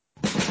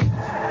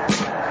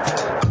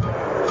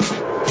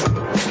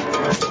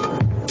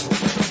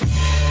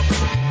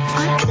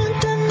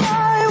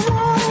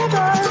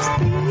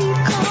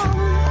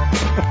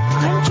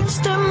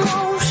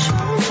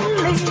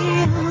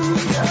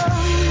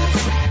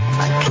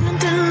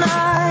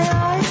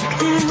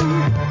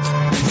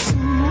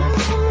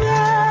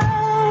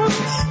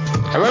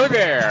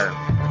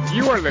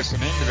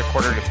listening to the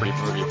Quarter to Three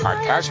Movie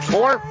Podcast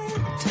for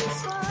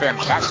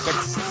Fantastic.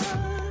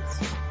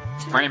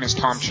 My name is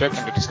Tom Chick,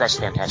 and to discuss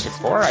Fantastic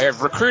Four, I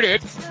have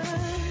recruited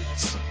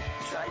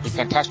the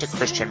fantastic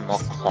Christian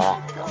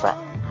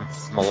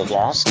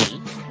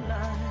Molowski.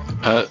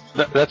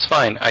 That's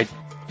fine. I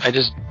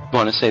just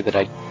want to say that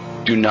I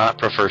do not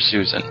prefer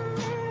Susan.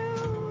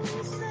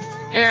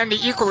 And the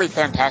equally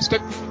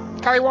fantastic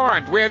Kelly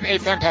Wand with a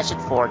Fantastic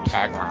Four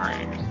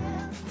tagline.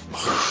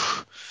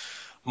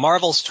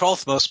 Marvel's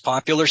 12th most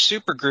popular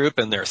supergroup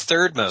and their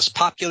third most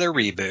popular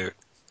reboot.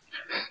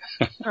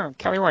 Oh,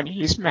 Kelly Wand, you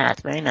used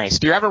math. Very nice.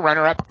 Do you have a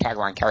runner-up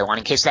tagline, Kelly Wand,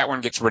 in case that one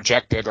gets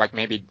rejected, like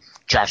maybe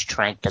Josh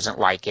Trank doesn't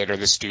like it or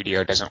the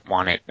studio doesn't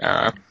want it?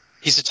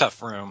 He's a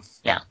tough room.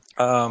 Yeah.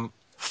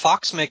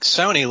 Fox makes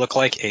Sony look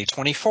like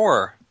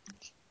A24.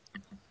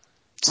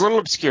 It's a little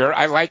obscure.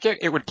 I like it.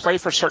 It would play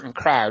for certain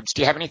crowds.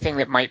 Do you have anything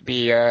that might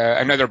be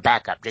another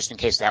backup, just in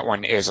case that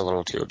one is a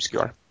little too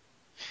obscure?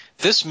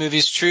 This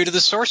movie's true to the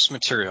source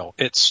material.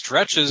 It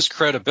stretches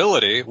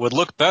credibility, would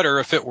look better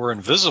if it were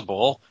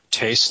invisible,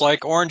 tastes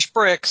like orange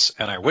bricks,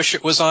 and I wish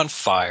it was on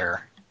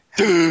fire.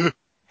 I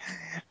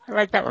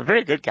like that one.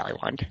 Very good, Kelly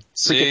Wand.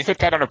 See? We can fit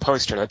that on a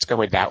poster. Let's go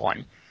with that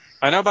one.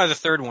 I know by the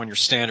third one your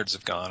standards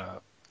have gone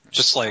up,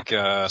 just like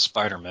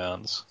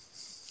Spider-Man's.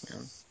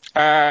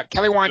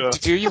 Kelly Wand,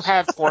 do you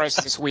have for us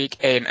this week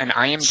an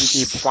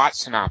IMDb plot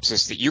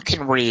synopsis that you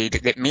can read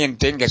that me and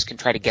Dingus can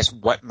try to guess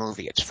what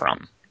movie it's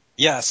from?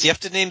 Yes, you have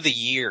to name the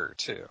year,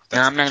 too. No,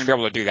 I'm not going to be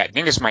able to do that.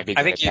 Dingus might be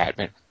good at that.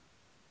 But...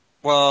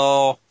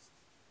 Well,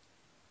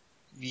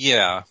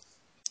 yeah.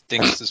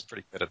 Dingus is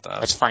pretty good at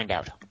that. Let's find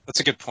out. That's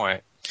a good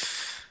point.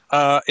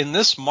 In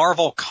this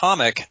Marvel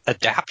comic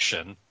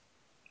adaptation,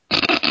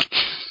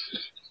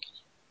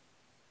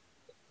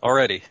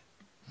 already,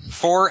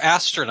 4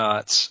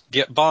 astronauts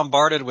get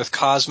bombarded with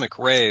cosmic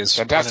rays.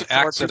 Fantastic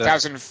Four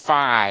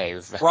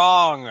 2005.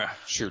 Wrong.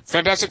 Shoot.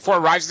 Fantastic Four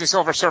Rise of the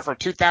Silver Surfer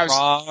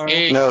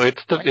 2008. No,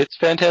 it's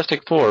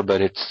Fantastic Four, but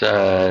it's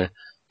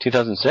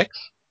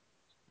 2006?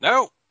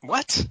 No.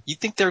 What? You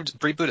think they're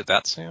rebooted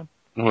that soon?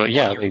 Well,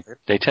 yeah,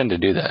 they tend to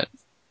do that.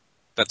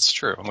 That's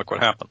true. And look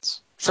what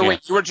happens. So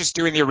wait, you were just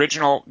doing the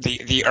original,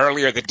 the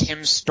earlier, the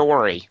Tim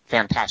Story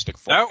Fantastic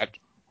Four.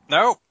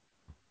 No.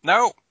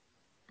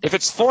 If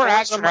it's 4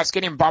 astronauts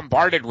getting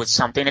bombarded with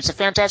something, it's a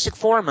Fantastic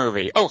Four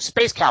movie. Oh,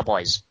 Space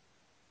Cowboys.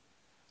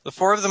 The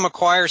 4 of them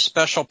acquire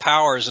special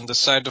powers and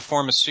decide to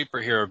form a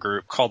superhero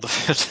group called the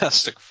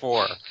Fantastic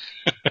Four.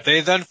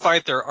 They then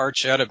fight their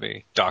arch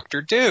enemy,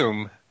 Doctor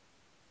Doom.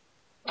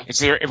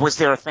 Was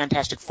there a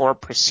Fantastic Four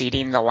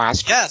preceding the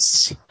last one?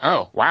 Yes.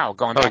 Oh, wow.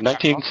 Going back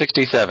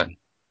 1967.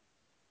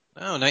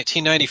 No,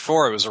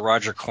 1994. It was a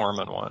Roger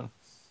Corman one.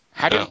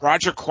 How did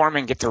Roger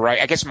Corman get the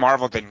right? I guess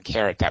Marvel didn't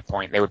care at that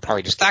point. They would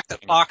probably just... The fact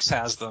that Fox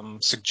has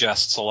them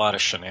suggests a lot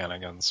of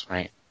shenanigans.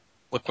 Right.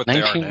 Look what they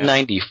are now.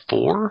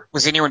 1994?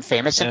 Was anyone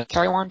famous in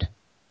Kelly Wand?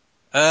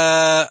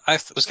 I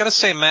was going to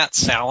say Matt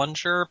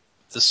Salinger,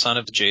 the son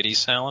of J.D.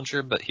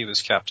 Salinger, but he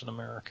was Captain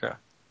America.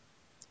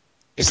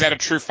 Is that a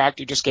true fact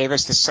you just gave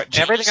us?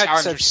 Everything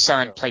Salinger's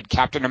son played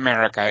Captain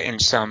America in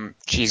some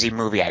cheesy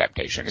movie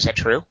adaptation. Is that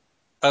true?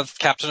 Of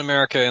Captain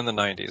America in the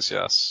 90s,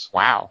 yes.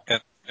 Wow.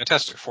 And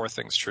Fantastic Four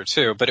thing's true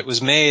too, but it was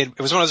one of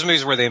those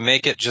movies where they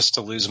make it just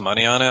to lose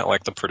money on it,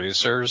 like the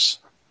producers,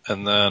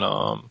 and then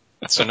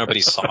so nobody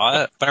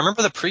saw it. But I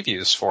remember the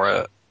previews for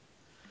it,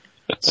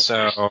 so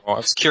I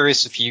was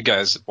curious if you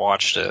guys had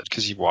watched it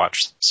because you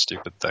watched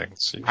stupid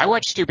things. I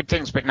watch stupid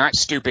things, but not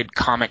stupid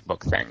comic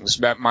book things.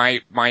 But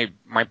my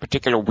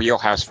particular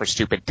wheelhouse for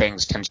stupid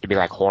things tends to be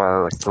like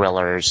horror or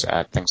thrillers,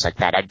 things like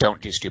that. I don't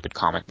do stupid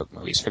comic book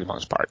movies for the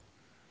most part.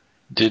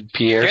 Did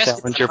Pierre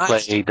Salinger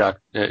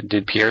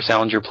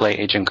play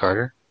Agent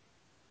Carter?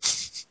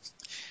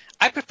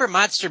 I prefer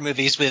monster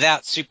movies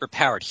without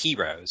superpowered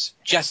heroes,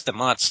 just the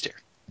monster.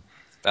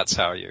 That's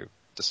how you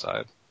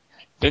decide.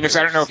 Dingus,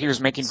 I don't know if he was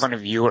making fun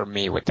of you or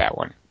me with that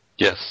one.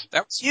 Yes.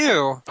 That was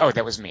you. Oh,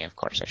 that was me, of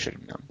course. I should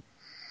have known.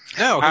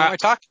 No, who am I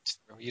talking to?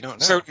 You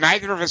don't know. So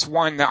neither of us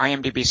won the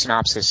IMDb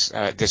synopsis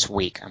this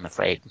week, I'm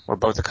afraid. We're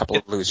both a couple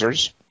of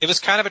losers. It was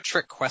kind of a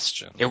trick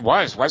question. It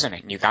was, wasn't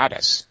it? You got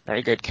us.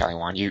 Very good, Kelly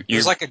Wand. It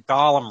was like a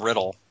Gollum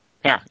riddle.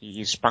 Yeah,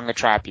 you sprung the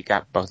trap. You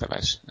got both of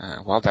us.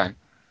 Well done.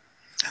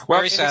 Well,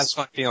 very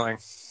satisfying feeling.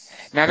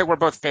 Now that we're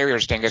both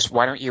failures, Dingus,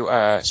 why don't you,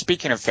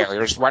 speaking of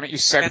failures, why don't you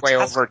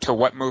segue over to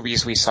what movie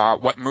we saw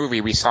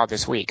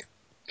this week?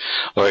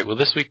 All right, well,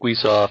 this week we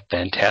saw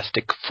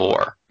Fantastic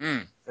Four.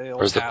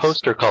 Or as the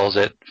poster calls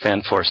it,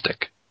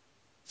 Fanforstic.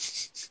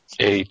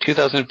 A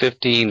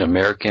 2015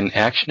 American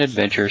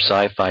action-adventure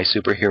sci-fi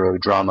superhero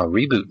drama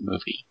reboot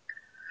movie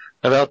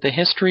about the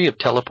history of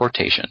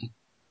teleportation.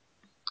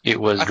 It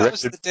was I thought it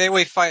was the day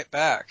we fight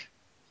back.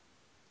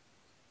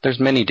 There's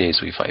many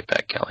days we fight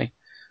back, Kelly.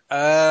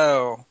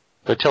 Oh.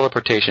 But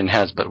teleportation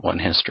has but one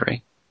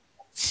history.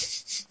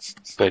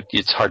 But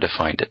it's hard to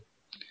find it.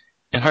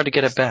 And hard to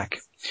get it back.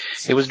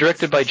 It was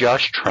directed by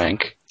Josh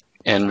Trank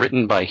and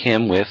written by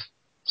him with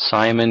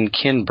Simon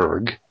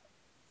Kinberg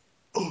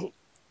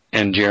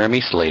and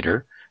Jeremy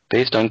Slater,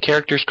 based on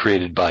characters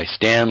created by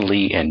Stan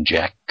Lee and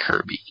Jack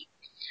Kirby.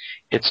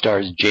 It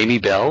stars Jamie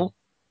Bell,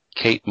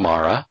 Kate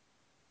Mara,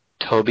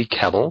 Toby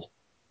Kebbell,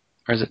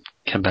 or is it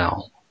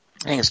Kebbell?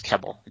 I think it's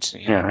Kebbell.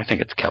 Yeah, I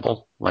think it's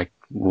Kebbell, like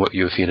what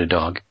you would feed a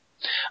dog.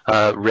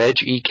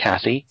 Reg E.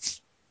 Cathy,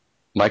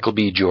 Michael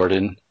B.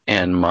 Jordan,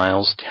 and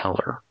Miles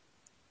Teller.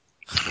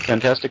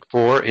 Fantastic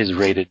Four is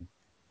rated...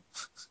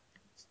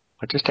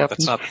 What just happened?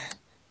 That's not...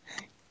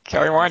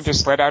 Kelly Wand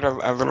just let out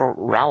a little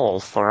growl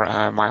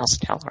for Miles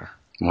Teller.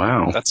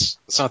 Wow. That's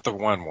not the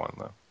one,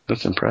 though.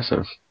 That's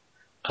impressive.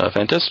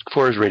 Fantastic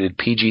Four is rated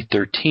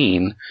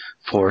PG-13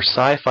 for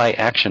sci-fi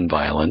action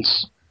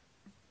violence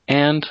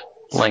and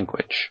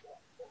language.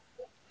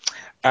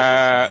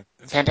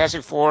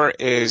 Fantastic Four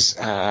is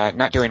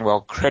not doing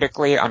well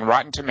critically. On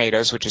Rotten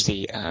Tomatoes, which is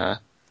the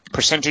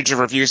percentage of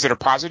reviews that are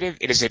positive,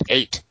 it is at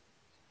 8.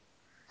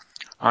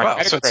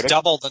 Wow, so it's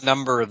double the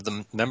number of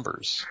the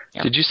members.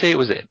 Yeah. Did you say it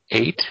was at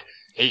 8?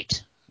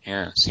 8.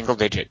 Yeah, single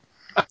digit.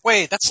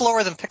 Wait, that's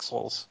lower than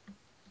Pixels.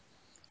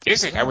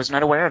 Is it? I was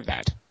not aware of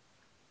that.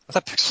 I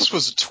thought Pixels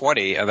was at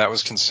 20, and that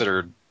was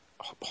considered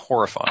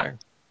horrifying.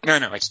 No,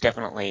 it's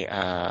definitely,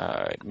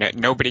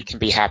 nobody can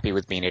be happy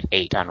with being at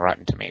 8 on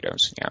Rotten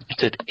Tomatoes. Yeah.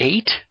 It's at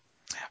 8?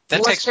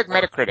 Let's check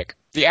Metacritic.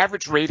 The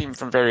average rating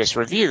from various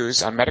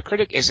reviews on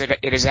Metacritic is it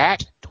is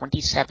at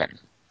 27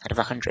 out of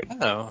 100.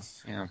 Oh.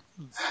 Yeah.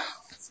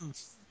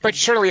 But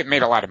surely it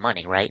made a lot of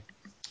money, right?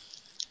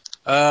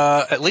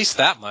 At least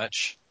that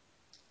much.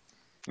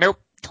 Nope,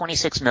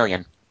 26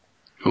 million.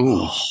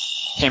 Ooh.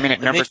 Came in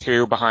at number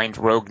 2 behind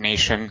Rogue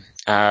Nation.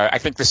 I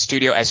think the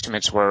studio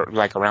estimates were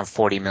like around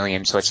 40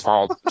 million, so it's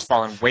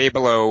fallen way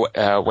below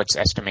what's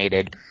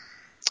estimated.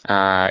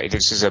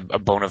 This is a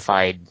bona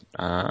fide,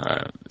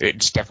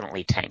 it's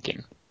definitely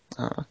tanking.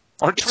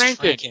 Or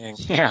tranking.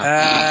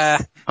 Yeah.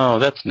 Oh,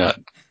 that's nut.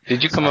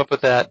 Did you come up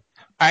with that?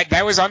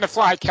 That was on the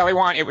fly. Kelly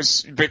Wand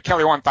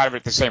thought of it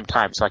at the same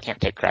time, so I can't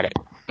take credit.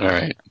 All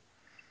right.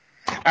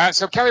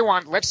 So Kelly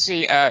Wand, let's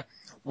see.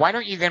 Why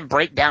don't you then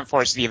break down for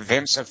us the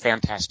events of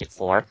Fantastic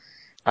Four?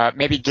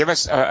 Maybe give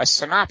us a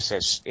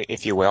synopsis,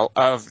 if you will,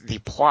 of the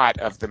plot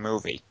of the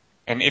movie.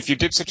 And if you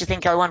did such a thing,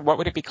 Kelly Wand, what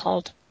would it be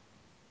called?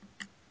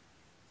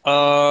 Do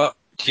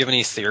you have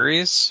any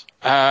theories?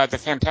 The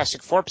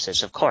Fantastic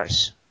Fourpses, of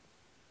course.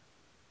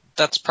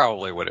 That's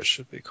probably what it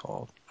should be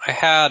called. I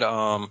had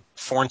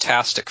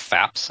Forntastic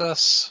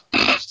Fapsis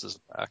just as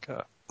a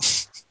backup.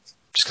 Just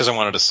because I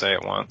wanted to say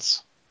it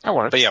once. That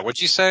works. But yeah,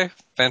 what'd you say?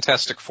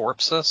 Fantastic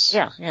Fourpsis?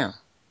 Yeah.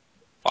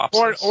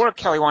 Fopsis? Or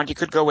Kelly Wand, you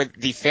could go with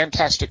the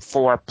Fantastic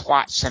Four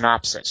plot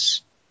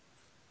synopsis.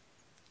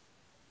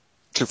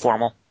 Too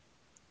formal?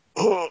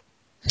 For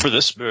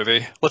this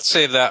movie. Let's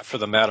save that for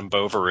the Madame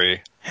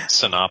Bovary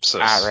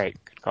synopsis. Ah, right.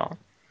 Good call.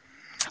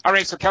 All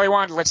right, so Kelly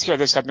Wand, let's hear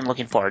this. I've been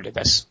looking forward to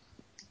this.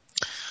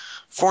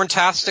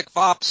 Forntastic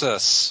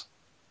Fopsis.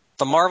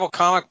 The Marvel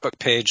comic book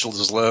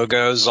page's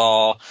logo's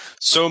all,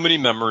 so many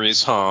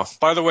memories, huh?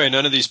 By the way,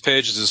 none of these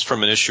pages is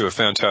from an issue of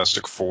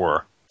Fantastic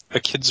Four. A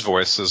kid's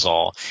voice is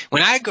all,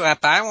 when I grow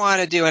up, I want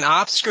to do an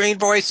off-screen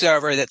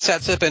voiceover that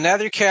sets up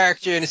another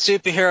character in a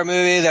superhero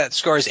movie that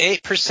scores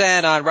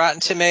 8% on Rotten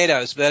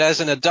Tomatoes, but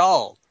as an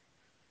adult.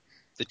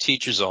 The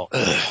teacher's all,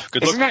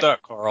 good luck with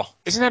that, Carl.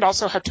 Isn't that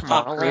also how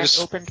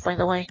Tomorrowland opened, by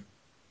the way?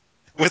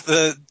 With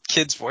the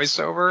kid's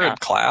voiceover in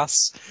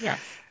class? Yeah.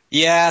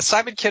 Yeah,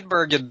 Simon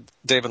Kinberg and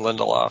David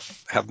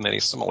Lindelof have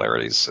many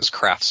similarities as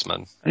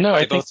craftsmen. No,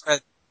 I think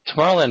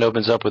Tomorrowland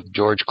opens up with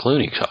George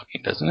Clooney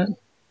talking, doesn't it?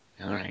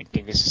 All right, I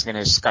think this is going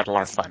to scuttle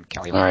our fun,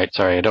 Kelly. All right,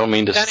 sorry, I don't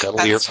mean to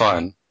scuttle your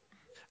fun.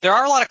 There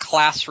are a lot of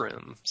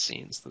classroom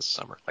scenes this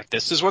summer. Like,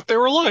 this is what they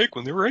were like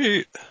when they were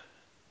 8.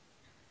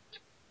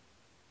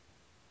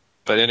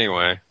 But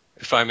anyway,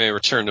 if I may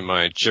return to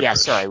my gibberish. Yeah,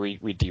 sorry,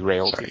 we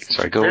derailed.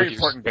 Sorry, go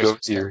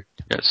with your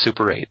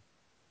Super 8.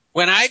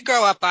 When I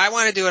grow up, I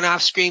want to do an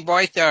off-screen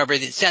voiceover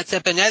that sets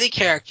up another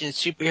character in a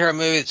superhero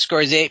movie that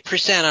scores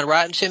 8% on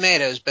Rotten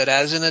Tomatoes, but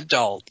as an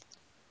adult.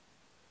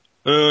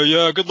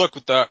 Yeah, good luck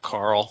with that,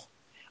 Carl.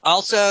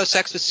 Also,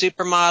 sex with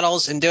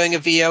supermodels and doing a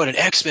VO in an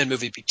X-Men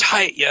movie would be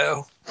tight,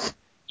 yo.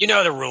 You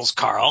know the rules,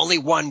 Carl. Only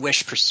one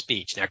wish per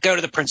speech. Now go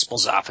to the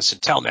principal's office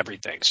and tell him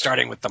everything,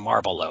 starting with the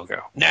Marvel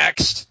logo.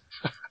 Next.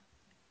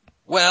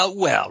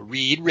 Well,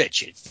 Reed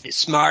Richards, the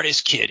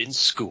smartest kid in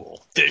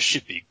school. This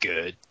should be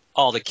good.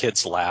 All the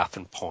kids laugh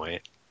and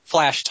point.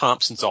 Flash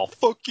Thompson's all,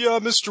 fuck yeah,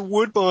 Mr.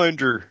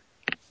 Woodbinder.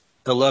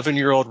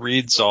 11-year-old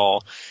Reed's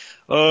all,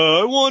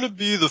 I want to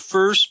be the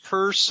first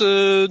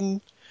person,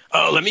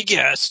 let me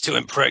guess, to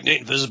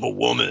impregnate Invisible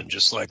Woman,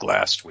 just like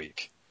last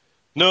week.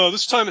 No,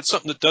 this time it's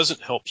something that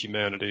doesn't help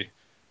humanity.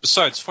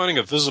 Besides, finding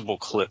a visible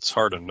clit's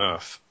hard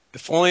enough.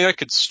 If only I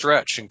could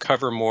stretch and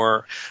cover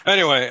more.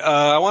 Anyway,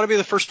 I want to be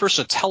the first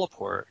person to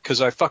teleport,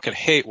 because I fucking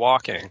hate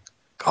walking.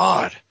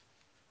 God.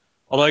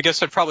 Although I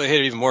guess I'd probably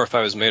hate it even more if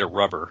I was made of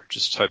rubber,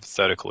 just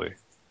hypothetically.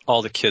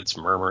 All the kids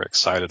murmur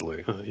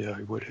excitedly. Yeah,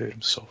 he would hate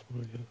himself. Oh,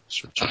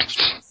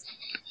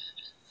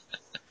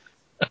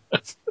 yeah.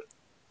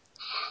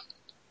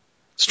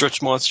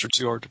 Stretch monster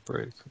too hard to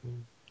break.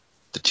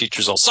 The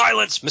teacher's all,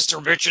 silence,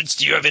 Mr. Richards,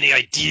 do you have any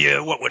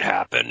idea what would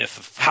happen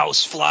if a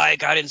housefly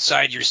got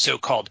inside your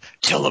so-called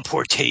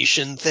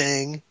teleportation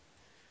thing?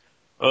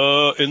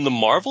 In the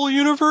Marvel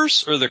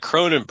universe or the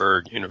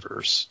Cronenberg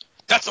universe?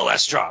 That's the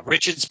last straw.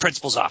 Richards'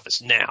 principal's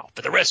office now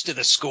for the rest of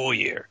the school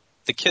year.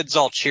 The kids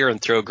all cheer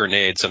and throw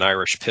grenades and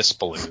Irish piss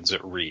balloons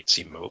at Reeds.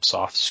 He mopes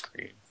off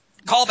screen.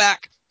 Call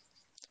back!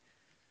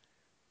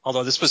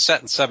 Although this was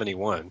set in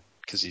 71,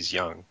 because he's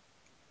young.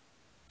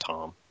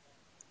 Tom.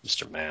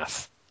 Mr.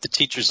 Math. The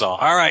teacher's all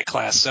right,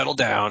 class, settle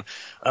down.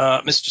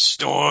 Mr.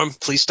 Storm,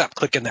 please stop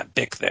clicking that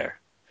bic there.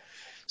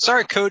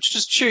 Sorry, Coach,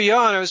 just cheer you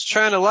on. I was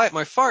trying to light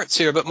my farts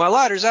here, but my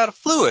lighter's out of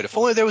fluid. If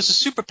only there was a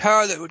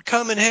superpower that would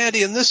come in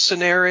handy in this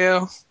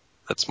scenario.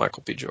 That's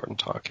Michael B. Jordan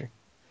talking.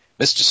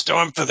 Mr.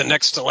 Storm, for the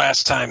next to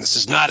last time, this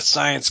is not a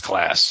science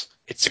class.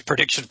 It's a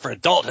prediction for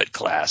adulthood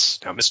class.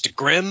 Now, Mr.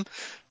 Grimm,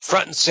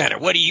 front and center,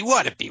 what do you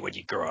want to be when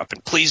you grow up?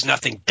 And please,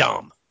 nothing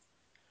dumb.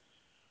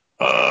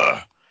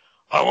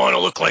 I want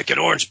to look like an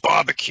orange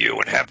barbecue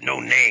and have no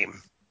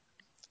name.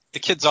 The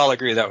kids all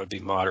agree that would be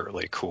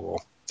moderately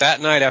cool.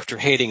 That night, after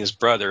hating his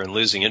brother and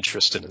losing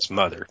interest in his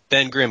mother,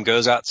 Ben Grimm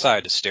goes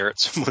outside to stare at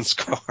someone's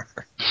car.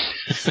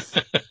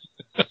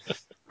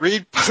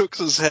 Reed pokes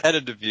his head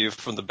into view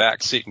from the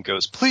back seat and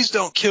goes, please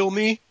don't kill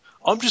me.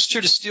 I'm just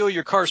here to steal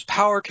your car's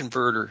power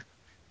converter.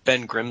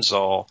 Ben Grimm's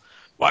all,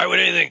 why would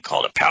anything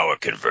called a power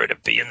converter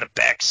be in the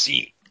back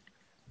seat?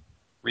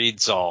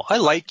 Reed's all, I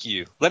like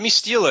you. Let me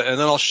steal it, and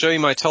then I'll show you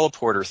my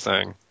teleporter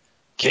thing.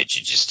 Can't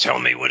you just tell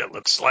me what it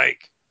looks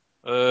like?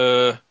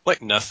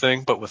 Like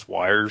nothing, but with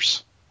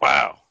wires.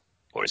 Wow.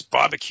 Or as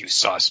barbecue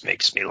sauce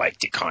makes me like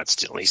to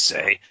constantly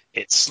say,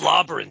 it's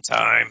slobbering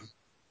time.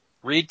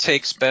 Reed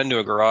takes Ben to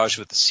a garage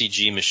with a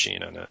CG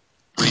machine in it.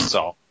 Reed's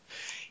all,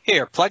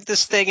 here, plug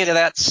this thing into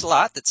that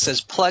slot that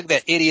says plug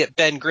that idiot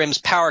Ben Grimm's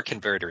power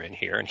converter in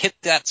here and hit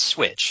that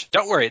switch.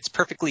 Don't worry, it's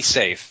perfectly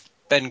safe.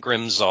 Ben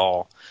Grimm's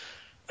all,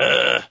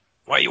 why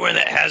are you wearing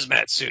that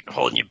hazmat suit and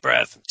holding your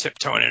breath and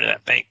tiptoeing into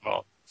that bank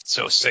vault? It's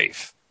so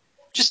safe.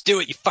 Just do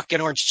it, you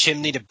fucking orange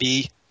chimney to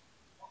be.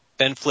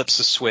 Ben flips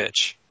the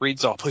switch.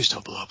 Reed's all, please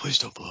don't blow up, please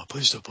don't blow up,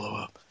 please don't blow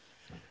up.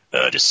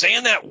 Does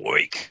saying that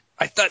work?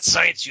 I thought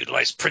science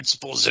utilized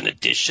principles in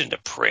addition to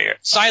prayer.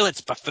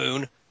 Silence,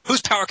 buffoon.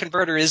 Whose power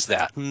converter is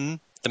that? The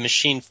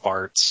machine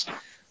farts.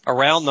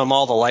 Around them,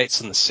 all the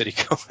lights in the city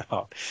go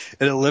out.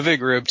 In a living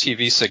room,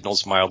 TV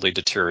signals mildly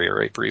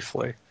deteriorate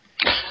briefly.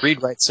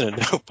 Reed writes in a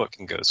notebook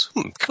and goes,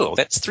 cool,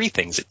 that's 3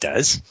 things it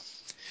does.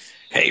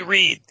 Hey,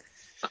 Reed,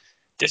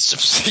 there's some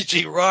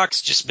CG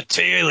rocks just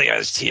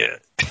materialized here.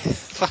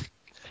 Fuck.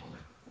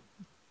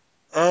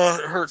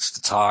 It hurts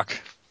to talk.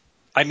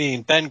 I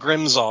mean, Ben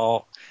Grimm's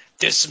all,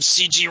 there's some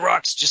CG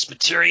rocks just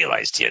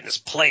materialized here in this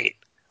plate,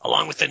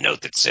 along with a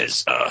note that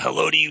says,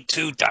 hello to you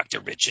too,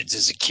 Dr. Richards,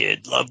 as a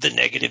kid. Love the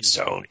negative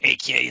zone,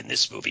 a.k.a. in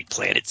this movie,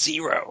 Planet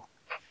Zero.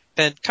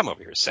 Ben, come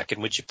over here a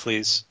second, would you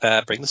please?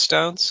 Bring the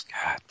stones?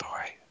 God,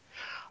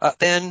 boy.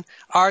 Ben,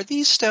 are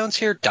these stones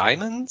here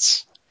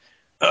diamonds?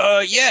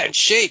 Yeah, in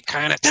shape,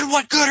 kind of. Then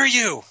what good are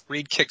you?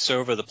 Reed kicks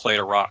over the plate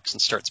of rocks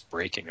and starts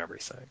breaking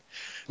everything.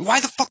 Why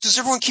the fuck does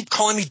everyone keep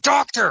calling me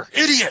doctor?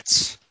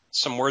 Idiots!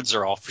 Some words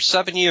are all. For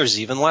 7 years,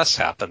 even less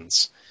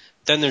happens.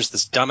 Then there's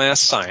this dumbass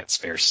science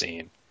fair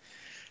scene.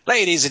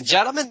 Ladies and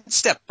gentlemen,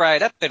 step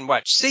right up and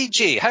watch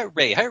CG.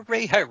 Hooray,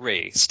 hooray,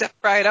 hooray. Step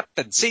right up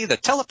and see the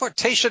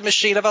teleportation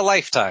machine of a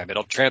lifetime.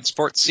 It'll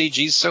transport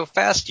CGs so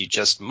fast you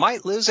just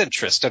might lose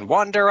interest and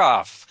wander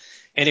off.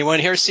 Anyone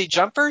here see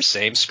Jumper?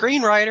 Same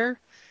screenwriter.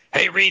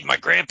 Hey, Reed, my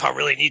grandpa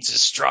really needs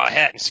his straw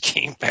hat and his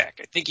cane back.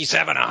 I think he's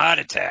having a heart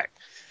attack.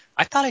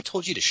 I thought I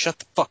told you to shut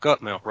the fuck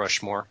up, Mount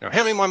Rushmore. Now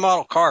hand me my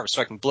model car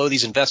so I can blow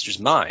these investors'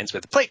 minds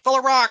with a plate full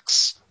of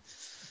rocks.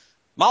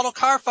 Model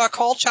car,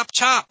 fuckhole, chop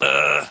chop.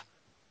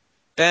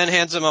 Ben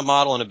hands him a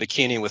model in a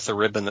bikini with a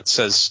ribbon that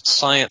says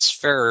Science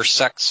Fairer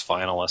Sex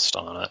Finalist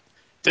on it.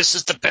 This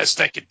is the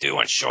best I could do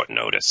on short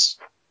notice.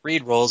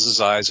 Reed rolls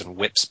his eyes and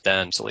whips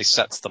Ben till he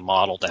sets the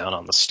model down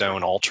on the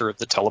stone altar of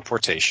the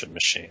teleportation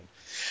machine.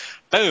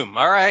 Boom.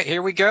 All right,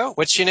 here we go.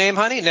 What's your name,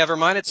 honey? Never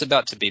mind, it's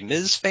about to be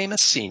Ms.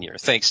 Famous Senior,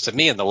 thanks to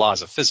me and the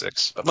laws of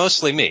physics, but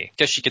mostly me.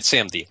 Guess you could say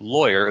I'm the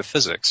lawyer of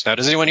physics. Now,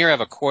 does anyone here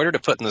have a quarter to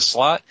put in the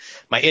slot?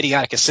 My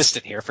idiotic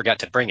assistant here forgot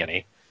to bring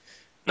any.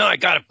 No, I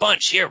got a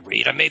bunch. Here,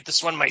 Reed. I made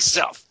this one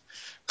myself.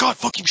 God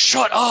fucking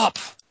shut up!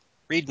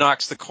 Reed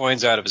knocks the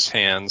coins out of his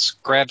hands,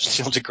 grabs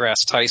Neil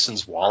deGrasse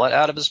Tyson's wallet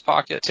out of his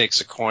pocket, takes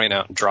a coin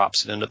out and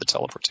drops it into the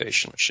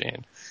teleportation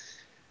machine.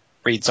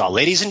 Reed's all,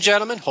 ladies and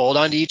gentlemen, hold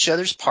on to each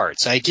other's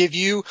parts. I give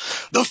you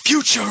the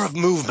future of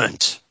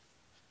movement.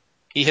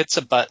 He hits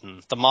a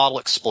button. The model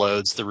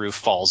explodes, the roof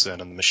falls in,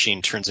 and the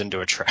machine turns into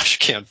a trash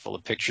can full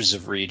of pictures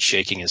of Reed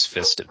shaking his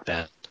fist at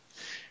Ben.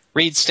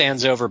 Reed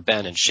stands over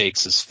Ben and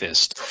shakes his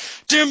fist.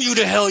 Damn you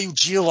to hell, you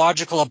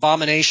geological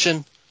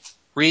abomination!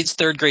 Reed's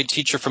third-grade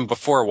teacher from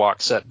before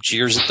walks up,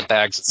 jeers at the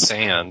bags of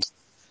sand.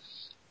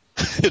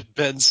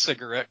 Ben's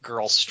cigarette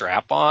girl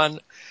strap-on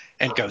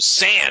and goes,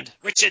 Sand!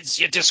 Richards,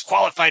 you're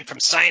disqualified from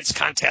science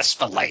contests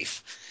for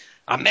life.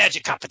 A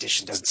magic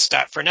competition doesn't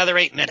start for another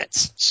 8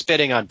 minutes.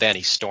 Spitting on Ben,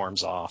 he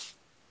storms off.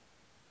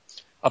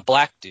 A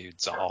black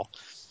dude's all,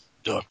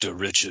 Dr.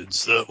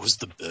 Richards, that was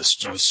the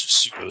best use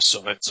of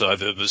pseudoscience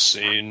I've ever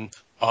seen.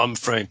 I'm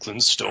Franklin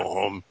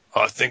Storm.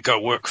 I think I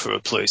work for a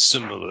place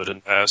similar to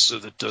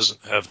NASA that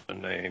doesn't have a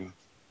name.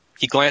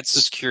 He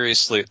glances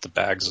curiously at the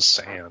bags of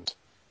sand.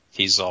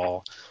 He's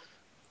all,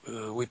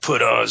 we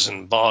put ours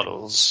in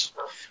bottles.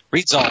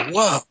 Reed's all,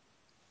 whoa.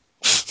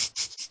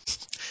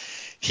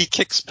 He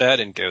kicks Ben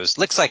and goes,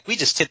 looks like we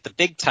just hit the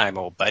big time,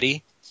 old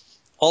buddy.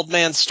 Old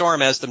Man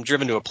Storm has them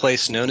driven to a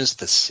place known as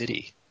the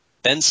City.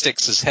 Ben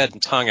sticks his head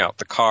and tongue out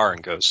the car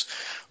and goes,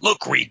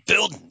 look, Reed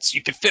Buildings,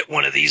 you can fit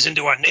one of these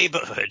into our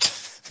neighborhood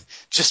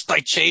just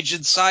by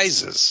changing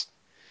sizes.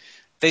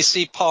 They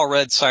see Paul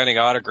Rudd signing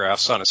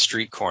autographs on a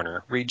street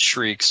corner. Reed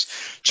shrieks,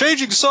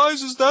 changing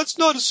sizes, that's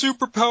not a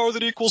superpower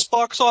that equals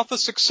box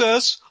office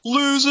success.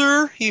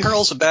 Loser. He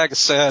hurls a bag of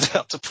sand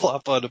out to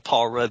plop onto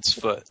Paul Rudd's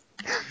foot.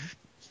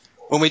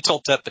 When we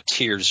tilt up, the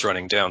tears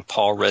running down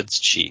Paul Rudd's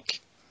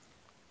cheek.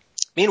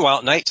 Meanwhile,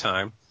 at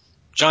nighttime,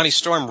 Johnny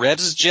Storm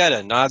revs his Jetta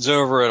and nods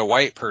over at a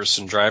white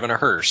person driving a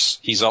hearse.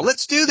 He's all,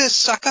 let's do this,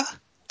 sucker.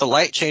 The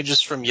light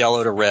changes from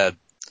yellow to red.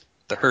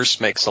 The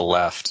hearse makes a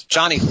left.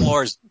 Johnny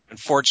floors.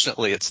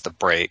 Unfortunately, it's the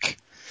brake.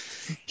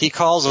 He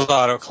calls an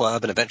auto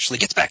club and eventually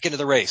gets back into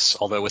the race,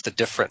 although with a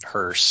different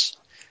hearse.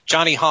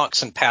 Johnny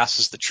honks and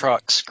passes the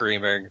truck,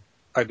 screaming,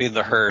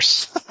 the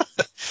hearse.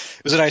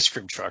 It was an ice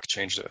cream truck,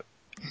 changed it.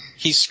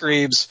 He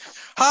screams,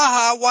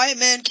 ha ha, white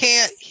man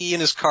can't. He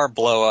and his car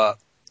blow up.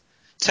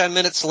 10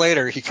 minutes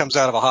later, he comes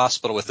out of a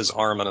hospital with his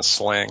arm in a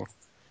sling.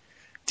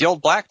 The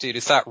old black dude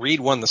who thought Reed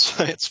won the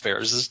science fair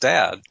is his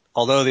dad,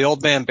 although the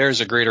old man bears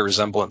a greater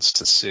resemblance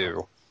to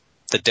Sue.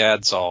 The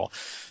dad's all,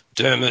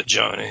 damn it,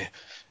 Johnny.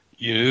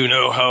 You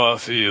know how I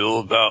feel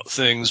about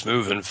things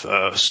moving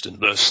fast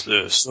unless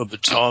they're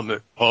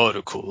subatomic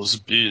particles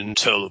being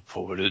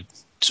teleported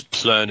to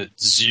planet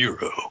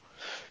Zero.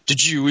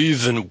 Did you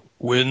even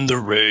win the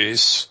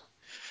race?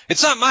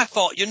 It's not my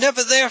fault. You're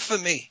never there for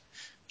me.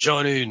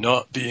 Johnny,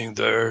 not being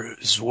there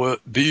is what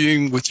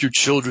being with your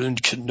children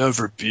can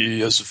never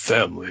be as a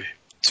family,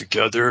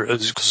 together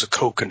as a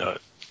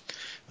coconut.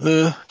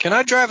 Can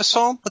I drive us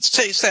home? Let's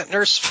chase that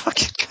nurse.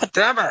 Fucking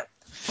goddammit.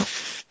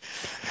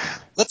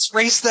 Let's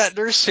race that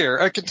nurse here.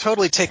 I can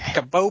totally take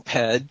a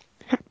moped.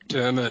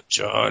 Damn it,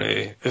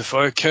 Johnny. If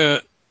I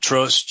can't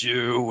trust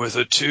you with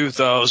a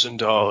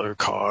 $2,000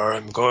 car,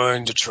 I'm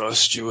going to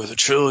trust you with $1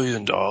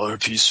 trillion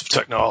piece of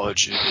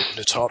technology and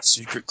a top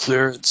secret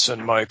clearance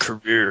and my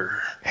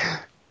career.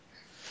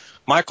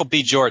 Michael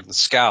B. Jordan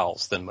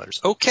scowls, then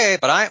mutters, okay,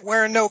 but I ain't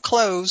wearing no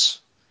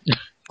clothes.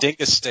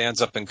 Dingus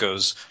stands up and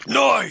goes,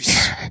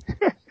 nice!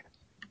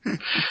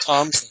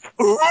 Tom's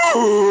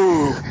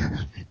ooh!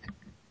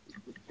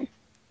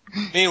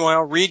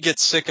 Meanwhile, Reed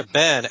gets sick of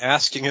Ben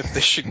asking if they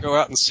should go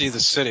out and see the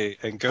city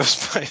and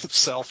goes by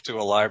himself to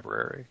a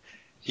library.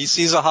 He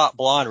sees a hot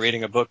blonde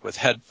reading a book with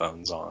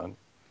headphones on.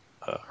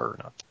 Her,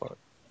 not the book.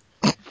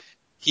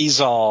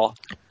 He's all...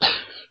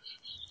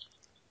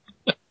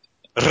 Come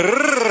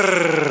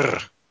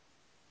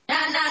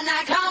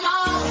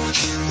on!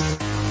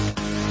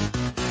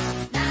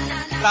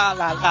 La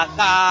la la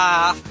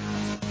la!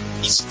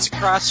 He sits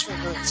across from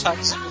her and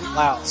talks really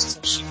loud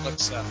until she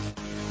looks up.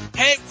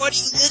 Hey, what are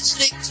you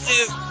listening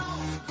to?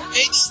 Maybe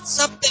it's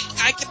something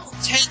I can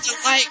pretend to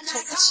like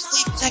till we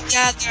sleep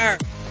together.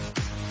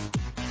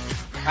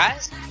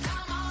 Right?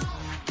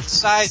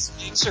 Besides,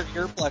 takes her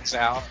earplugs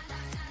out.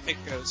 It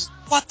goes,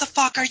 what the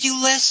fuck are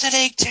you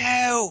listening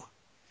to?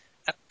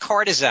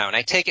 Cortisone.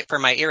 I take it for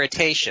my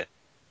irritation.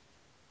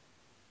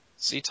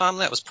 See, Tom,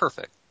 that was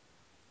perfect.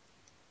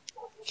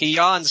 He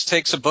yawns,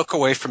 takes a book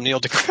away from Neil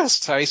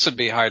deGrasse Tyson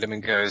behind him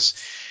and goes,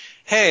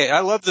 hey, I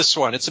love this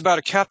one. It's about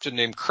a captain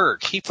named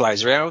Kirk. He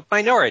flies around with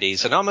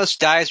minorities and almost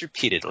dies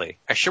repeatedly.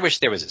 I sure wish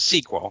there was a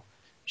sequel.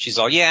 She's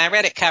all, yeah, I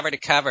read it cover to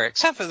cover,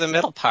 except for the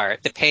middle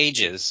part, the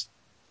pages.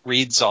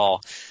 Reed's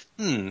all,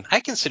 I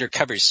consider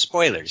covers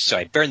spoilers, so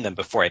I burn them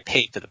before I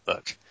paid for the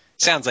book.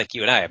 Sounds like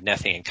you and I have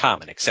nothing in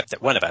common, except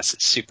that one of us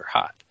is super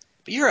hot.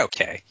 But you're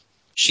okay.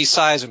 She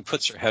sighs and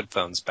puts her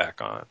headphones back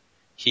on.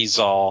 He's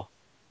all...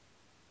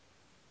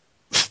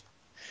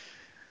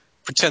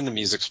 Pretend the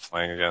music's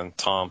playing again,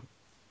 Tom.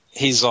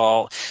 He's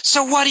all,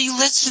 so what are you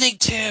listening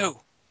to?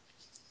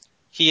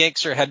 He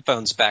yanks her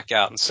headphones back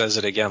out and says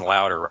it again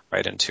louder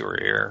right into her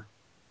ear.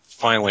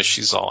 Finally,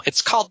 she's all,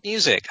 it's called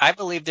music. I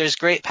believe there's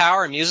great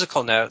power in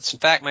musical notes. In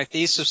fact, my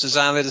thesis is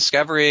on the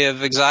discovery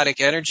of exotic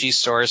energy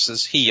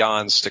sources. He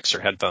yawns, sticks her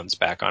headphones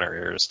back on her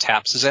ears,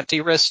 taps his empty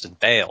wrist, and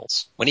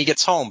bails. When he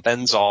gets home,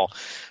 Ben's all,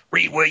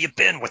 Reed, where you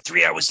been? We're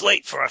 3 hours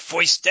late for our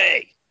first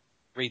day.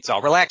 Reed's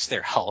all, relax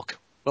there, Hulk.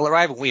 We'll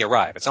arrive when we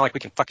arrive. It's not like we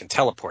can fucking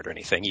teleport or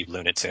anything, you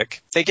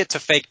lunatic. They get to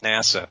fake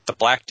NASA. The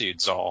black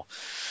dude's all,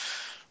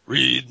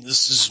 Reed,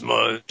 this is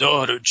my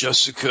daughter,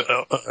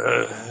 Jessica,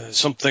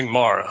 something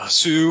Mara.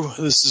 Sue,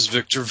 this is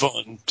Victor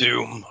Von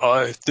Doom.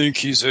 I think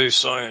he's a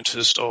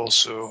scientist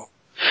also.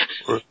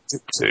 Or a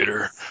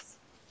dictator.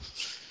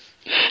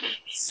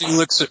 He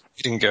looks at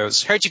Reed and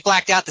goes, heard you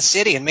blacked out the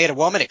city and made a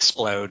woman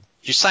explode.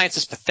 Your science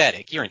is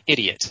pathetic. You're an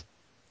idiot.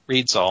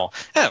 Reads all,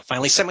 oh,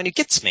 finally someone who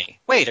gets me.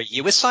 Wait, are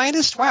you a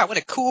scientist? Wow, what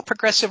a cool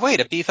progressive way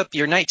to beef up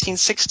your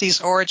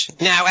 1960s origin.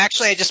 No,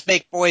 actually I just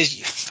make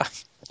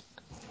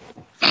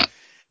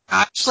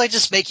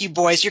you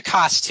boys your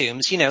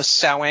costumes,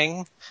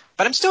 sewing.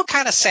 But I'm still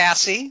kind of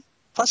sassy.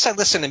 Plus I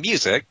listen to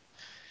music.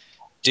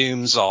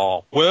 Doom's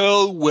all,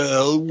 well,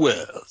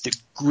 the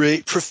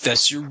great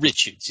Professor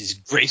Richards has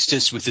graced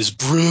us with his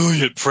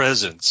brilliant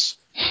presence.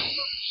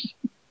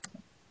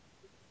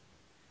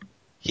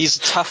 He's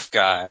a tough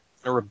guy,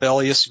 a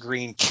rebellious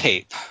green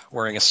cape,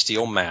 wearing a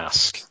steel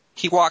mask.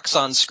 He walks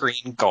on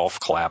screen golf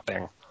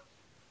clapping.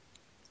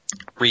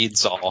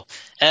 Reads all,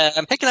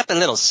 I'm picking up a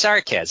little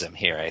sarcasm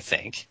here, I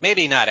think.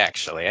 Maybe not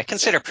actually. I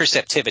consider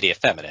perceptivity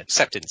effeminate,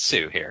 except in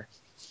Sue here.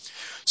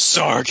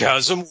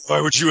 Sarcasm? Why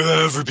would you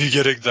ever be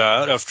getting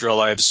that? After all,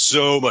 I have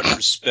so much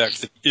respect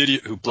for the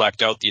idiot who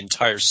blacked out the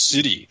entire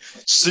city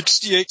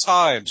 68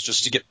 times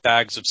just to get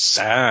bags of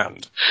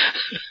sand.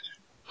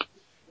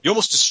 You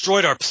almost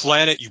destroyed our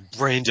planet, you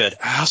brain-dead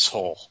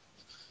asshole.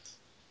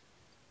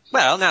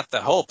 Well, not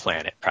the whole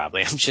planet,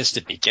 probably. I'm just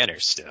a beginner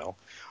still.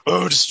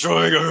 Oh,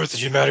 destroying Earth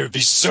and humanity would be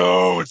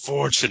so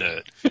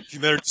unfortunate.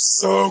 Humanity is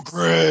so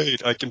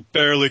great, I can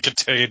barely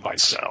contain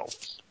myself.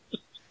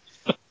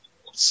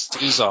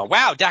 Stu's all,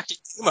 wow, Dr.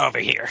 Doom over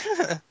here.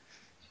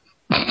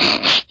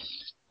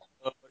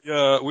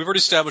 Yeah, we've already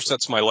established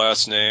that's my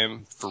last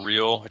name, for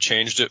real. I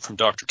changed it from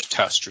Dr.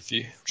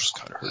 Catastrophe, which is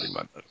kind of hurting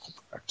my medical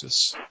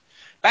practice.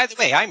 By the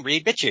way, I'm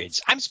Reed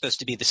Richards. I'm supposed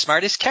to be the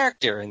smartest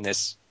character in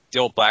this. The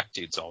old black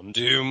dude's all,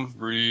 Doom,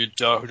 Reed,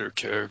 Doctor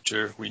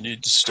Character, we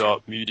need to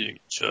stop meeting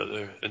each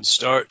other and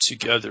start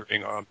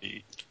togethering our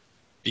meat.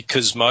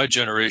 Because my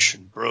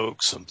generation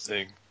broke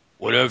something,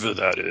 whatever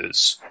that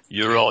is.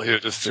 You're all here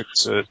to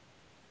fix it.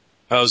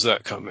 How's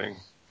that coming?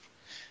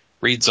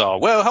 Reed's all,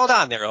 whoa, hold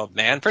on there, old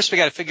man. First we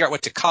gotta figure out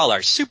what to call our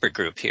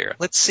supergroup here.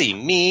 Let's see,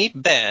 me,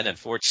 Ben,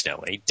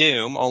 unfortunately.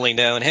 Doom, only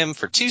known him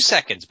for 2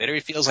 seconds, but he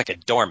feels like a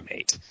dorm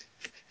mate.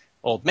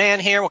 Old man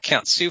here, we'll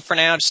count Sue for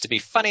now just to be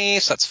funny,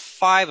 so that's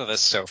 5 of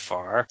us so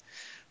far.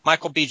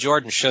 Michael B.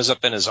 Jordan shows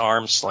up in his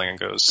arm sling and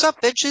goes,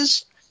 sup,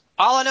 bitches?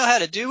 All I know how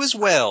to do is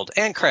weld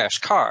and crash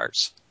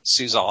cars.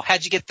 Sue's all,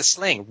 how'd you get the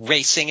sling?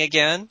 Racing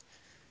again?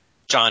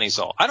 Johnny's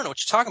all, I don't know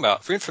what you're talking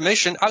about. For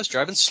information, I was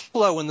driving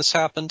slow when this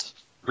happened.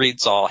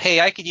 Reed's all,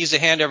 hey, I could use a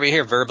hand over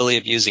here verbally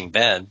abusing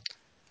Ben.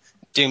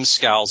 Doom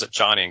scowls at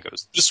Johnny and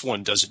goes, this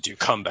one doesn't do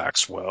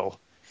comebacks well.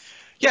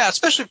 Yeah,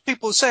 especially for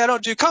people who say I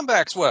don't do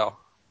comebacks well.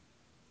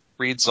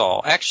 Reed's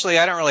all, actually,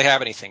 I don't really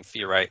have anything for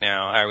you right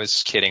now. I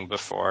was kidding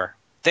before.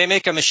 They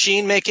make a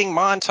machine-making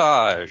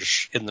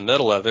montage. In the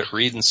middle of it,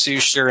 Reed and Sue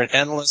share an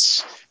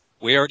endless,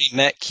 we already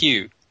met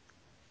cute.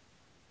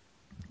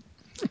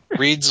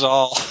 Reed's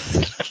all...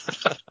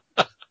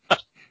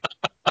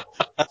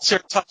 I'm sure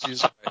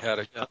touches my head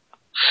again.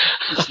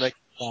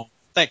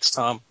 Thanks,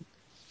 Tom.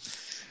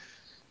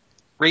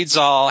 Reed's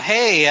all,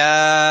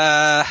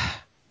 hey,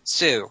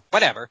 Sue,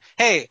 whatever.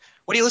 Hey,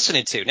 what are you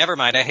listening to? Never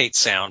mind, I hate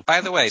sound.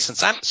 By the way,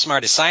 since I'm the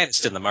smartest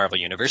scientist in the Marvel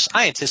Universe,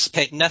 I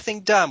anticipate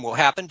nothing dumb will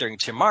happen during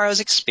tomorrow's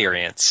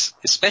experience,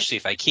 especially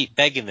if I keep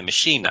begging the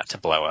machine not to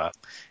blow up.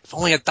 If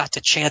only I thought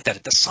to chant that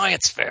at the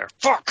science fair.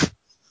 Fuck!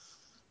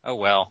 Oh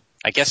well,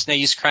 I guess no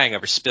use crying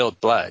over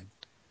spilled blood.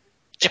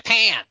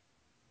 Japan!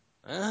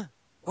 Huh?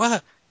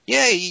 What?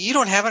 Yeah, you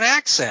don't have an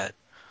accent.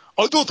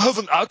 I don't have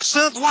an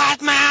accent?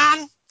 What,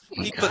 man?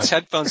 He puts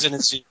headphones in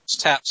his ears,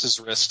 taps his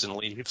wrist, and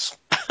leaves.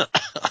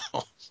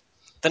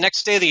 The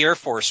next day, the Air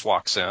Force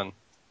walks in.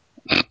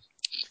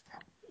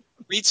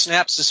 Reed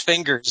snaps his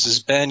fingers as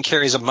Ben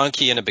carries a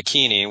monkey in a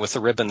bikini with a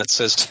ribbon that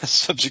says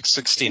Subject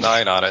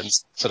 69 on it and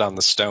sits it on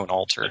the stone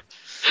altar.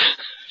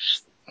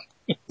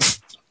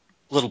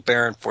 Little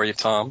Baron for you,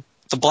 Tom.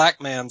 The black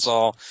man's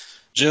all,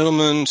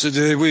 gentlemen,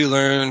 today we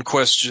learn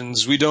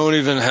questions we don't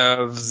even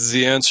have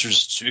the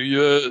answers to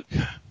yet.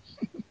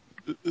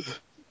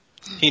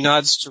 He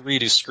nods to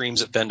Reed, who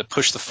screams at Ben to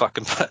push the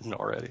fucking button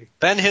already.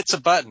 Ben hits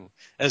a button.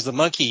 As the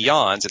monkey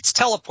yawns, it's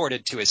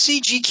teleported to a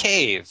CG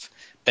cave.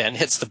 Ben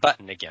hits the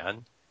button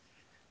again.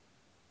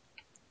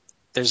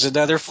 There's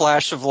another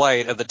flash of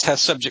light, and the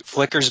test subject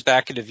flickers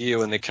back into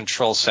view in the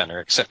control center,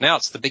 except now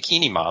it's the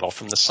bikini model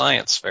from the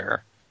science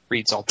fair.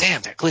 Reed's all,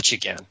 damn, that glitch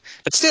again.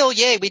 But still,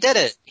 yay, we did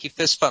it. He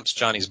fist bumps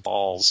Johnny's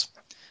balls.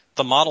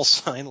 The model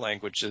sign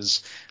language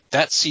is,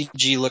 that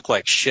CG looked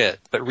like shit,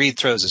 but Reed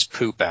throws his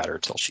poop at her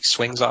till she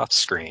swings off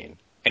screen.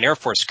 An Air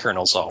Force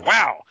colonel's all,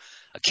 wow,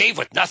 a cave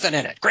with nothing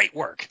in it. Great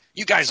work.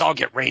 You guys all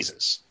get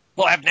raises.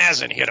 We'll have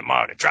NASA in here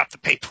tomorrow to drop the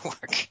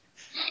paperwork.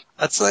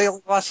 That's the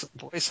only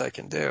voice I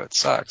can do. It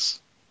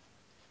sucks.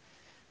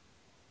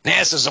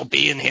 NASA's will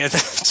be in here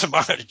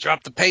tomorrow to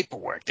drop the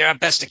paperwork. They're our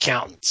best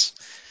accountants.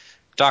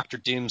 Dr.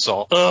 Doom's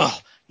all, ugh,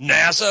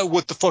 NASA?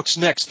 What the fuck's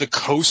next? The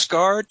Coast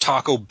Guard?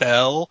 Taco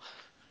Bell?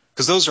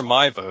 Because those are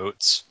my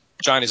votes.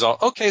 Johnny's all,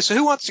 okay, so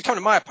who wants to come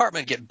to my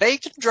apartment and get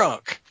baked and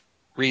drunk?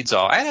 Reed's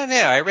all, I don't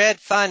know. I read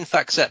fun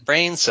fucks up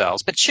brain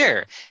cells, but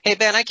sure. Hey,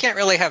 Ben, I can't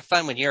really have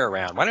fun when you're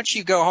around. Why don't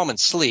you go home and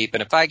sleep,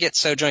 and if I get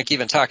so drunk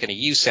even talking to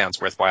you sounds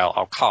worthwhile,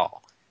 I'll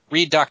call.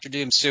 Reed, Dr.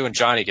 Doom, Sue, and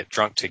Johnny get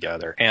drunk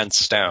together, and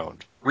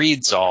stoned.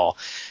 Reed's all,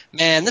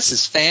 man, this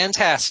is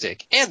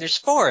fantastic, and there's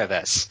 4 of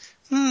us.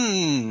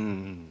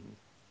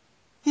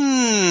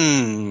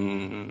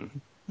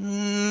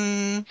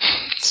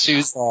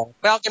 Sue's all,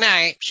 well, good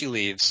night. She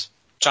leaves.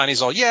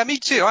 Johnny's all, yeah, me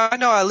too. I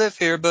know I live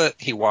here, but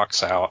he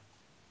walks out.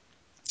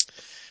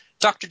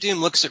 Dr. Doom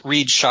looks at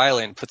Reed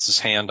shyly and puts his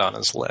hand on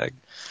his leg.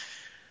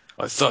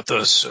 I thought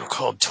those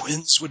so-called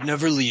twins would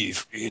never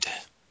leave, Reed.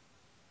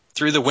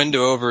 Through the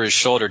window over his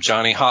shoulder,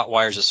 Johnny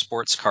hotwires a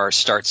sports car,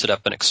 starts it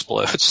up, and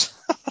explodes.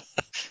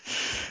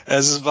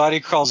 As his body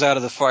crawls out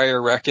of the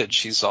fire wreckage,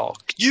 he's all,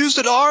 use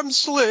an arm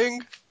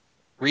sling!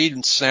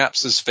 Reed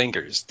snaps his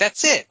fingers.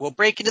 That's it. We'll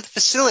break into the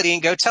facility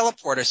and go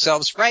teleport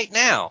ourselves right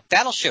now.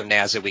 That'll show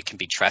NASA we can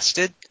be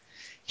trusted.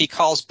 He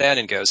calls Ben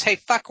and goes, hey,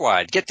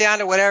 fuckwad, get down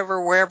to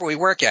wherever we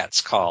work at,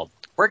 it's called.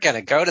 We're going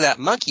to go to that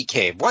monkey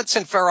cave once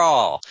and for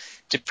all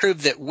to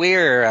prove that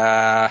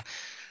we're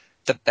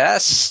the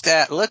best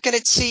at looking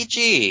at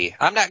CG.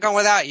 I'm not going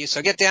without you,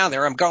 so get down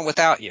there. I'm going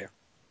without you.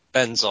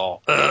 Ben's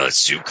all,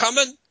 Sue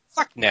coming?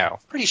 Fuck no.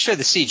 Pretty sure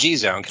the CG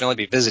zone can only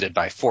be visited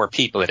by 4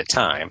 people at a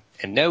time,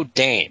 and no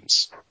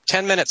dames.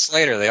 10 minutes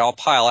later, they all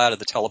pile out of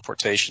the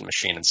teleportation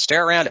machine and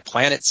stare around at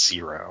Planet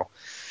Zero,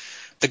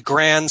 the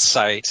grand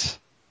sight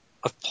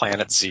of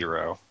Planet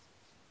Zero.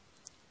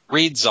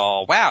 Reed's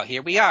all, wow,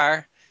 here we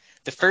are.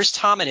 The first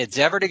hominids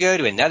ever to go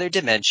to another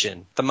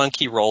dimension. The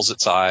monkey rolls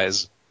its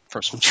eyes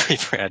from some tree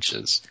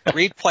branches.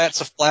 Reed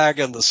plants a flag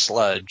in the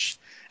sludge.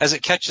 As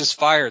it catches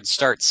fire and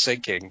starts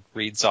sinking,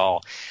 Reed's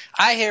all,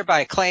 I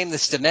hereby claim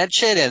this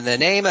dimension in the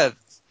name of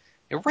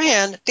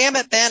Iran. Damn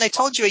it, Ben, I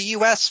told you a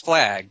U.S.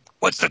 flag.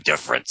 What's the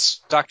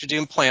difference? Dr.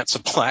 Doom plants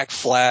a black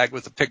flag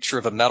with a picture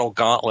of a metal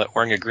gauntlet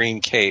wearing a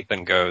green cape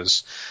and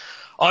goes,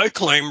 I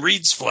claim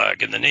Reed's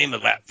flag in the name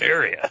of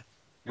Latveria.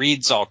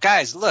 Reed's all,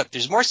 guys, look,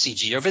 there's more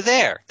CG over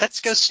there. Let's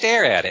go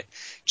stare at it.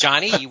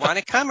 Johnny, you want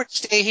to come or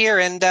stay here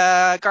and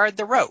guard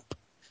the rope?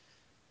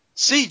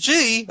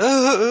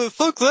 CG?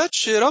 Fuck that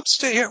shit. I'm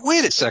staying here.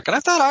 Wait a second. I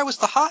thought I was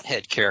the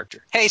hothead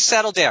character. Hey,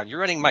 settle down. You're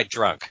running my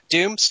drunk.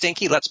 Doom,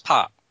 Stinky, let's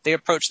pop. They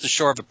approach the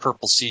shore of a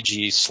purple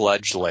CG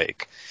sludge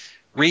lake.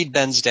 Reed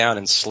bends down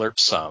and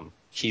slurps some.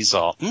 He's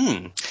all,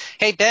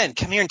 Hey, Ben,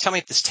 come here and tell me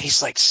if this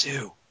tastes like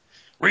Sue.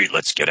 Reed,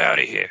 let's get out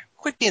of here.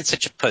 Quit being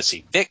such a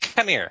pussy. Vic,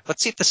 come here.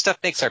 Let's see if this stuff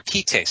makes our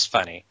pee taste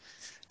funny.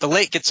 The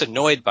lake gets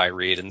annoyed by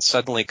Reed and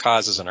suddenly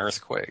causes an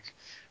earthquake.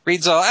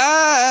 Reed's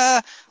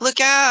all, look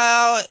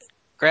out!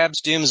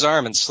 Grabs Doom's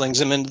arm and slings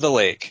him into the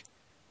lake.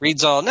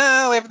 Reed's all,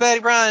 no,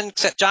 everybody run,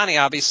 except Johnny,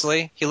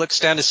 obviously. He looks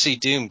down to see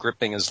Doom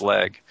gripping his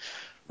leg.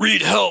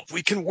 Reed, help,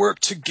 we can work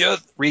together.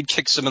 Reed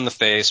kicks him in the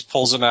face,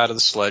 pulls him out of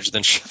the sludge,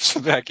 then shoves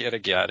him back in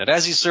again. And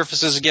as he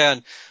surfaces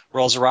again,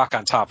 rolls a rock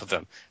on top of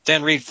him.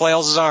 Then Reed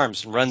flails his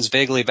arms and runs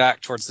vaguely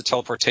back towards the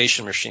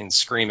teleportation machine,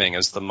 screaming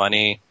as the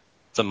monkey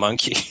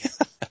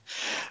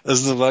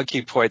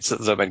points at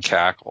them and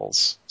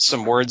cackles.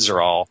 Some words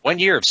are all, 1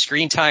 year of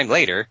screen time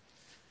later.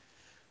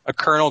 A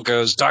colonel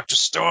goes, Dr.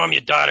 Storm, your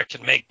daughter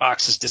can make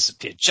boxes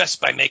disappear just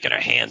by making her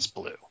hands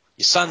blue.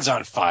 Your son's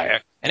on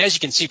fire. And as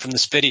you can see from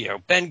this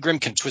video, Ben Grimm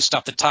can twist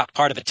off the top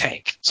part of a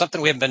tank.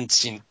 Something we haven't been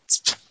seen.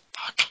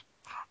 Fuck.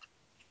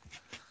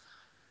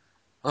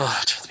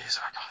 Oh, turn the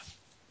music on.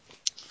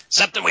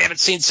 Something we haven't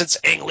seen since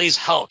Ang Lee's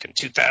Hulk in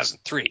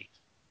 2003.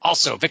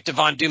 Also, Victor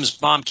Von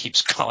Doom's mom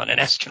keeps calling and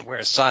asking where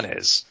his son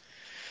is.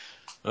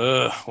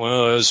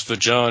 Well, as for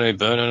Johnny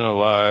burning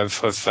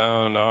alive, I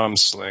found arm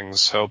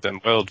slings help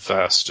him weld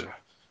faster.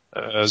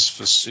 As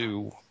for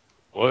Sue,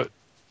 what?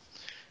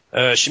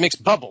 She makes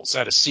bubbles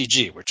out of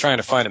CG. We're trying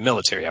to find a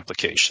military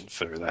application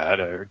for that,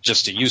 or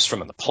just to use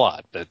from in the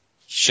plot, but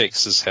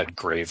shakes his head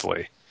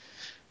gravely.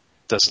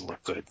 Doesn't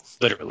look good.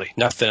 Literally.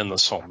 Nothing in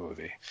this whole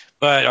movie.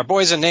 But our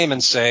boys in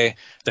Naaman say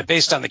that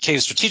based on the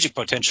cave's strategic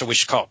potential, we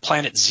should call it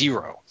Planet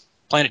Zero.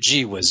 Planet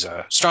G was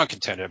a strong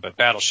contender, but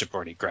Battleship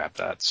already grabbed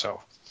that, so...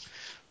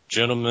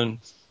 Gentlemen,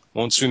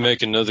 once we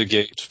make another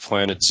gate to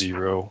Planet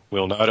Zero,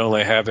 we'll not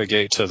only have a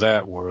gate to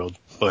that world,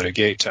 but a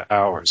gate to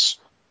ours.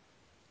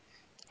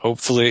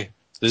 Hopefully,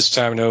 this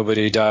time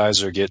nobody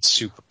dies or gets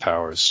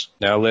superpowers.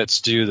 Now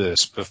let's do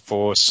this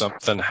before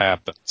something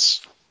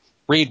happens.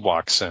 Reed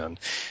walks in.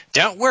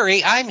 Don't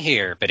worry, I'm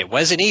here, but it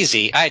wasn't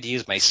easy. I had to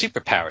use my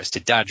superpowers to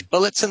dodge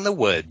bullets in the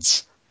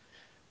woods.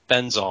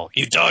 Ben's all,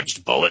 you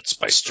dodged bullets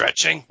by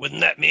stretching?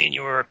 Wouldn't that mean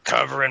you were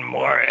covering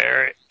more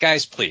area?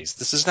 Guys, please,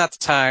 this is not the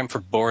time for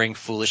boring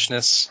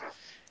foolishness.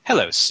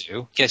 Hello,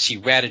 Sue. Guess you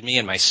ratted me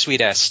and my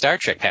sweet-ass Star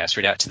Trek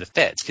password out to the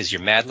feds because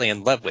you're madly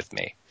in love with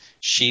me.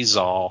 She's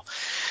all...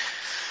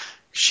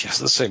 She has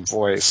the same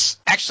voice.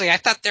 Actually, I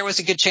thought there was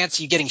a good chance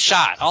of you getting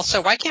shot.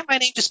 Also, why can't my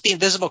name just be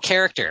invisible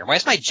character? Why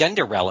is my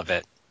gender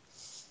relevant?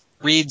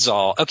 Reed's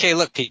all, okay,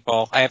 look,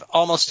 people, I have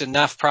almost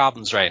enough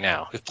problems right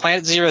now. If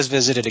Planet Zero is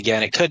visited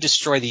again, it could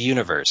destroy the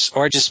universe,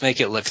 or just make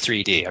it look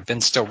 3D. I've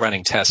been still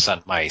running tests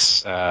on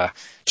mice.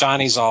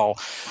 Johnny's all,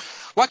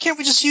 Why can't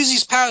we just use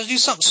these powers to do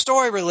something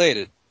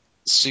story-related?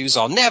 Sue's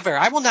all, never.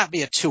 I will not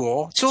be a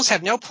tool. Tools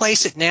have no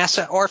place at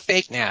NASA or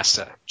fake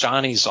NASA.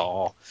 Johnny's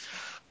all,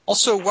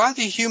 also, why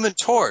the Human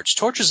Torch?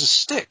 Torches are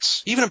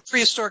sticks. Even in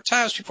prehistoric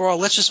times, people were all,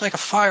 let's just make a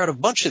fire out of a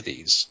bunch of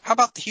these. How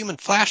about the human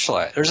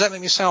flashlight? Or does that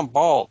make me sound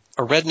bald?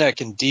 A redneck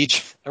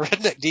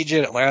DJ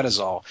in Atlanta's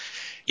all,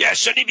 yeah,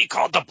 shouldn't he be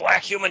called the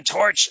Black Human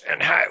Torch?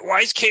 And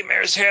why is Kate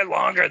Mare's hair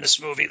longer in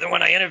this movie than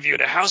when I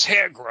interviewed her? How's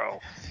hair grow?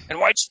 And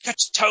why'd you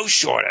cut your toes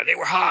shorter? They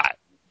were hot.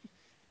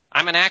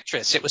 I'm an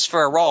actress. It was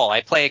for a role.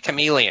 I play a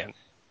chameleon.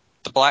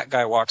 The black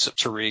guy walks up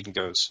to Reed and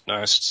goes,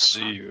 nice to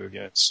see you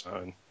again,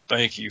 son.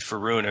 Thank you for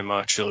ruining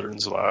my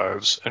children's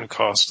lives and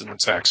costing the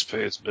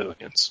taxpayers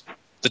billions.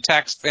 The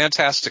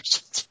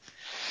Tatastic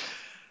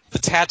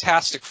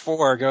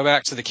Four go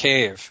back to the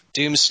cave.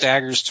 Doom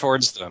staggers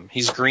towards them.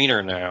 He's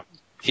greener now.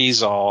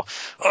 He's all,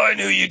 I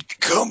knew you'd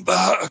come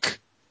back.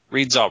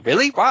 Reed's all,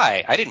 really?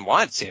 Why? I didn't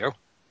want to.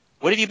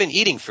 What have you been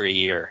eating for a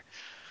year?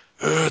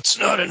 It's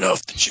not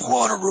enough that you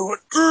want to ruin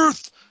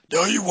Earth.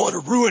 Now you want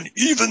to ruin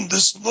even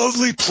this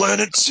lovely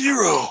planet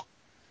Zero.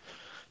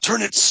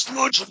 Turn its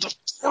sludge into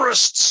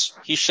forests.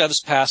 He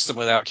shoves past them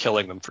without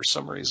killing them for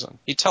some reason.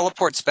 He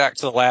teleports back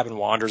to the lab and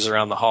wanders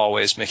around the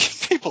hallways,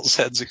 making people's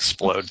heads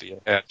explode via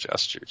hand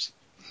gestures.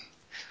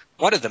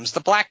 One of them's the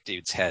black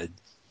dude's head.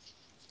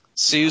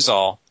 Sue's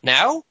all,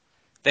 now?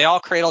 They all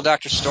cradle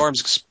Dr.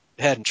 Storm's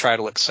head and try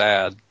to look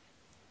sad.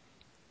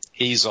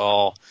 He's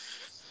all,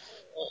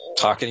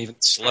 talking even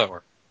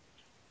slower.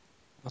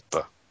 What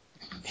the?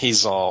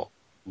 He's all,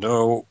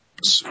 no,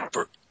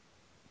 super.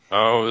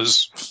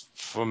 Powers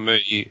for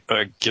me,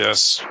 I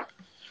guess.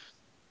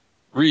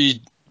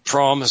 Reed,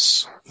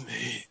 promise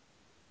me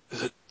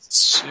that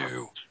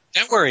Sue...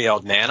 Don't worry,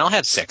 old man. I'll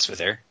have sex with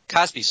her.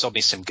 Cosby sold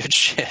me some good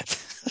shit.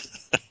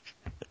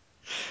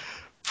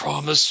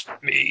 Promise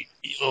me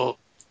you'll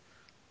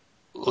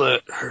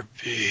let her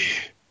be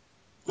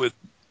with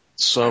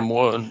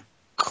someone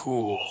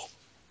cool.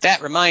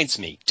 That reminds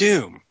me,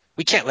 Doom.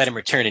 We can't let him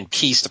return in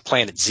peace to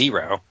Planet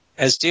Zero.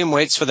 As Doom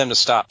waits for them to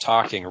stop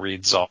talking,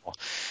 Reed's all,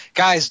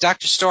 guys,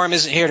 Dr. Storm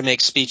isn't here to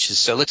make speeches,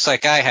 so it looks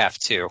like I have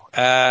to.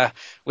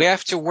 We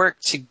have to work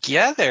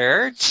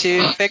together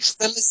to fix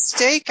the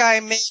mistake I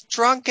made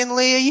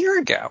drunkenly a year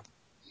ago.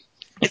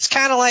 It's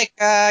kind of like,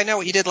 I know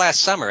what you did last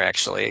summer,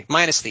 actually,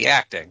 minus the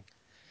acting.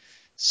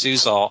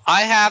 Sue's all,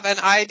 I have an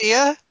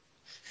idea.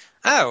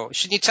 Oh,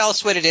 should you tell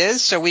us what it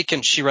is so we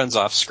can... She runs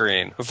off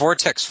screen. A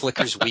vortex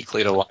flickers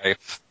weakly to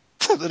life.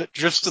 Then it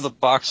drifts to the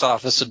box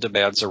office and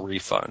demands a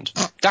refund.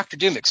 Dr.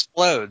 Doom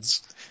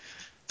explodes.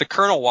 The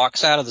Colonel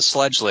walks out of the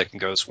sledge lick and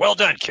goes, well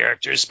done,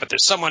 characters, but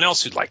there's someone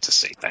else who'd like to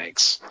say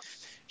thanks.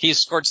 He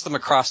escorts them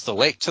across the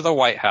lake to the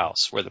White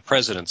House, where the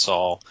President's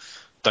all,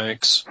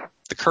 thanks.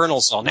 The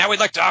Colonel's all, now we'd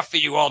like to offer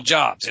you all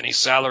jobs, any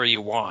salary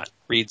you want.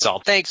 Reed's all,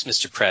 thanks,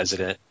 Mr.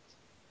 President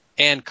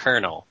and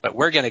Colonel, but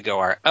we're going to go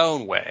our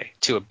own way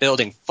to a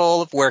building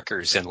full of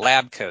workers in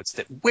lab coats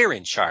that we're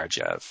in charge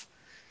of.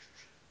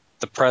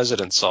 The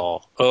President's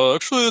all,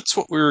 actually, that's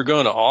what we were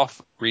going to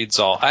offer. Reed's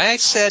all, I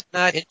said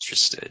not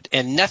interested,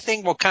 and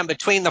nothing will come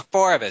between the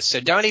four of us,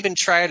 so don't even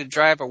try to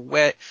drive a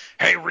wet...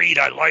 Hey, Reed,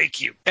 I like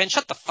you. Ben,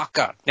 shut the fuck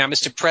up. Now,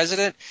 Mr.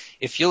 President,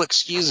 if you'll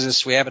excuse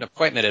us, we have an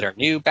appointment at our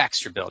new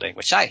Baxter building,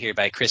 which I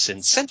hereby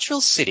christen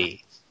Central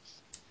City.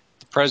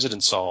 The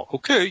President's all,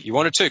 okay, you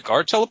want to take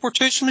our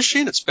teleportation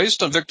machine? It's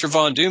based on Victor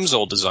Von Doom's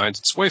old designs.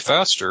 It's way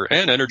faster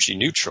and energy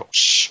neutral.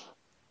 Shh.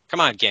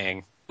 Come on,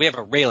 gang. We have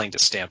a railing to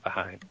stand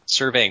behind,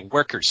 surveying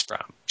workers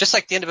from. Just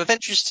like the end of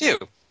Avengers 2.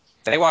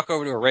 They walk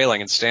over to a railing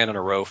and stand in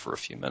a row for a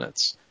few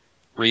minutes.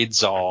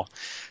 Reed's all,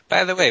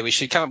 by the way, we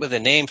should come up with a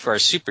name for our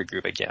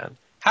supergroup again.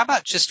 How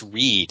about just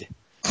Reed?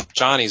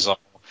 Johnny's all,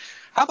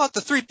 how about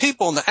the three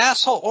people in the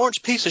asshole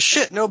orange piece of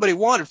shit nobody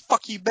wanted?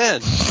 Fuck you,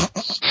 Ben.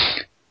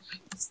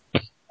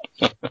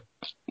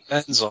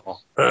 Ben's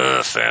all,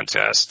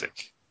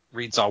 fantastic.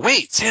 Reed's all,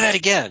 wait, say that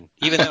again,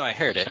 even though I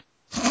heard it.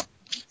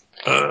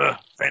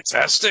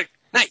 Fantastic.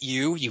 Not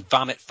you, you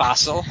vomit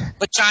fossil.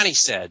 What Johnny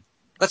said.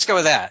 Let's go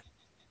with that.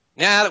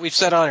 Now that we've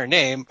settled on our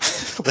name,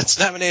 let's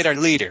nominate our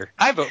leader.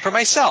 I vote for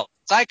myself.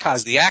 I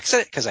caused the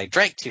accident because I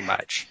drank too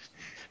much.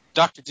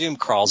 Dr. Doom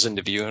crawls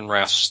into view and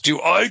rasps,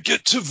 do I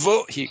get to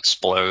vote? He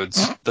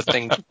explodes. The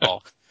thing to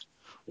fall.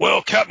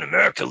 Well, Captain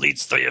America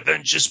leads the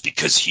Avengers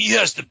because he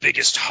has the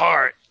biggest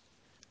heart.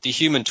 The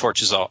Human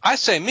Torch is all, I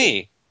say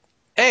me.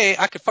 Hey,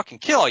 I could fucking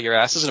kill all your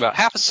asses in about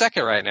half a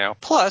second right now.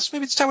 Plus,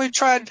 maybe it's time we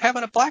tried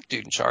having a black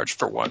dude in charge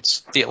for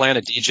once. The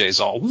Atlanta DJ's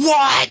all,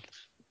 what?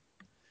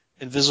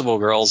 Invisible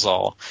Girl's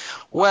all,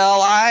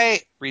 well,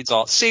 Reed's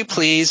all, Sue,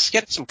 please,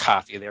 get some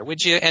coffee there,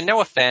 would you? And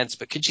no offense,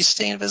 but could you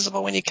stay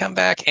invisible when you come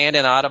back? And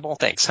inaudible?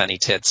 Thanks, honey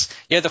tits.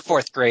 You're the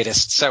fourth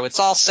greatest, so it's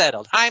all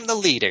settled. I'm the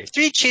leader.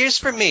 3 cheers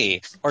for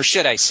me. Or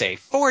should I say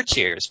 4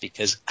 cheers,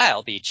 because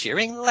I'll be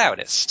cheering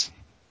loudest.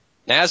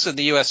 Naz and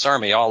the U.S.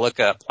 Army all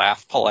look up,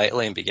 laugh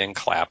politely, and begin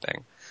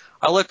clapping.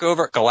 I look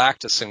over at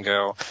Galactus and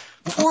go,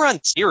 4 on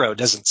 0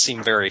 doesn't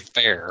seem very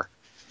fair.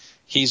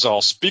 He's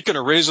all, speaking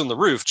of raising the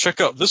roof,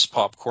 check out this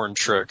popcorn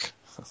trick.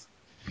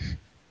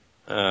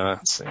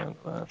 That's the end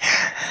of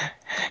that.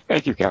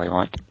 Thank you, Kelly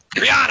Wand.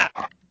 Rihanna!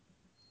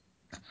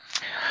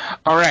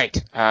 All right.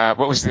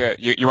 What was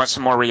you want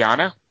some more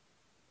Rihanna?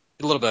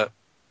 A little bit.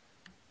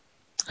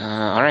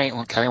 All right.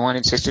 Well, Kelly Wand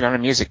insisted on a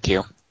music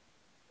cue.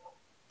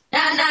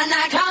 Na na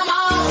na, come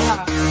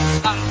on!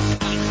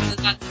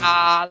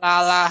 La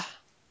la la.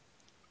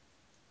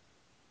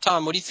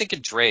 Tom, what do you think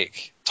of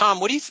Drake?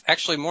 Tom,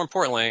 actually, more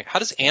importantly, how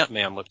does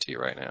Ant-Man look to you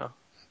right now?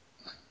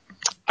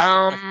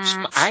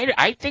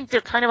 I think they're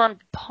kind of on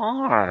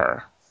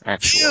par,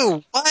 actually.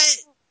 Ew, what?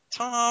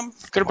 Tom?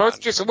 They're both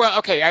just, well,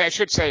 okay, I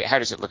should say, how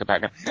does it look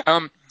about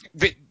now?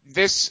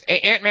 This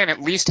Ant-Man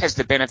at least has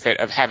the benefit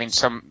of having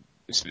some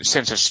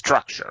sense of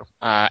structure.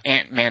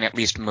 Ant-Man at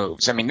least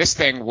moves. I mean, this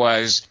thing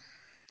was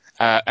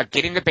a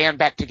getting the band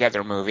back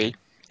together movie,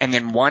 and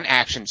then one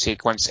action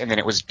sequence, and then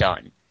it was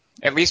done.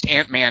 At least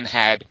Ant-Man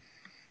had,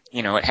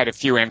 it had a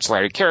few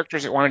ancillary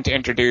characters it wanted to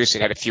introduce.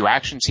 It had a few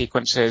action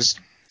sequences.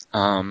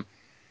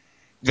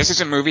 This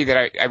is a movie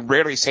that I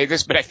rarely say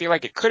this, but I feel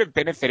like it could have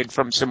benefited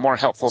from some more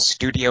helpful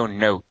studio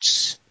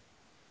notes.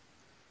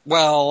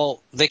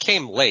 Well, they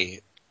came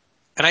late.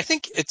 And I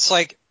think it's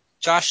like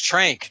Josh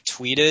Trank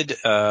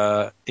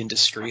tweeted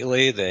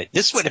indiscreetly that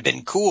this would have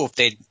been cool if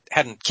they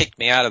hadn't kicked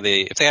me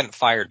if they hadn't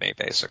fired me,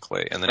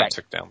 basically. And then he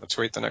took down the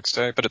tweet the next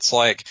day. But it's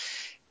like,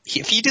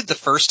 if he did the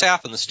first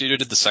half and the studio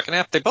did the second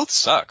half, they both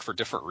suck for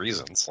different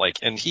reasons.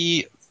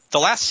 The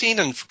last scene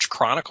in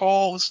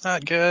Chronicle was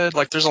not good.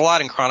 Like, there's a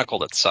lot in Chronicle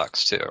that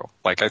sucks, too.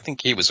 Like, I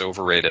think he was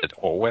overrated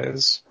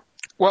always.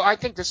 Well, I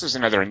think this is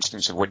another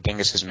instance of what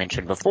Dingus has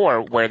mentioned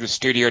before, where the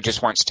studio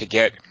just wants to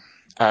get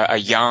a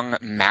young,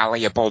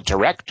 malleable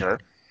director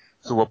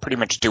who will pretty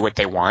much do what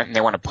they want, and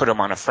they want to put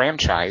him on a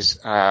franchise.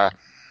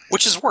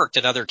 Which has worked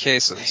in other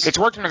cases. It's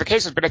worked in other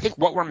cases, but I think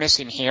what we're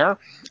missing here,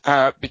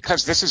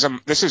 because this is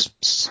not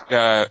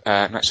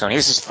Sony,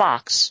 this is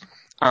Fox,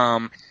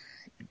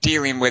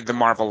 dealing with the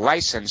Marvel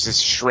license, this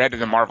shred of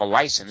the Marvel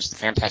license, the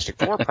Fantastic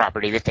Four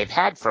property that they've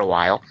had for a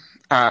while.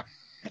 And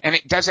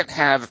it doesn't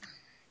have,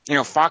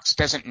 Fox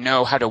doesn't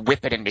know how to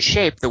whip it into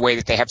shape the way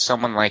that they have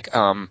someone like,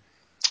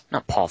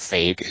 not Paul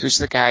Feig, who's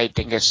the guy,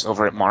 Dingus,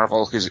 over at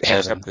Marvel, who's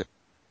heads up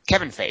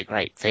Kevin Feige,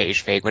 right?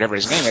 Feige, whatever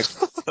his name is.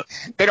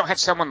 They don't have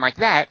someone like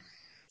that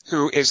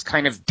who is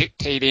kind of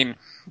dictating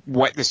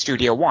what the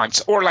studio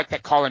wants. Or like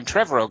that Colin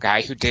Trevorrow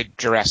guy who did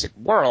Jurassic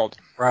World.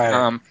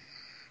 Right.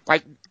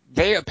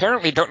 They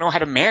apparently don't know how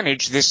to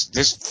manage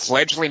this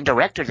fledgling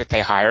director that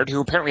they hired, who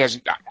apparently has,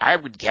 I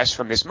would guess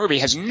from this movie,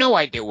 has no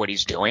idea what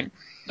he's doing.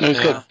 He's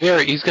got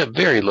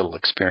very little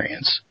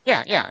experience.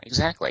 Yeah,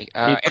 exactly.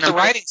 And the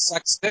writing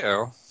sucks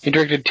too. He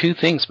directed two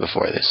things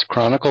before this: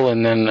 Chronicle,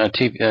 and then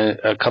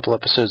a couple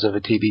episodes of a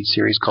TV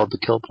series called The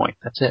Kill Point.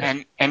 That's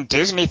it. And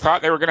Disney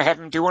thought they were going to have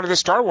him do one of the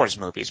Star Wars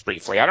movies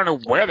briefly. I don't know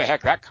where the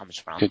heck that comes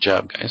from. Good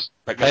job, guys.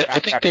 But I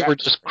think they were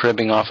just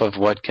cribbing off of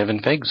what Kevin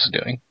Feige's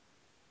doing.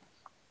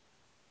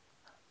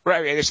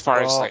 Right, as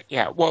far as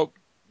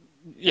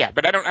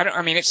but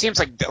I mean, it seems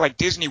like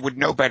Disney would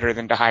know better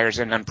than to hire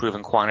an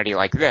unproven quantity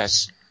like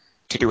this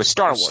to do a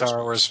Star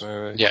Wars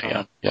movie.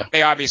 Yeah.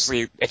 They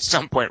obviously at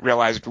some point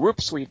realized,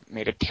 whoops, we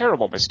made a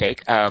terrible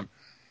mistake, and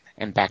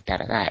backed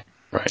out of that.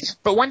 Right.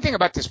 But one thing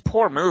about this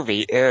poor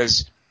movie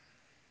is,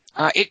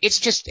 it's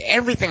just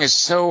everything is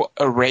so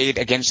arrayed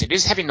against it. It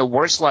is having the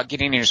worst luck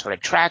getting any sort of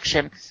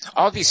traction.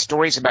 All these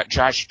stories about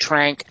Josh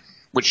Trank,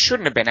 which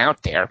shouldn't have been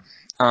out there.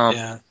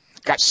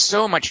 Got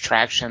so much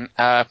traction.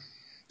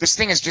 This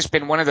thing has just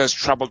been one of those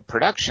troubled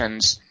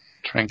productions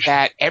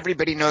that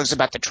everybody knows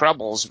about the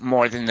troubles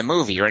more than the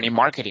movie or any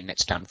marketing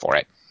that's done for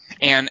it.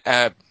 And,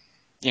 I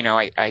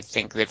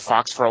think that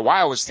Fox for a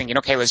while was thinking,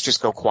 okay, let's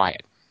just go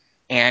quiet.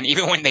 And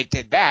even when they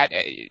did that,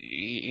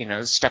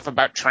 stuff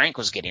about Trank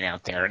was getting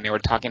out there, and they were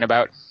talking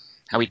about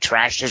how he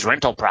trashed his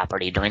rental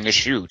property during the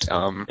shoot.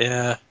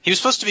 He was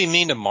supposed to be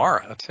mean to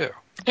Mara too.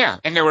 Yeah,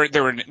 and there were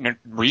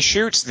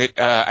reshoots that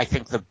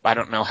I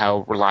don't know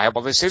how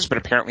reliable this is, but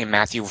apparently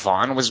Matthew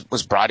Vaughn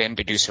was brought in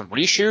to do some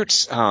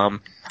reshoots.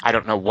 I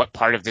don't know what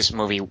part of this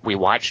movie we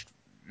watched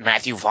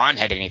Matthew Vaughn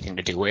had anything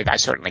to do with. I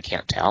certainly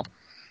can't tell.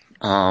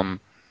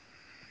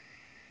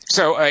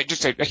 So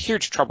just a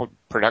huge troubled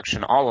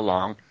production all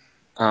along.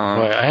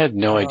 Boy, I had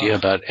no idea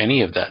about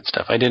any of that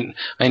stuff.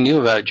 I knew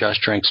about Josh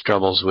Trank's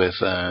troubles with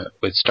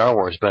Star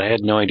Wars, but I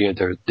had no idea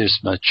there's this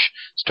much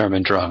Sturm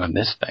und Drang on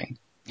this thing.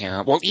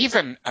 Yeah, well,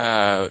 even,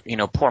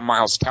 poor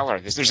Miles Teller.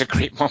 There's a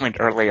great moment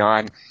early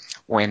on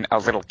when a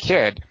little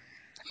kid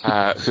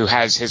who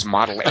has his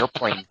model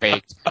airplane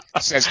baked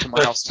says to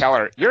Miles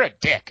Teller, "You're a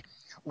dick,"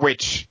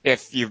 which,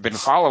 if you've been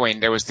following,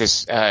 there was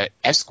this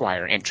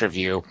Esquire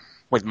interview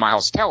with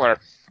Miles Teller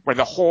where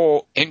the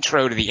whole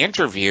intro to the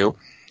interview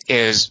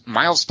is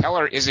Miles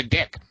Teller is a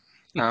dick.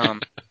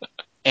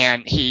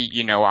 And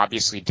he,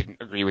 obviously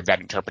didn't agree with that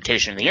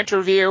interpretation of the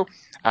interview.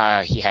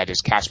 He had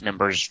his cast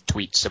members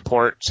tweet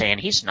support saying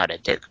he's not a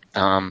dick.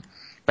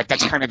 But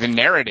that's kind of the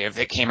narrative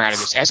that came out of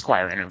this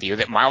Esquire interview,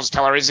 that Miles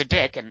Teller is a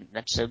dick, and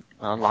that's a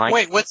line.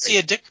 Wait, what's he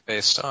a dick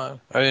based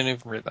on? I didn't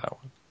even read that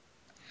one.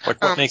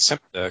 Like, what makes him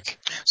a dick?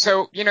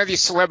 So,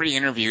 these celebrity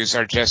interviews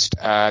are just,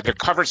 they're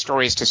cover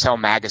stories to sell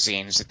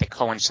magazines that they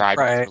coincide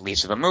with the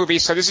release of a movie.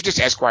 So this is just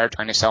Esquire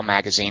trying to sell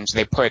magazines.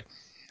 They put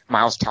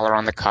Miles Teller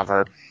on the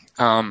cover.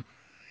 And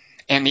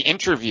the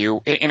interview,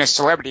 in a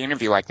celebrity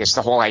interview like this,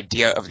 the whole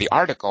idea of the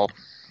article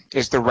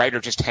is the writer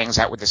just hangs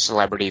out with the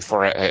celebrity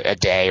for a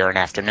day or an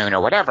afternoon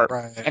or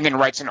whatever, and then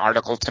writes an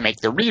article to make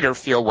the reader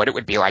feel what it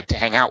would be like to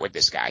hang out with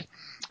this guy.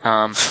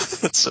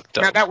 That's so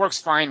dumb. Now, that works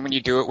fine when you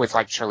do it with,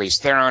 like,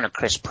 Charlize Theron or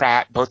Chris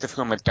Pratt, both of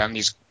whom have done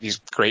these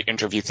great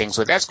interview things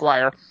with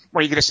Esquire,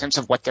 where you get a sense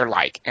of what they're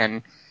like.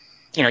 And,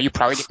 you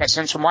probably get that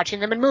sense from watching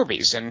them in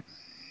movies. And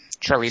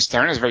Charlize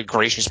Theron is a very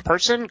gracious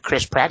person.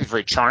 Chris Pratt is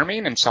very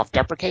charming and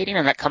self-deprecating,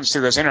 and that comes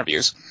through those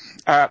interviews.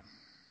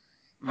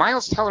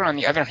 Miles Teller, on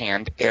the other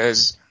hand,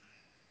 is...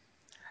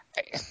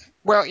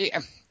 Well,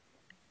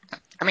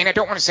 I mean, I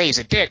don't want to say he's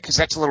a dick, because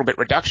that's a little bit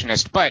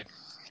reductionist, but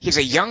he's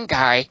a young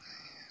guy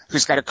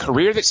who's got a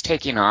career that's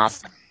taking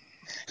off,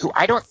 who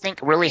I don't think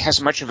really has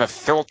much of a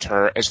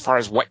filter as far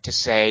as what to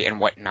say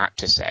and what not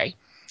to say.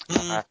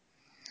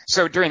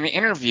 So during the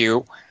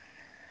interview,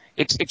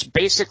 it's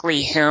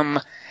basically him.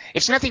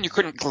 It's nothing you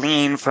couldn't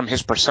glean from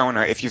his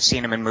persona if you've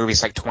seen him in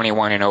movies like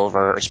 21 and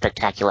Over or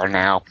Spectacular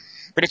Now.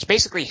 But it's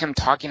basically him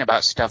talking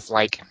about stuff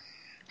like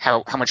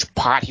how much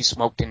pot he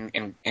smoked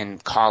in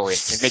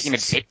college and making a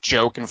dick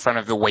joke in front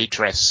of the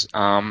waitress.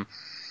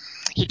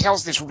 He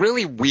tells this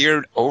really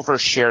weird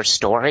overshare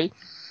story,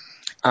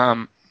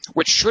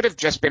 which should have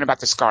just been about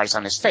the scars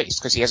on his face,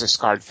 because he has a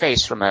scarred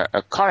face from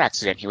a car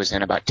accident he was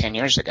in about 10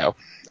 years ago.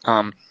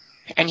 And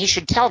he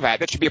should tell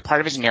that. That should be a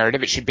part of his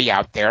narrative. It should be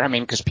out there. I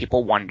mean, because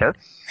people wonder.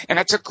 And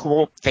that's a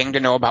cool thing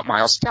to know about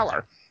Miles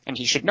Teller, and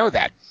he should know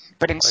that.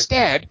 But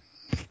instead,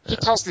 he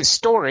tells this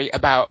story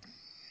about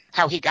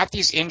how he got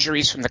these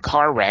injuries from the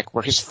car wreck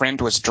where his friend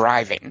was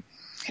driving.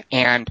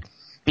 And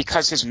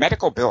because his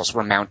medical bills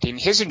were mounting,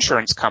 his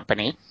insurance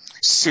company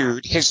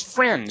sued his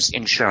friend's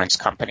insurance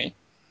company.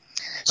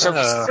 So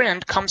his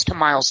friend comes to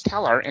Miles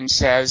Teller and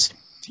says,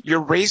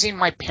 "You're raising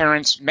my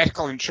parents'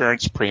 medical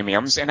insurance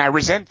premiums, and I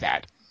resent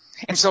that."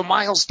 And so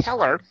Miles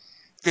Teller,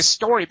 this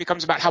story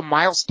becomes about how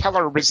Miles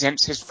Teller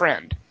resents his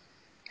friend.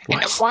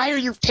 And why are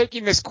you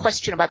taking this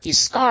question about these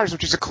scars,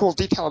 which is a cool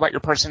detail about your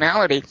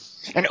personality,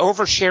 and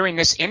oversharing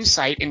this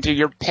insight into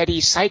your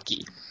petty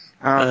psyche?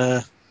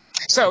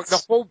 So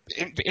the whole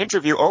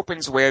interview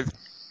opens with,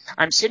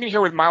 "I'm sitting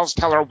here with Miles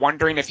Teller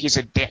wondering if he's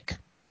a dick."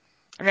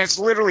 And that's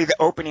literally the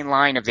opening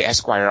line of the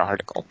Esquire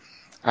article.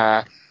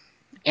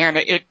 And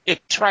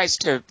it tries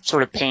to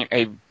sort of paint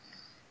a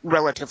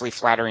relatively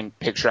flattering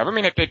picture of him.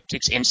 I mean,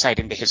 it's insight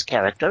into his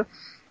character.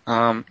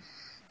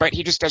 But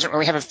he just doesn't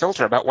really have a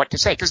filter about what to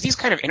say. Because these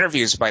kind of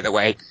interviews, by the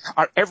way,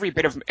 are every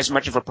bit of as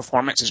much of a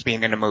performance as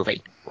being in a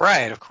movie.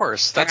 Right, of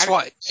course. That's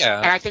why. Yeah.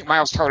 And I think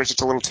Miles Teller is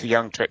just a little too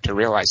young to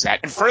realize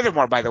that. And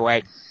furthermore, by the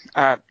way,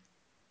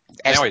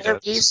 Esquire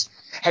piece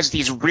has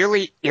these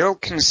really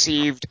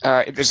ill-conceived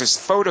there's this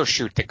photo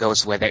shoot that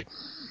goes with it,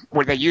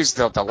 where they use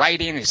the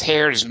lighting, his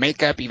hair, his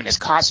makeup, even his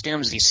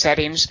costumes, these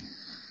settings,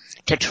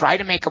 to try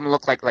to make him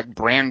look like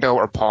Brando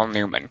or Paul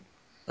Newman.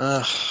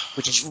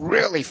 Which is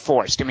really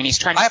forced. I mean, he's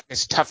trying to have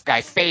this tough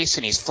guy face,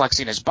 and he's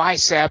flexing his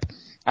bicep.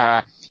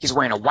 He's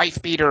wearing a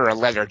wife beater or a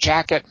leather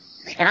jacket.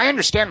 And I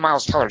understand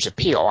Miles Teller's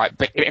appeal,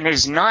 but it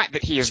is not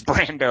that he is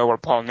Brando or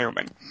Paul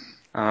Newman.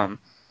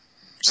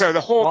 So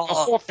the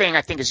whole thing,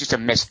 I think, is just a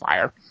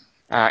misfire.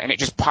 And it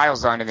just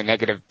piles on to the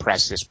negative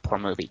press this poor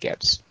movie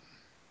gets.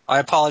 I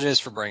apologize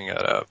for bringing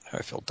that up.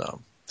 I feel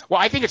dumb. Well,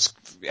 I think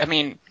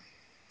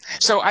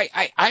so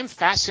I'm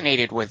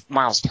fascinated with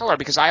Miles Teller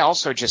because I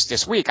also just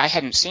this week, I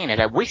hadn't seen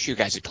it. I wish you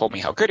guys had told me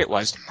how good it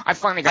was. I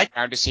finally got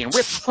around to seeing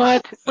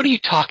Whiplash. What are you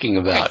talking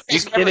about? Are you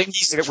kidding?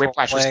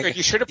 Whiplash was good.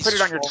 You should have put it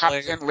on your top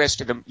 10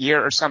 list of the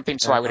year or something,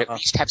 so I would at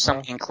least have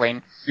some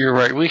inkling. You're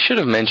right. We should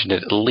have mentioned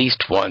it at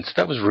least once.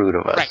 That was rude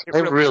of us. Right, I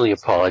really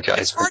apologize.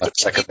 It's hard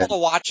to get people to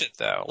watch it,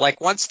 though. Like,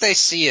 once they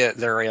see it,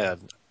 they're in.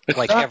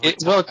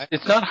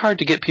 It's not hard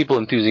to get people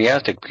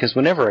enthusiastic because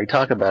whenever I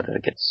talk about it, I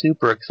get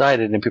super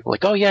excited and people are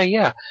like, "Oh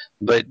yeah,"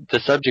 but the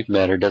subject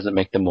matter doesn't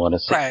make them want to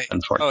see it.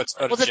 Unfortunately,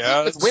 the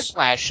thing with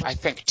Whiplash, I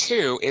think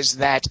too, is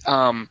that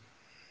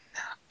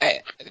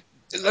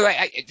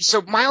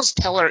so Miles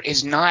Teller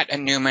is not a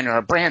Newman or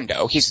a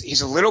Brando.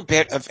 He's a little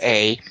bit of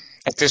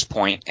at this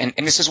point, and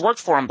this has worked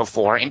for him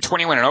before. In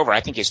 21 and Over,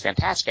 I think he's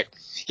fantastic.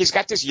 He's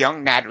got this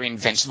young, nattering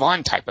Vince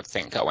Vaughn type of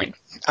thing going.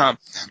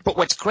 But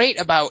what's great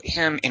about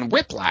him in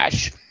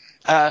Whiplash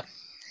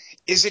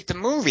is that the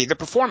movie, the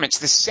performance,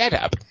 the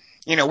setup,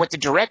 what the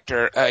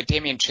director,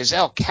 Damien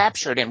Chazelle,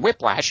 captured in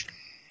Whiplash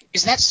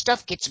is that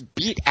stuff gets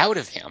beat out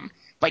of him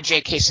by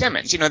J.K.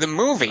 Simmons. The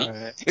movie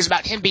is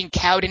about him being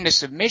cowed into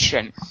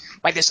submission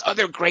by this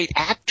other great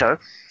actor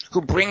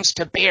who brings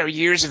to bear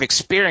years of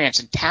experience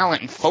and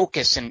talent and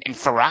focus and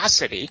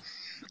ferocity.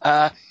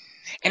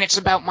 And it's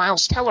about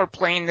Miles Teller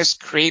playing this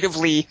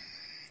creatively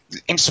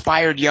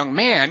inspired young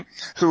man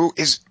who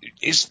is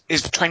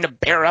trying to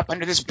bear up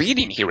under this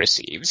beating he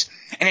receives.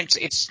 And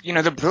it's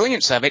the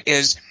brilliance of it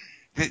is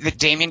that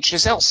Damien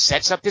Chazelle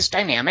sets up this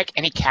dynamic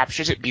and he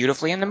captures it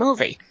beautifully in the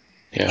movie.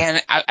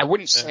 Yeah. And I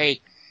wouldn't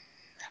say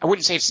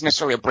it's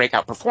necessarily a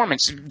breakout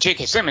performance.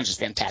 J.K. Simmons is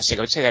fantastic.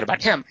 I would say that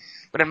about him.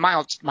 But in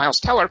Miles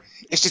Teller,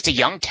 it's just a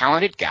young,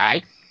 talented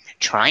guy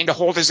trying to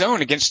hold his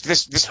own against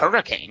this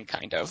hurricane,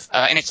 kind of.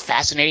 And it's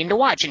fascinating to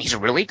watch, and he's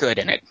really good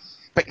in it.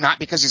 But not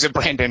because he's a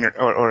Brandon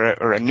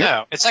or a new.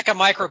 No, it's like a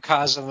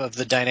microcosm of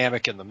the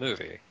dynamic in the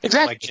movie.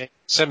 Exactly. Like J.K.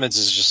 Simmons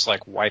is just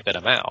like wiping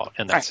him out,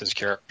 and that's his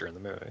character in the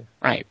movie.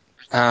 Right.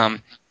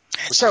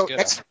 So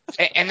that's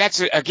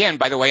again,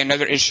 by the way,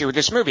 another issue with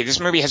this movie. This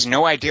movie has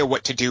no idea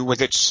what to do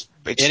with its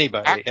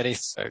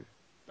anything.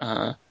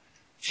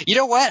 You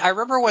know what? I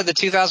remember when the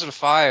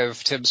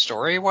 2005 Tim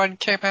Story one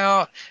came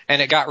out,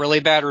 and it got really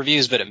bad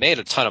reviews, but it made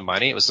a ton of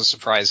money. It was a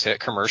surprise hit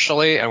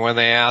commercially. And when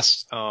they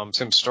asked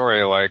Tim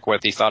Story like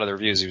what he thought of the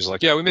reviews, he was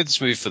like, "Yeah, we made this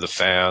movie for the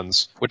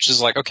fans," which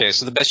is like, okay,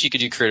 so the best you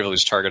could do creatively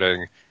is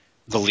targeting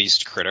the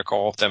least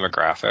critical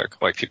demographic,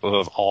 like people who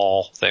have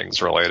all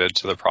things related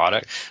to the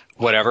product,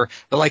 whatever.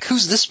 But like,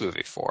 who's this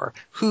movie for?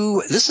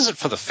 This isn't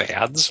for the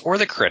fans or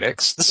the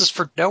critics. This is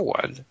for no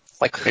one.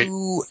 Like,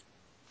 who?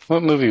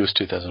 What movie was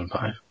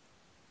 2005?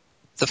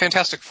 The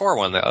Fantastic Four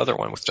one, the other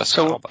one with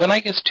Jessica Alba. When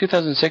I guess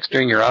 2006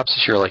 during your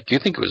opsis, you're like, do you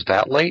think it was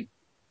that late?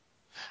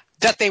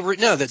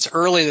 That's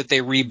early that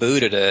they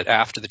rebooted it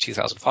after the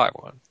 2005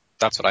 one.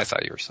 That's what I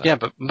thought you were saying. Yeah,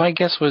 but my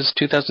guess was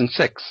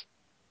 2006.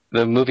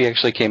 The movie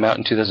actually came out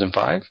in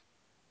 2005?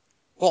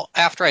 Well,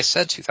 after I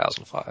said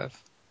 2005.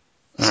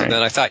 So then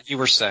I thought you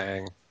were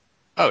saying,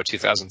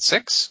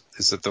 2006?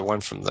 Is it the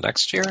one from the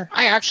next year?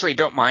 I actually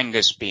don't mind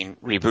this being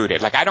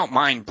rebooted. Like, I don't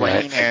mind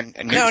bringing in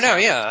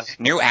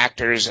new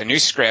actors, a new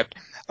script.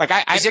 Like,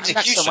 I'm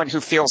not someone who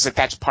feels that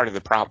that's part of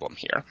the problem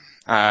here.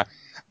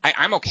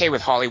 I'm okay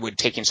with Hollywood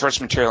taking source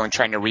material and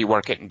trying to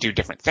rework it and do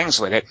different things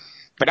with it,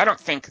 but I don't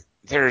think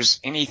there's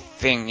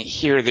anything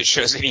here that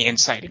shows any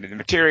insight into the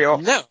material.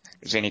 No.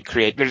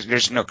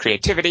 There's no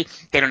creativity.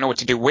 They don't know what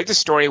to do with the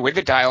story, with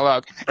the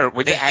dialogue, or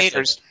with the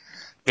actors.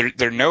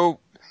 They're no...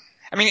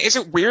 I mean, is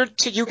it weird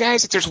to you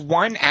guys that there's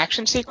one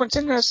action sequence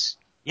in this?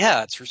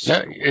 Yeah, it's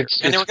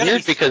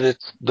weird because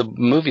the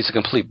movie's a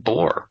complete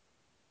bore.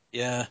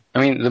 Yeah.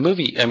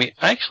 I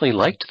actually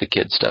liked the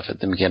kid stuff at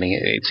the beginning.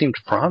 It seemed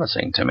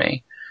promising to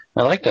me.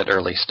 I like that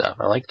early stuff.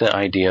 I like the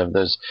idea of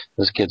those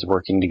kids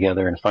working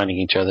together and finding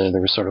each other.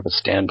 There was sort of a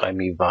Stand By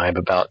Me vibe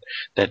about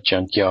that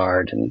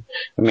junkyard. And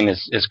I mean,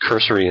 as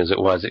cursory as it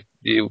was,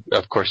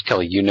 of course,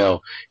 Kelly,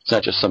 it's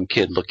not just some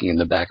kid looking in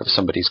the back of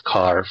somebody's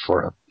car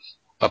for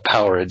a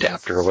power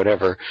adapter or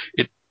whatever.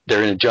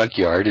 They're in a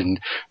junkyard, and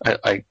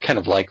I kind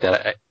of like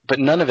that. But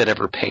none of it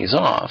ever pays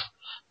off.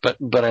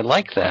 But I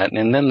like that,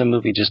 and then the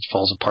movie just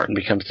falls apart and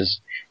becomes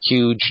this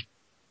huge,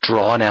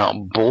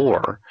 drawn-out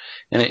bore.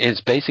 And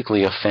it's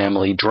basically a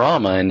family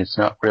drama, and it's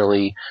not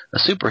really a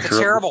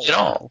superhero movie at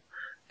all.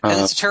 And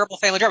it's a terrible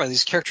family drama.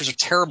 These characters are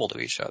terrible to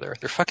each other.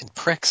 They're fucking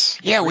pricks.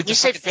 Yeah, when you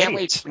say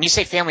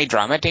family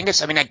drama,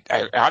 Dingus, I mean,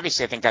 I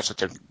obviously I think that's what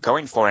they're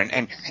going for.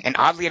 And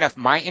oddly enough,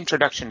 my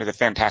introduction to the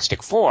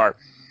Fantastic Four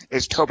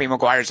is Tobey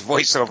Maguire's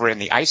voiceover in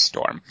The Ice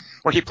Storm,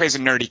 where he plays a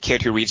nerdy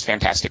kid who reads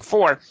Fantastic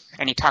Four,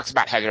 and he talks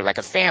about how they're like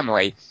a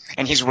family,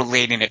 and he's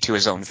relating it to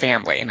his own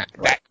family. And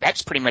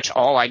that's pretty much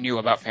all I knew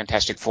about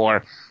Fantastic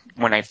Four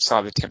when I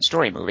saw the Tim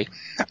Story movie.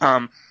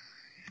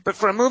 But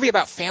for a movie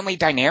about family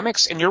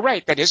dynamics, and you're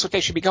right, that is what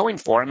they should be going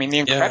for. I mean,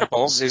 The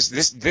Incredibles is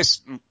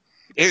this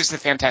is the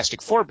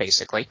Fantastic Four,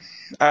 basically.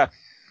 For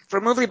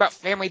a movie about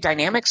family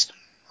dynamics,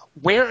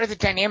 where are the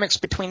dynamics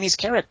between these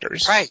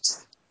characters? Right.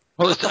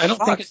 Well, I don't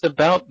think it's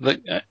about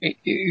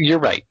you're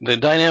right. The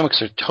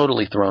dynamics are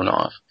totally thrown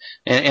off.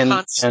 And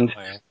I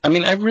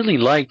mean, I really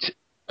liked,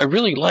 I'm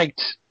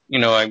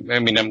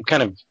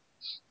kind of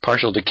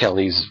partial to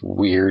Kelly's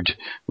weird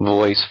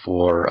voice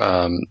for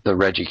the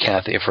Reggie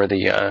Cathy,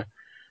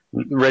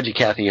 Reggie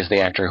Cathy is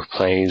the actor who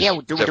plays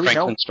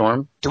Franklin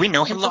Storm. Do we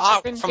know him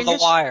from The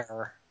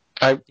Wire?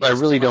 I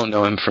really don't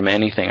know him from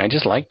anything. I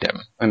just liked him.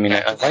 I mean,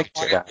 I liked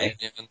the guy.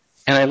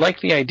 And I like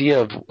the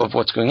idea of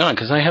what's going on,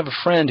 because I have a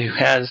friend who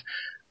has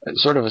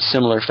sort of a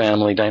similar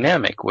family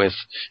dynamic with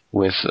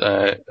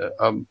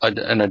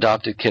an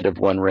adopted kid of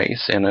one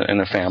race and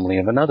a family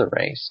of another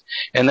race.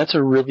 And that's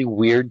a really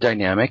weird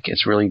dynamic.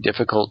 It's really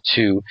difficult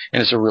and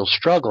it's a real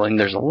struggle, and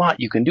there's a lot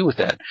you can do with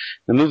that.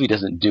 The movie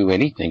doesn't do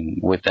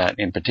anything with that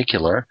in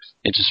particular.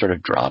 It just sort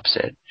of drops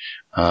it.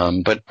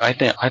 But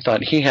I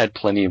thought he had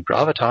plenty of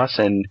gravitas,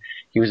 and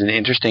he was an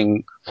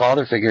interesting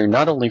father figure,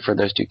 not only for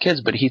those two kids,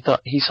 but he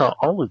saw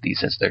all of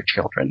these as their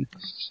children.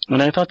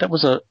 And I thought that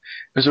was a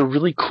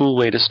really cool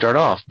way to start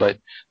off, but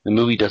the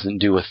movie doesn't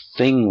do a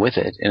thing with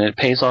it, and it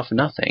pays off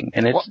nothing.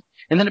 And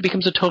then it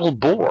becomes a total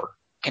bore.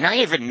 And I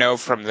even know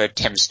from the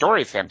Tim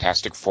Story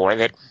Fantastic Four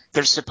that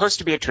there's supposed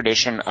to be a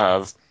tradition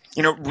of,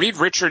 Reed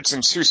Richards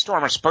and Sue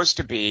Storm are supposed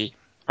to be,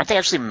 aren't they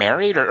actually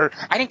married? Or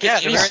I didn't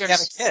get any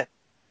sense.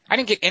 I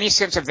didn't get any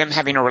sense of them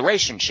having a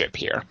relationship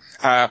here.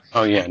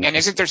 And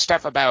isn't there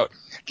stuff about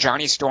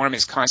Johnny Storm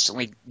is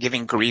constantly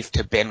giving grief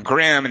to Ben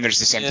Grimm, and there's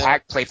this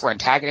playful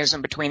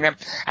antagonism between them?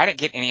 I didn't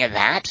get any of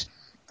that.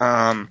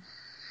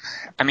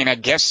 I mean, I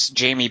guess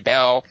Jamie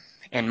Bell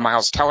and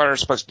Miles Teller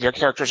their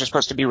characters are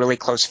supposed to be really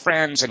close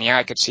friends, and yeah,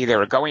 I could see they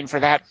were going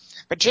for that.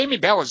 But Jamie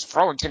Bell is,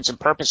 for all intents and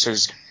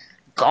purposes,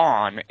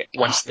 gone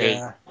once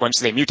they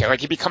mutate.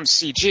 Like, he becomes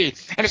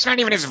CG, and it's not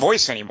even his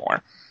voice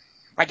anymore.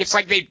 Like, it's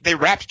like they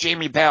wrapped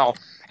Jamie Bell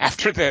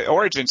after the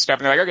origin stuff,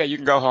 and they're like, okay, you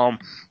can go home.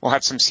 We'll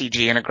have some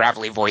CG and a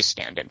gravelly voice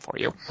stand-in for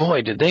you.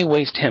 Boy, did they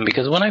waste him,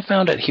 because when I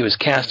found out he was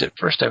cast at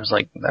first, I was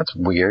like, that's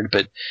weird,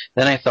 but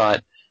then I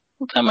thought,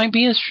 well, that might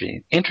be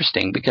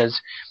interesting,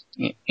 because,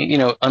 you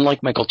know,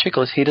 unlike Michael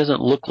Chiklis, he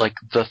doesn't look like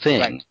the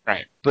Thing.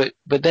 Right. But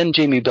then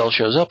Jamie Bell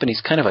shows up, and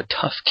he's kind of a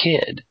tough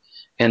kid.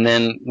 And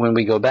then when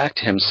we go back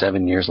to him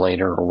 7 years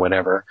later or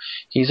whatever,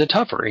 he's a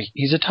tougher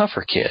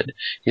kid.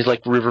 He's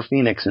like River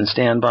Phoenix in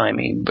Stand By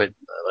Me, but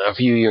a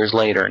few years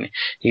later, and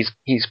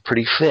he's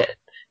pretty fit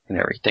and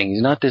everything.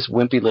 He's not this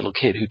wimpy little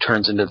kid who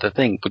turns into the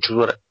Thing,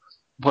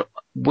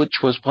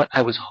 which was what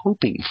I was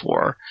hoping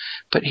for.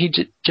 But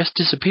he just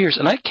disappears,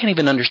 and I can't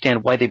even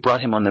understand why they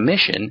brought him on the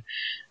mission.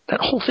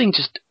 That whole thing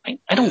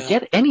I don't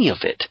get any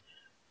of it.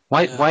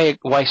 Why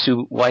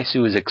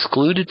Sue is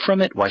excluded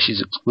from it? Why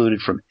she's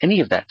excluded from any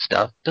of that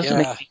stuff doesn't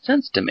make any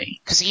sense to me.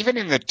 Because even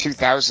in the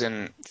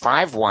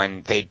 2005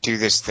 one, they do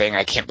this thing.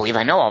 I can't believe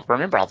I'll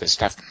remember all this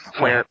stuff.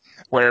 Where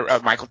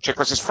Michael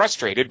Chiklis is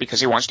frustrated because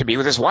he wants to be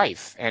with his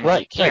wife, and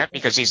he can't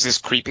because he's this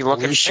creepy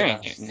looking thing.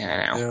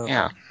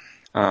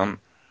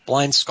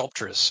 Blind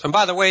sculptress. And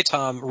by the way,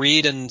 Tom,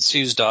 Reed and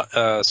Sue's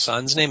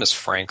son's name is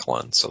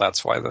Franklin, so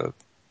that's why the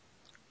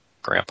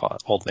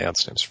old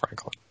man's name is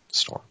Franklin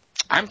Storm.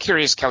 I'm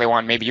curious, Kelly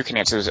Wand, maybe you can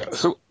answer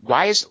this.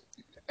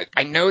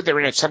 I know they're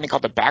in something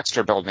called the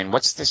Baxter Building.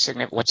 What's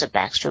a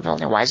Baxter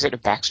Building? Why is it a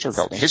Baxter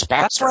Building? Who's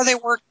Baxter? That's where they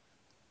work.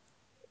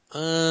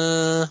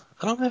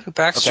 I don't know who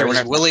Baxter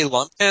is. Willie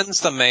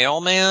Lumpkins, the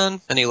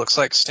mailman, and he looks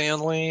like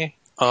Stanley.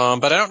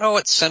 But I don't know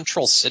what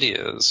Central City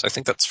is. I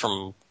think that's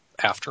from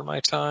after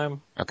my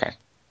time. Okay.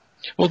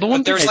 Well,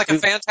 there's a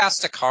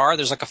fantastic car.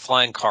 There's like a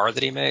flying car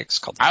that he makes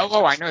called.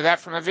 I know that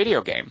from a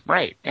video game.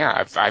 Right?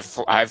 Yeah,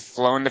 I've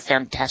flown the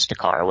Fantastic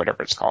Car or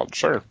whatever it's called.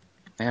 Sure.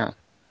 Yeah.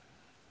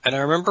 And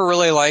I remember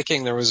really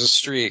liking. There was a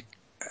streak.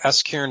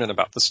 Ask Kieran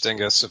about this,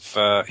 Dingus, if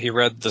he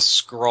read the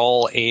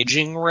Skrull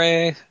Aging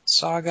Ray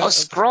saga. Oh,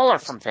 Skrull are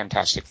from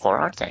Fantastic Four,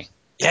 aren't they?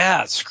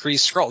 Yeah, it's Kree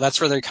Skrull.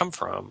 That's where they come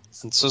from,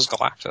 and so is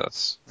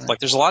Galactus. Right. Like,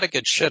 there's a lot of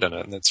good shit in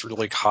it, and it's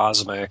really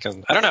cosmic.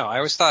 And I don't know. I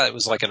always thought it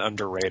was like an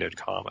underrated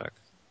comic.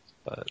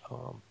 But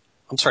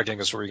I'm sorry,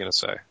 Dingus, what were you going to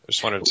say? I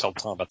just wanted to tell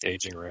Tom about the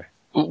Aging Ray.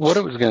 What I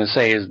was going to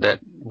say is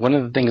that one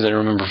of the things I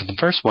remember from the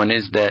first one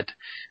is that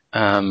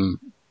there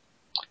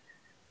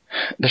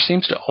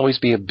seems to always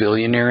be a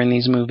billionaire in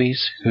these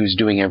movies who's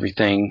doing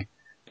everything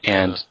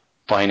and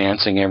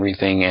financing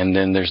everything, and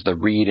then there's the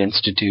Reed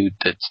Institute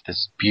that's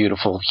this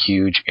beautiful,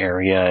 huge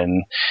area,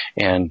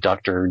 and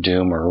Dr.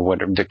 Doom, or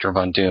whatever, Victor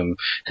Von Doom,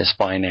 has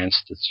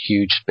financed this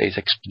huge space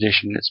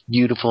expedition. It's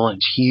beautiful, and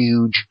it's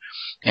huge,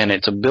 and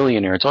it's a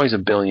billionaire. It's always a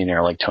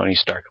billionaire, like Tony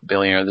Stark, a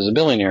billionaire. There's a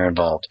billionaire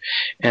involved.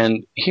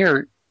 And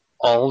here,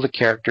 all the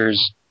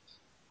characters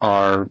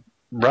are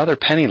rather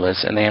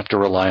penniless, and they have to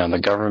rely on the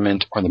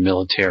government or the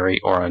military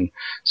or on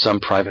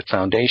some private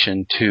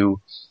foundation to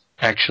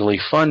actually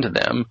fund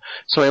them.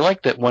 So I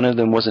like that one of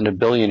them wasn't a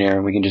billionaire,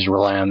 and we can just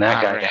rely on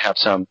that guy to have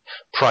some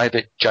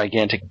private,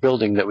 gigantic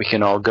building that we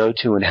can all go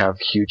to and have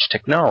huge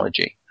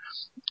technology.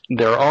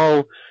 They're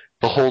all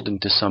beholden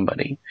to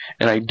somebody,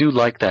 and I do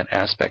like that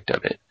aspect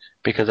of it,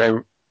 because I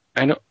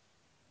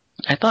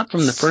thought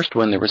from the first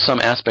one there was some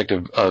aspect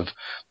of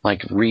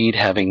like Reed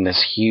having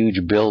this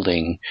huge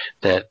building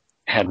that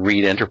had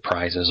Reed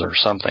Enterprises or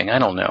something. I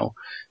don't know.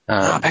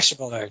 Baxter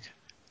Building.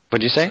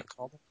 What'd you say?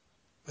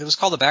 It was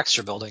called the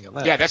Baxter Building.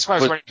 Yeah, that's why I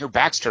was wondering who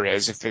Baxter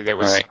is, if there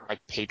was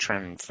like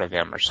patron for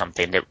them or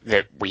something,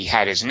 that we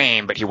had his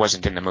name, but he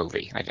wasn't in the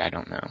movie. I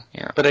don't know.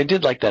 Yeah. But I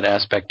did like that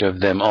aspect of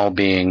them all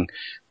being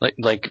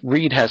like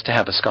Reed has to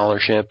have a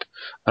scholarship.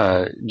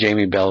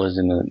 Jamie Bell is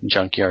in a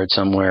junkyard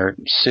somewhere.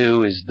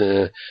 Sue is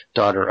the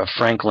daughter of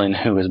Franklin,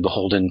 who is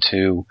beholden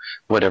to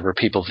whatever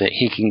people that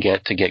he can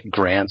get to get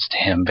grants to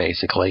him,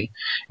 basically.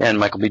 And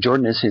Michael B.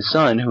 Jordan is his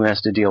son, who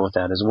has to deal with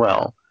that as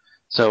well.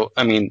 So,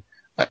 I mean,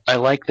 I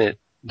like that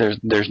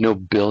there's no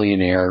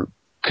billionaire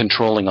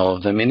controlling all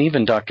of them, and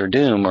even Dr.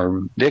 Doom,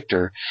 or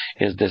Victor,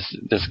 is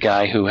this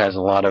guy who has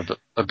a lot of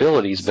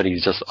abilities, but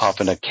he's just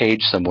off in a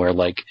cage somewhere,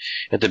 like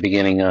at the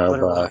beginning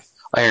of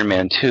Iron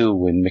Man 2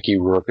 when Mickey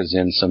Rourke is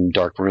in some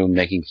dark room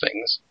making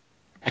things.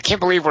 I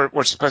can't believe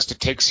we're supposed to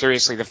take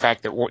seriously the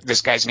fact that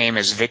this guy's name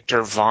is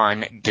Victor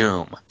Von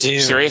Doom.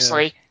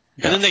 Seriously?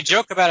 Yeah. And then they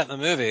joke about it in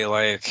the movie,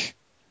 like,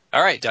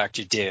 all right,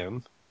 Dr.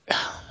 Doom.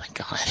 Oh, my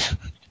God.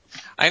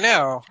 I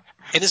know.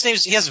 And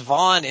he has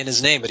Vaughn in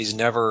his name, but he's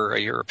never a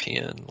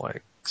European,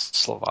 like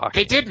Slovakian.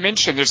 They did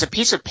mention there's a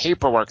piece of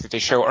paperwork that they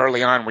show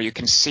early on where you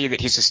can see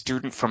that he's a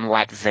student from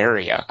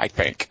Latveria, I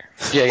think.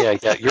 Yeah,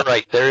 you're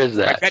right. There is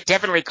that. That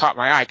definitely caught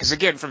my eye, because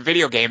again, from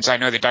video games, I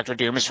know that Dr.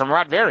 Doom is from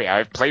Latveria.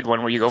 I've played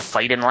one where you go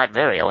fight in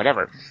Latveria,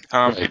 whatever.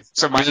 Right.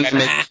 So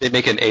they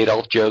make an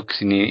Adolf joke,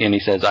 and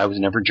he says, "I was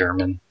never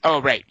German."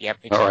 Oh, right. Yep.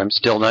 Exactly. Or I'm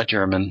still not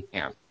German.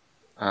 Yeah.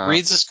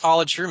 Reed's his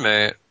college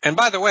roommate. And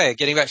by the way,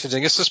 getting back to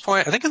Dingus's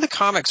point, I think in the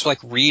comics, like,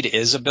 Reed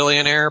is a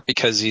billionaire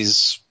because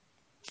he's,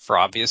 for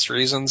obvious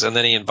reasons, and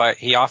then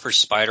he offers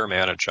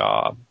Spider-Man a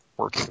job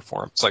working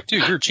for him. It's like,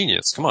 dude, you're a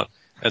genius, come on.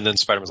 And then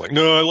Spider-Man's like,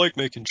 no, I like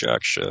making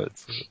jack shit.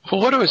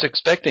 Well, what I was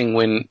expecting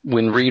when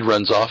Reed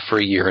runs off for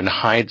a year and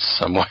hides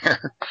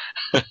somewhere.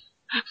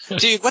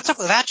 Dude, what's up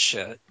with that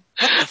shit?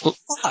 What the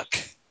fuck?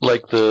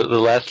 Like the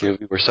last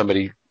movie where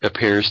somebody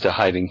appears to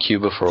hide in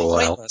Cuba for a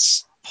while.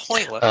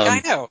 Pointless. Yeah,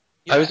 I know.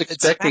 Yeah, I was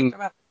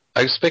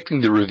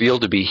expecting the reveal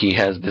to be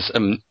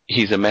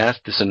he's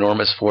amassed this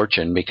enormous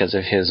fortune because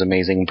of his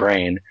amazing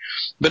brain,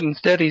 but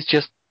instead he's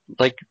just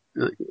like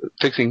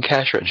fixing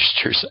cash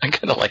registers. I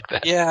kind of like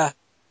that. Yeah,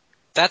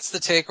 that's the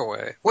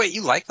takeaway. Wait,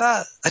 you like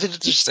that? I didn't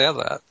understand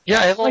that. Yeah,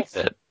 I like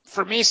that.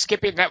 For me,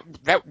 skipping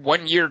that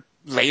 1 year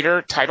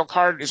later title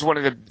card is one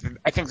of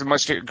the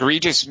most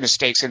egregious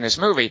mistakes in this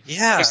movie.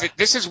 Yeah. Is that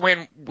this is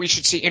when we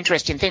should see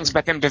interesting things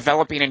about them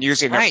developing and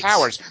using their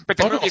powers. But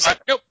the movie's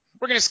like, nope,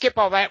 we're going to skip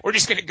all that. We're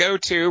just going to go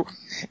to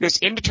this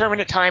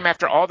indeterminate time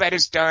after all that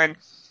is done,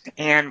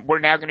 and we're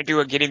now going to do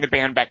a getting the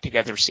band back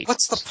together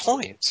sequence. What's the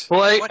point?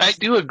 Well, I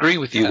do agree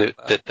with you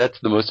that that's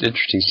the most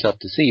interesting stuff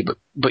to see,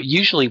 but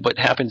usually what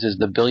happens is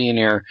the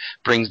billionaire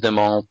brings them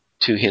all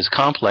to his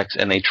complex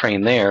and they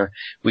train there.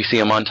 We see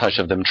a montage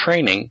of them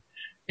training,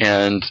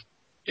 and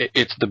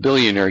it's the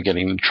billionaire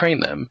getting to train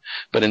them.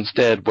 But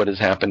instead, what has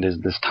happened is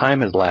this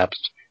time has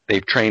lapsed.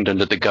 They've trained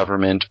under the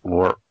government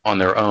or on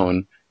their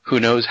own. Who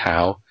knows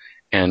how?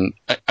 And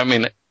I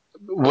mean,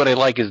 what I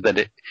like is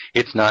that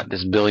it's not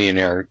this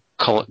billionaire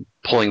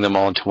pulling them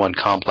all into one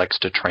complex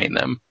to train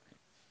them.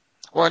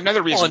 Well,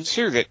 another reason,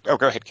 too, that... Oh,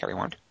 go ahead, Kelly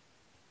Wand.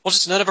 Well,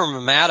 just none of them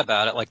are mad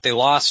about it. Like, they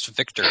lost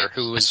Victor,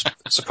 who was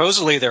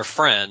supposedly their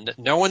friend.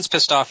 No one's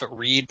pissed off at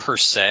Reed per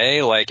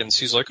se. Like, and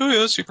Sue's like, oh,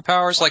 yeah,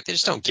 superpowers. Like, they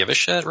just don't give a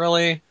shit,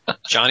 really.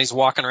 Johnny's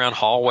walking around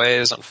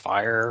hallways on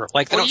fire.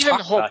 Like, they don't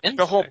talk about anything.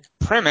 The whole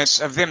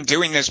premise of them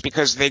doing this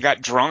because they got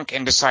drunk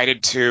and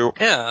decided to...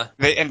 Yeah.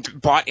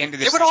 And bought into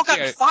this idea. They would all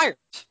gotten fired.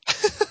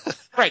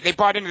 Right, they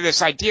bought into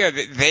this idea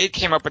that they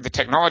came up with the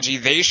technology.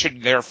 They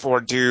should,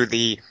 therefore, do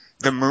the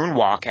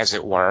moonwalk, as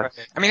it were.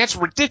 Right. I mean, that's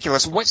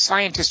ridiculous. What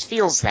scientist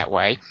feels that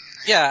way?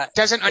 Yeah.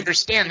 Doesn't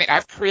understand that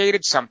I've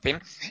created something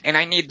and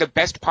I need the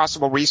best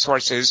possible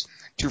resources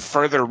to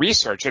further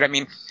research it. I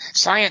mean,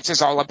 science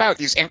is all about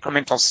these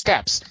incremental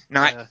steps,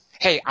 not,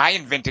 hey, I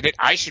invented it.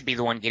 I should be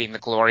the one getting the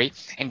glory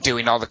and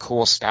doing all the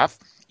cool stuff,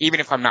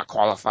 even if I'm not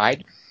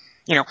qualified.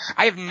 You know,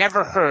 I have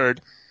never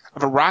heard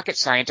of a rocket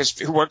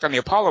scientist who worked on the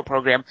Apollo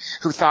program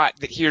who thought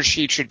that he or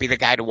she should be the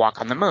guy to walk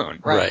on the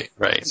moon. Right.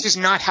 It's just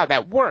not how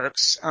that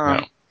works.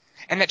 No.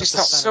 And that just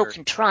felt so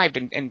contrived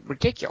and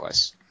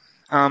ridiculous.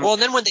 Well,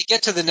 and then when they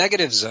get to the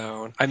negative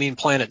zone, I mean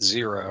Planet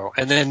Zero,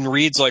 and then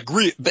Reed's like,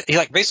 he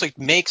like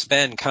basically makes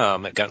Ben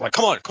come, and like,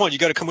 come on, you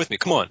got to come with me,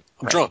 come on,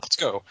 I'm drunk, let's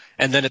go.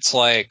 And then it's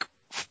like,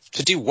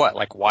 to do what?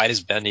 Like, why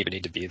does Ben even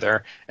need to be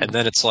there? And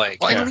then it's like...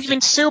 Well, and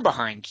leaving Sue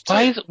behind.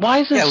 Too. Why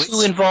isn't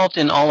Sue involved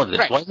in all of this?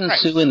 Right, why isn't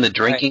Sue in the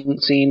drinking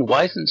scene?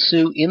 Why isn't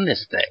Sue in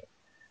this thing?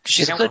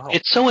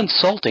 It's so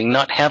insulting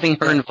not having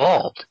her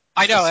involved.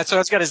 I know, that's what I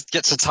was going to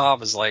get to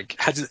Tom, is like,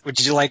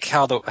 did you like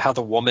how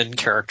the woman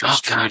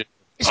characters treated?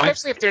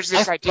 Especially if there's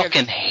this idea... I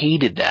fucking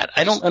hated that.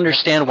 I don't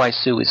understand why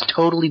Sue is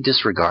totally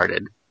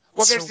disregarded.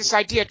 Well, there's this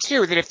idea,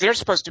 too, that if they're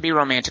supposed to be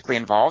romantically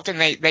involved, and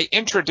they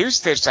introduce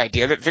this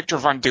idea that Victor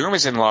Von Doom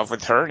is in love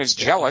with her and is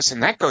jealous,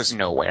 and that goes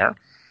nowhere.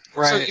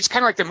 Right. So it's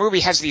kind of like the movie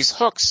has these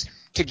hooks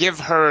to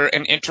give her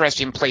an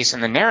interesting place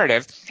in the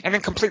narrative, and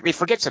then completely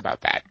forgets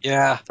about that.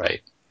 Yeah.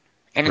 Right.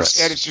 And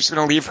instead it's just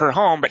going to leave her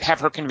home, but have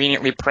her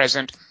conveniently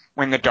present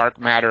when the dark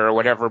matter or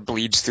whatever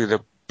bleeds through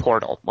the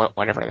portal,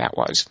 whatever that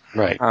was.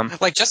 Right.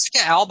 Like, Jessica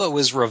Alba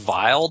was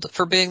reviled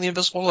for being the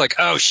Invisible. Like,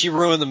 oh, she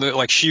ruined the movie.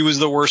 Like, she was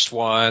the worst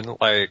one.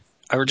 Like,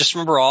 I just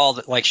remember all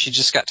that. Like, she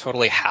just got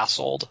totally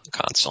hassled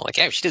constantly. Like,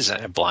 hey, she doesn't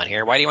have blonde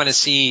hair. Why do you want to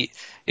see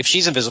if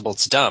she's invisible?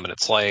 It's dumb. And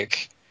it's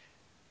like,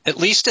 at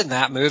least in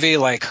that movie,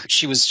 like,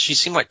 she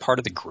seemed like part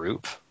of the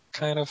group,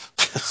 kind of.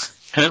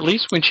 And at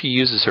least when she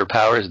uses her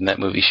powers in that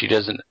movie,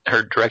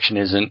 her direction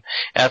isn't,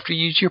 after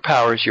you use your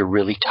powers, you're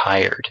really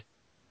tired.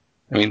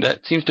 I mean,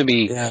 that seems to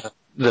be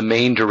the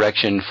main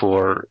direction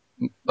for,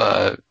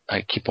 I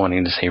keep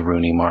wanting to say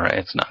Rooney Mara.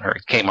 It's not her.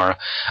 It's Kate Mara.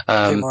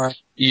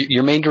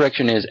 Your main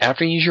direction is,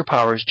 after you use your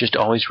powers, just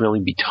always really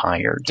be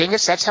tired.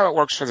 Dingus, that's how it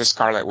works for the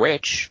Scarlet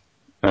Witch.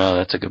 Oh,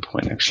 that's a good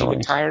point, actually.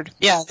 She tired?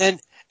 Yeah,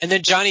 and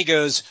then Johnny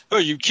goes, oh,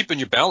 you're keeping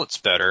your balance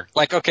better.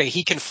 Like, okay,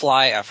 he can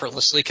fly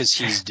effortlessly because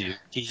he's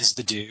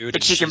the dude.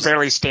 But she can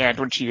barely stand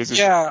when she uses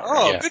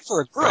good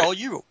for a girl.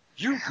 Right.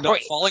 You're not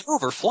falling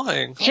over,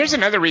 flying. Here's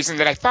another reason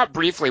that I thought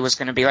briefly was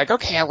going to be like,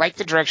 okay, I like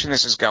the direction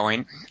this is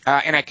going,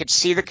 and I could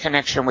see the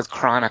connection with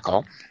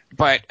Chronicle.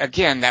 But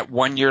again, that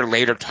 1 year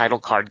later title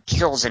card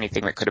kills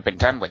anything that could have been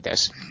done with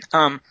this.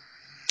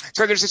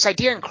 So there's this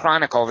idea in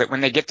Chronicle that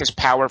when they get this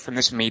power from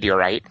this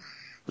meteorite,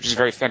 which is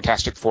very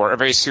Fantastic Four, a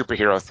very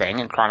superhero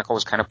thing, and Chronicle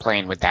was kind of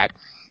playing with that.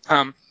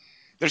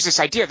 There's this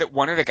idea that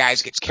one of the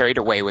guys gets carried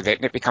away with it,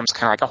 and it becomes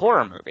kind of like a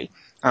horror movie.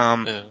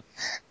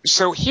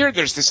 So here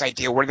there's this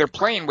idea where they're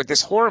playing with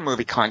this horror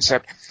movie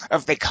concept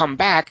of they come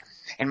back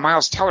and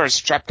Miles Teller is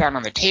strapped down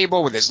on the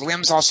table with his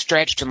limbs all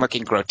stretched and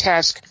looking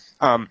grotesque.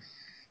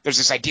 There's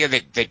this idea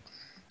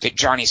that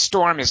Johnny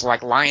Storm is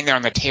like lying there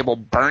on the table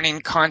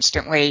burning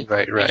constantly.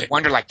 Right. And you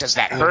wonder, like, does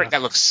that hurt?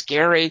 That looks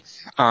scary.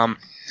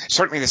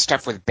 Certainly the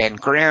stuff with Ben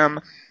Grimm.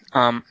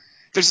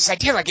 There's this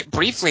idea, like,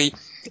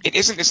 it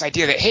isn't this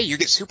idea that, hey, you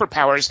get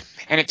superpowers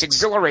and it's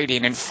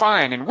exhilarating and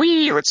fun and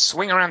let's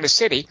swing around the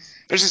city.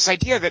 There's this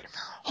idea that,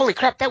 holy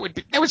crap, that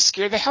would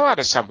scare the hell out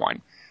of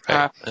someone.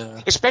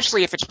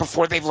 Especially if it's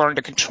before they've learned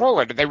to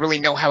control it, or they really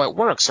know how it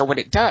works or what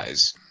it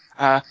does.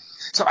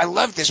 So I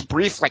love this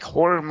brief, like,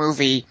 horror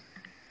movie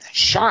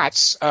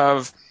shots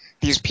of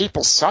these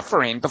people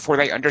suffering before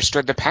they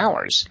understood the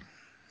powers.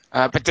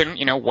 But then,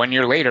 1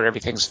 year later,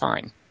 everything's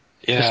fine.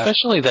 Yeah.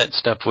 Especially that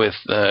stuff with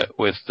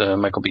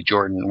Michael B.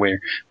 Jordan, where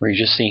you're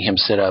just seeing him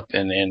sit up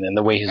and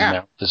the way his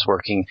mouth is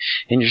working,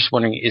 and you're just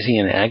wondering, is he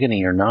in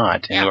agony or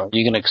not? And are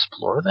you going to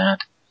explore that?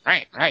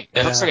 Right.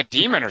 It looks like a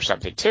demon or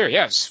something too.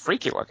 Yeah, it's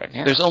freaky looking.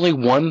 Yeah. There's only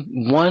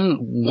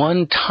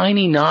one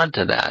tiny nod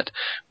to that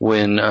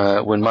when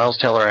Miles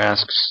Teller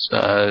asks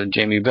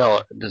Jamie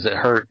Bell, "Does it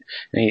hurt?"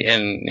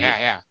 And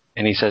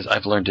he says,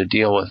 "I've learned to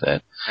deal with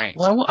it." Right.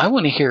 Well, I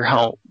want to hear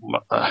how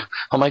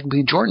Michael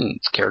B.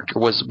 Jordan's character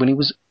was when he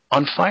was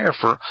on fire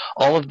for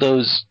all of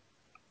those,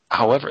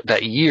 however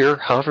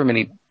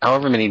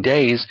many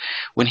days,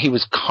 when he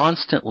was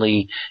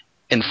constantly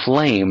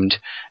inflamed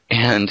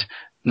and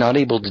not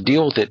able to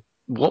deal with it.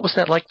 What was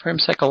that like for him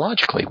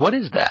psychologically? What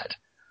is that?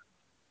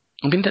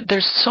 I mean,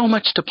 there's so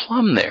much to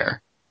plumb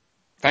there.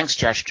 Thanks,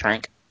 Josh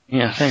Trank.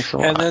 Yeah, thanks a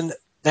lot. And then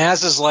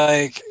Naz is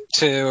like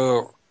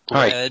to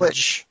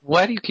Wedge.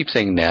 Why do you keep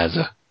saying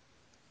NASA?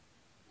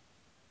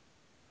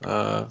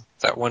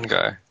 That one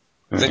guy.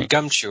 Right. The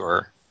gum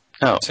chewer.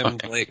 Tim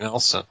Blake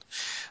Nelson.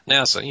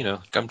 NASA,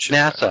 gum chewer.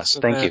 NASA,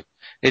 so thank you.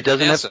 It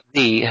doesn't have a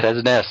D, it has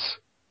an S.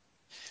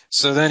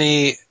 So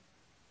then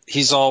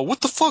he's all, what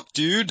the fuck,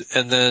 dude?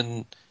 And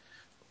then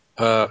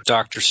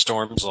Dr.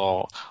 Storm's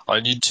all,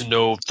 I need to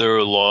know if they're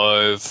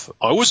alive.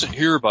 I wasn't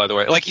here, by the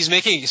way. Like, he's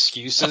making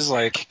excuses,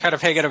 like, kind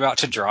of hanging about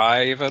to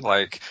dry, even,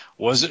 like,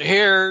 wasn't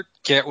here.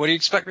 What do you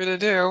expect me to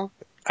do?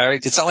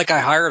 It's not like I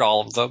hired all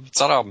of them. It's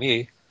not on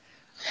me.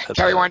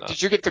 Kelly Wand,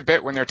 did you get the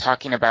bit when they're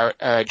talking about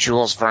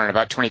Jules Verne,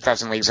 about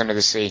 20,000 Leagues Under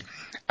the Sea,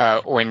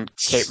 when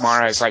Kate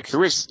Mara is like,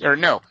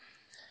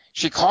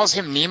 she calls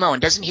him Nemo,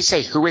 and doesn't he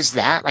say, who is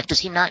that? Like, does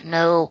he not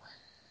know?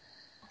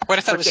 What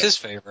if that was his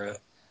favorite?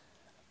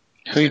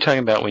 Who are you talking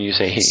about when you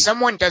say he?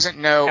 Someone doesn't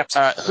know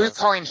who's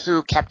calling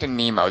who Captain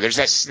Nemo. There's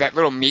that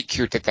little meet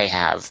cute that they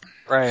have.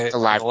 Right. The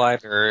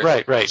library.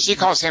 Right. She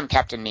calls him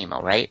Captain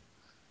Nemo, right?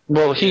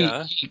 Well, he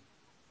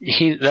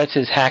that's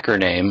his hacker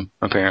name,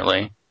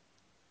 apparently.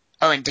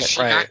 Oh, and does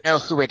she not know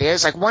who it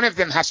is? Like, one of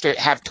them has to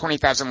have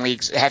 20,000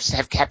 Leagues, has to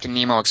have Captain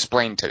Nemo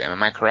explained to them.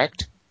 Am I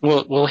correct?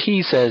 Well,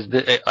 he says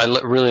that I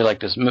really like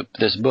this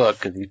book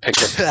because he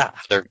picked up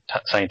their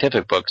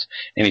scientific books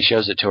and he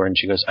shows it to her and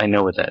she goes, "I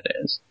know what that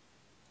is."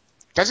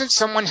 Doesn't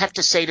someone have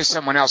to say to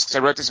someone else, because I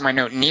wrote this in my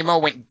note, Nemo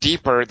went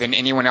deeper than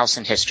anyone else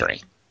in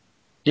history?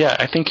 Yeah,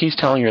 I think he's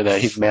telling her that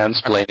he's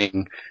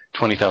mansplaining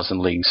 20,000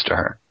 Leagues to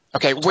her.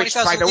 Okay, which,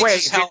 by the way,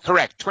 is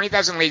correct.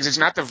 20,000 Leagues is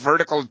not the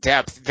vertical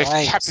depth that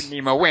Captain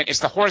Nemo went. It's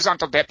the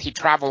horizontal depth he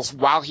travels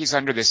while he's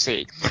under the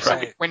sea. Right.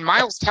 So when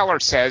Miles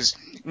Teller says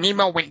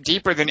Nemo went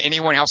deeper than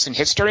anyone else in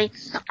history,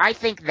 I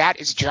think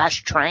that is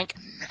Josh Trank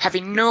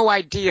having no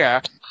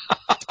idea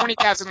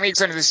 20,000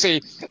 Leagues Under the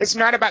Sea. It's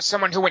not about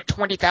someone who went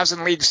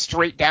 20,000 leagues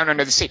straight down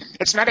under the sea.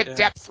 It's not a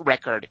depth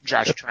record,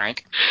 Josh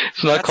Trank.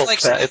 It's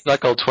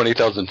not called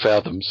 20,000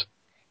 Fathoms.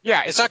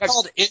 Yeah, it's not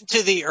called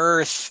Into the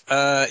Earth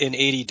in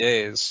 80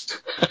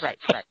 Days. Right.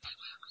 I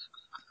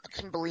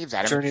couldn't believe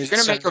that. I mean, if you're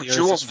going to make a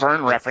Jules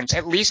Verne reference,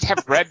 at least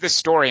have read the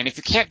story. And if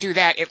you can't do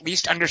that, at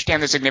least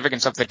understand the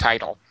significance of the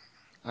title.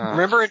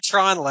 Remember in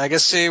Tron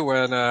Legacy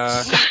when...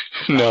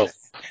 No.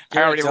 I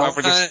already love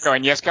where this is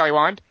going. Yes, Kelly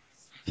Wand?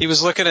 He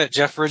was looking at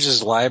Jeff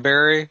Bridges'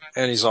 library,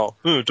 and he's all,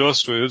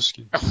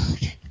 Dostoevsky.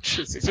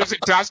 Jesus. There's a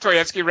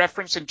Dostoevsky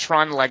reference in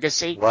Tron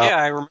Legacy. Wow. Yeah,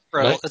 I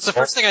remember. It's the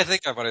first thing I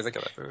think of when I think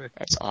of that movie.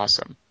 That's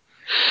awesome.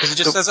 Because he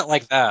just says it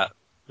like that.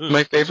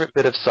 My favorite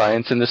bit of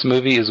science in this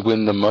movie is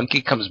when the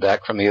monkey comes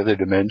back from the other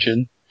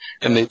dimension,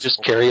 and they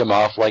just carry him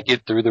off like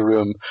it through the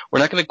room. We're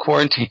not going to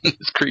quarantine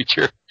this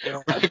creature.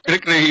 We're not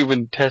going to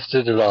even test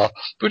it at all.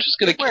 We're just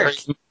going to carry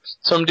him.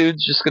 Some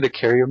dude's just going to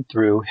carry him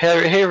through.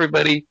 Hey,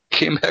 everybody,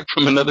 came back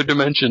from another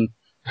dimension.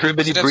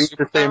 Everybody breathe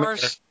the same air.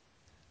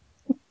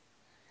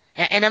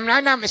 And I'm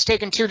not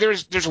mistaken, too,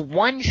 there's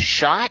one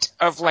shot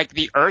of, like,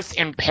 the Earth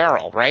in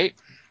peril, right?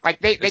 Like,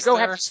 they go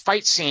have this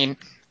fight scene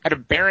at a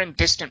barren,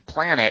 distant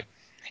planet,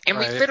 and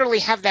we literally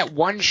have that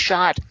one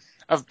shot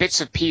of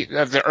bits of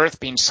the Earth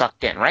being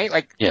sucked in, right?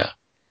 Like, yeah.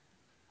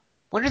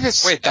 What are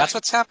this? Wait, that's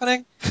what's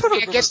happening?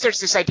 I guess there's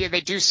this idea. They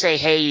do say,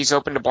 hey, he's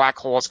opened a black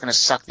hole. It's going to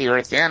suck the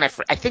Earth in. I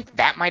think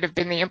that might have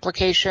been the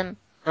implication.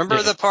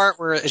 Remember the part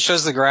where it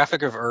shows the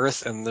graphic of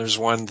Earth, and there's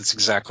one that's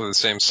exactly the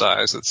same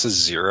size that says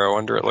 0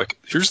 under it? Like,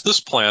 here's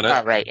this planet.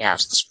 Oh, right, yeah.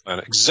 Here's this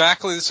planet.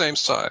 Exactly the same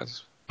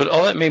size. But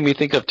all that made me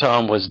think of,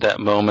 Tom, was that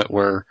moment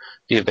where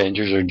the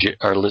Avengers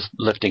are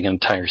lifting an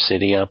entire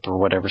city up or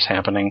whatever's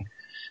happening.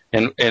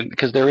 And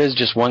because there is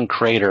just one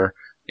crater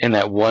in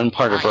that one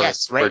part of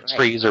Earth where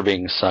trees are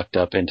being sucked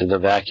up into the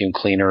vacuum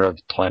cleaner of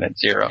Planet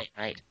Zero.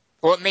 Right.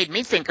 Well, it made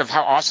me think of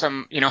how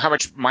awesome, how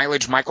much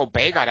mileage Michael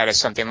Bay got out of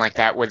something like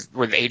that with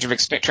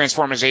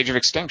Transformers Age of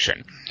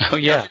Extinction. Oh,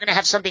 yeah. If you're going to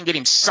have something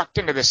getting sucked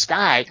into the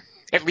sky,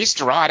 at least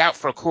draw it out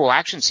for a cool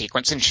action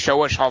sequence and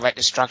show us all that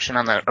destruction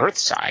on the Earth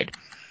side.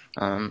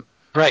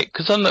 Right,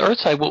 because on the Earth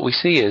side, what we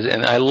see is,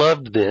 and I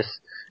loved this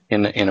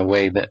in a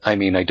way that, I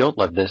don't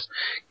love this,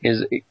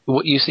 is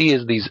what you see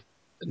is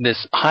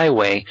this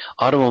highway,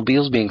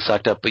 automobiles being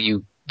sucked up, but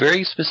you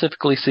very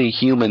specifically see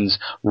humans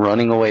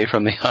running away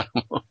from the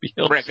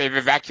automobiles. Right, they've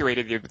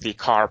evacuated the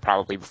car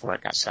probably before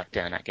it got sucked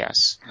in, I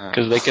guess.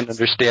 Because they can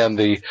understand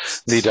the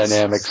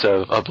dynamics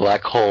of a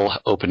black hole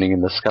opening in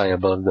the sky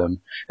above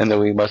them, and that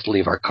we must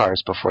leave our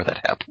cars before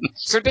that happens.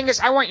 So, Dingus,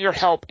 I want your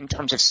help in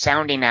terms of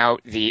sounding out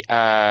the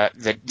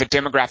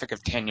demographic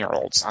of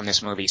 10-year-olds on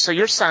this movie. So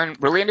your son,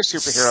 really into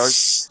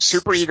superheroes,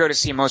 super eager to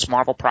see most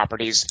Marvel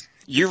properties.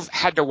 You've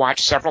had to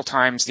watch several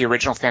times the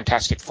original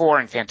Fantastic Four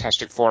and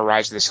Fantastic Four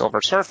Rise of the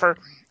Silver Surfer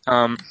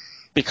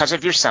because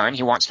of your son.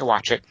 He wants to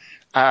watch it.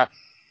 I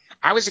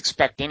was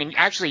expecting, and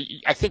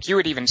actually I think you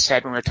had even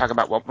said when we were talking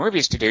about what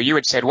movies to do, you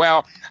had said,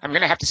 well, I'm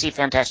going to have to see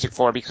Fantastic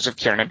Four because of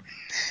Kiernan.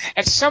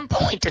 At some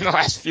point in the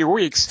last few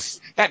weeks,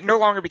 that no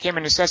longer became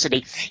a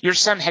necessity. Your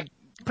son had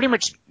pretty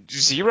much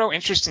zero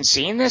interest in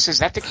seeing this. Is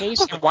that the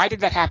case? And why did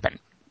that happen?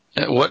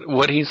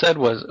 What he said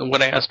was,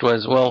 what I asked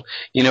was, well,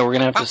 we're going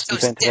to have to see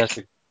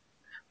Fantastic.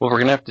 Well,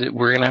 we're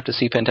gonna have to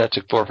see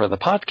Fantastic Four for the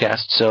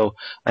podcast. So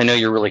I know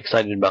you're really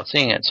excited about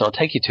seeing it. So I'll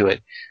take you to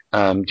it.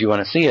 Do you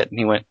want to see it? And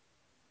he went,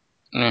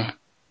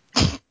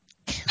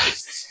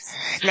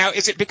 Now,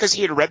 is it because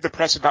he had read the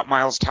press about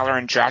Miles Teller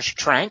and Josh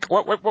Trank?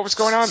 What was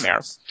going on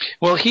there?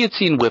 Well, he had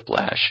seen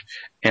Whiplash,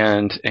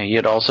 and he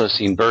had also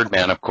seen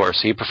Birdman, of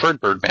course. He preferred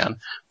Birdman,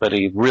 but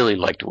he really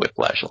liked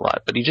Whiplash a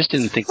lot. But he just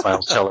didn't think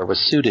Miles Teller was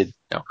suited.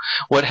 No.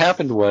 What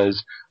happened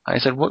was, I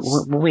said,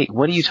 wait,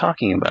 what are you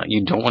talking about?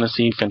 You don't want to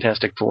see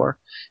Fantastic Four?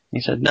 He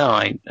said,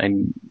 no,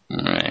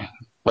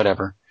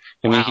 whatever.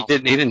 I mean, he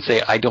didn't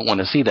say, I don't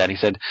want to see that. He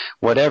said,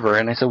 whatever.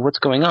 And I said, what's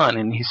going on?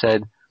 And he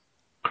said,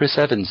 Chris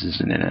Evans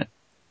isn't in it.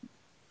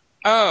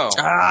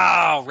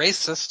 Oh,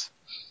 racist.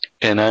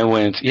 And I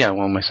went, yeah,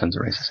 well, my son's a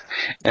racist.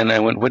 And I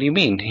went, what do you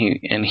mean?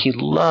 He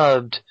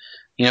loved,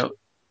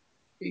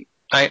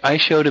 I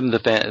showed him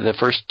the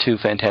first two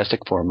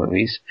Fantastic Four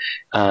movies,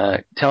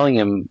 telling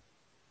him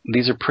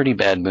these are pretty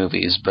bad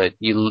movies, but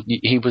he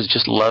was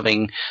just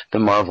loving the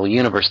Marvel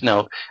Universe.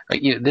 Now,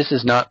 this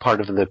is not part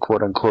of the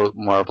quote-unquote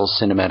Marvel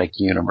Cinematic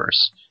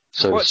Universe.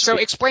 So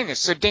explain this.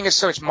 So, Dingus,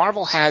 so it's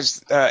Marvel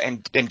has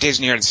and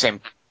Disney are the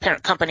same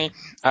parent company,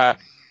 but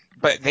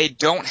they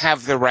don't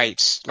have the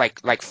rights.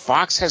 Like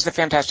Fox has the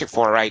Fantastic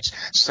Four rights,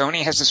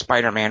 Sony has the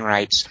Spider-Man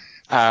rights.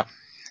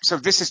 So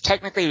this is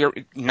technically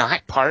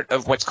not part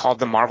of what's called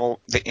the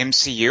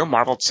MCU,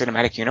 Marvel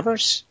Cinematic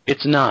Universe?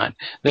 It's not.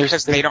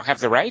 Because they don't have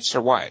the rights,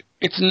 or what?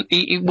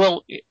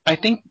 Well, I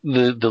think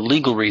the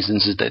legal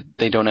reasons is that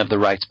they don't have the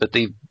rights, but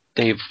they've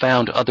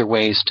found other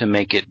ways to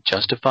make it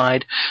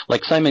justified.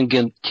 Like Simon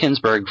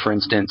Kinberg, for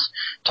instance,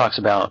 talks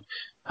about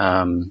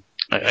it's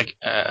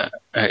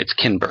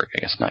Kinberg, I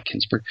guess, not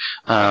Kinberg.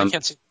 I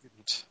can't see.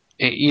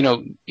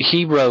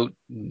 He wrote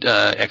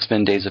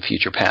X-Men Days of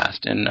Future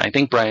Past, and I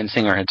think Bryan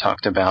Singer had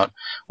talked about,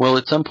 well,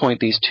 at some point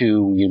these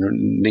two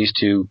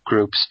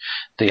groups,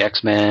 the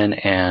X-Men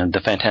and the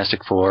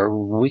Fantastic Four,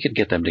 we could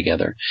get them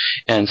together.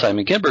 And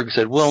Simon Kinberg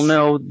said, well,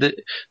 no, the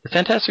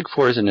Fantastic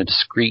Four is in a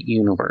discrete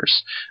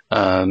universe,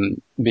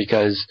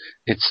 because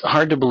it's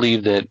hard to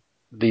believe that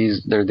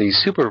there are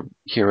these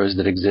superheroes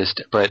that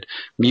exist, but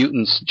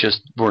mutants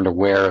just weren't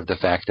aware of the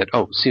fact that,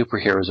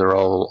 superheroes are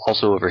all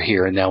also over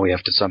here, and now we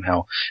have to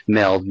somehow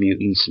meld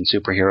mutants and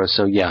superheroes.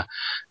 So yeah,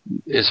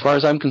 as far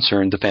as I'm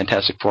concerned, the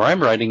Fantastic Four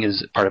I'm writing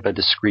is part of a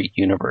discrete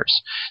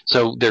universe.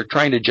 So they're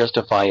trying to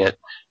justify it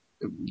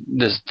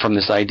from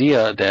this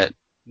idea that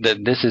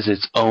this is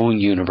its own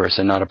universe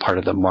and not a part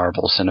of the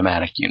Marvel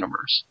Cinematic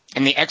Universe.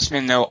 And the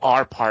X-Men, though,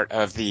 are part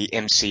of the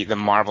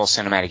Marvel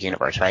Cinematic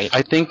Universe, right?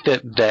 I think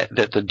that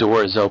the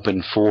door is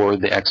open for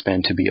the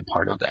X-Men to be a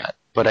part of that.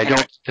 But I don't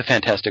think the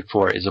Fantastic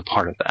Four is a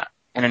part of that.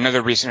 And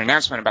another recent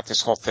announcement about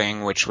this whole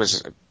thing, which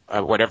was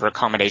whatever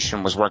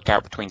accommodation was worked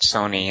out between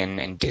Sony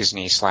and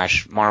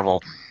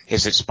Disney/Marvel,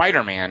 is that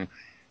Spider-Man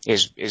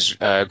is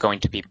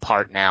going to be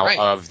part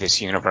now of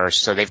this universe.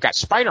 So they've got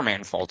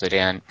Spider-Man folded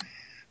in.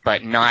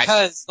 But not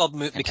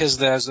because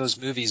those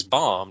movies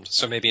bombed,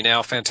 so maybe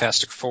now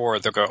Fantastic Four,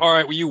 they'll go, all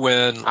right, well, you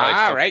win.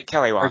 Right,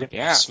 Kelly Wand,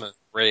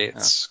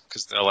 rates,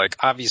 because they're like,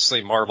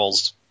 obviously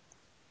Marvel's,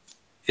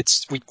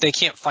 they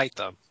can't fight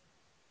them,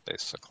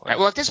 basically. Right,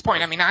 well, at this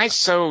point, I mean, I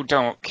so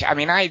don't. I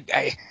mean,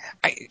 because.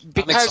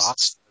 I'm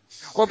exhausted.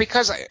 Well,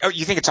 because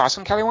you think it's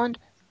awesome, Kelly Wand?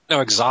 No,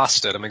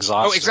 exhausted. I'm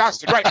exhausted. Oh,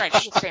 exhausted. Right. I'm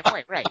the same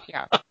way. Right.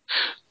 Yeah.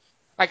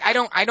 Like, I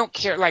don't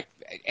care. Like,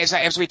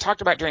 as we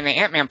talked about during the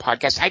Ant-Man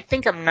podcast, I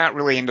think I'm not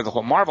really into the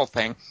whole Marvel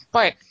thing.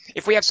 But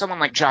if we have someone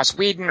like Joss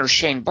Whedon or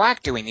Shane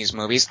Black doing these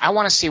movies, I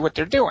want to see what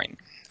they're doing.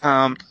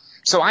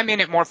 So I'm in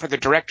it more for the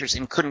directors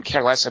and couldn't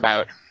care less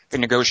about the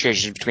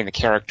negotiations between the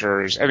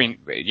characters. I mean,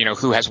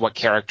 who has what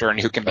character and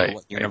who can be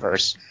what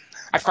universe.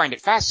 I find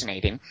it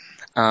fascinating.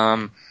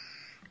 But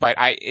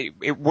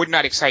it would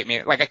not excite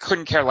me. Like, I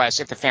couldn't care less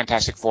if the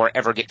Fantastic Four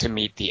ever get to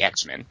meet the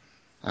X-Men.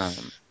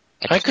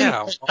 I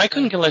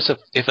couldn't care less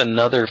if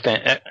another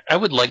I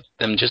would like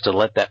them just to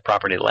let that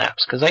property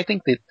lapse, because I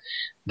think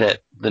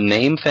that the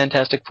name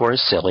Fantastic Four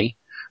is silly.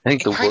 I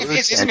think the kind word of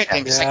is, isn't it?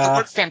 It's like the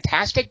word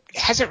fantastic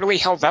hasn't really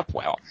held up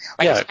well.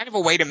 Like, it's kind of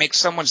a way to make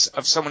someone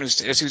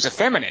who's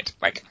effeminate.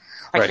 Like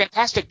right.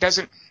 Fantastic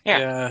doesn't.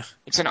 Yeah.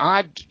 It's an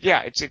odd.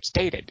 Yeah, it's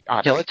dated.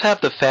 Oddly. Yeah, let's have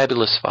the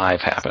Fabulous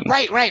Five happen.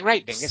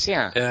 Right, Dingus.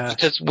 Yeah.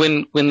 Because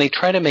when they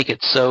try to make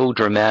it so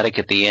dramatic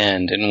at the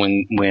end, and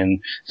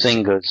when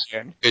Thing goes,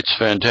 it's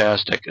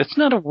fantastic. It's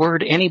not a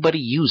word anybody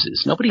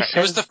uses. Nobody says.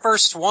 It was the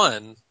first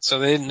one, so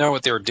they didn't know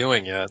what they were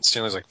doing yet.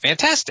 Stanley was like,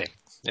 fantastic.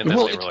 And then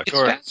well, they were like, it's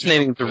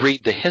fascinating to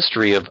read the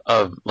history of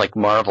like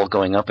Marvel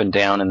going up and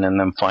down, and then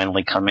them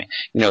finally coming.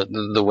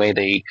 The way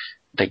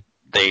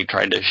they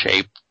tried to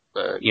shape,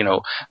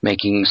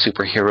 making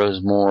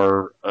superheroes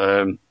more,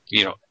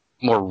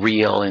 more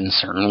real in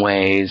certain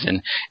ways,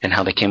 and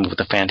how they came up with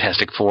the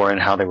Fantastic Four, and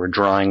how they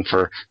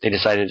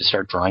decided to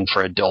start drawing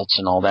for adults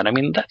and all that. I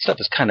mean, that stuff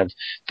is kind of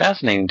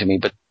fascinating to me,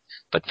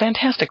 but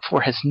Fantastic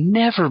Four has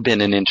never been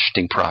an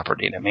interesting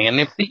property to me. And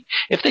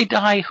if they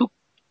die, who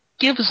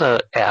gives a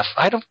F?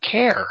 I don't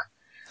care.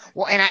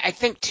 Well, and I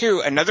think,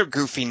 too, another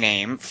goofy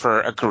name for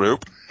a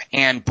group,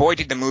 and boy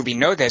did the movie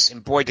know this,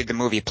 and boy did the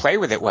movie play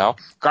with it well,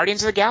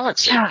 Guardians of the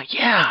Galaxy.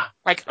 Yeah.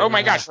 Like, oh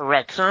my gosh, a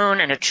raccoon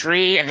and a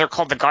tree, and they're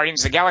called the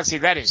Guardians of the Galaxy.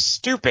 That is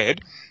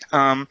stupid.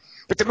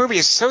 But the movie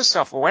is so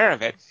self-aware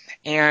of it,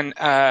 and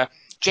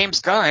James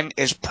Gunn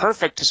is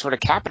perfect to sort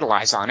of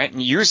capitalize on it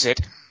and use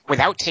it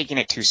without taking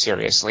it too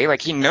seriously.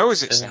 Like, he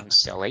knows it sounds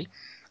silly.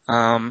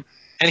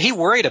 And he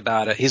worried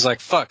about it. He's like,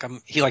 fuck.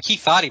 He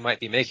thought he might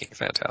be making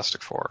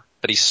Fantastic Four,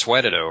 but he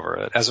sweated over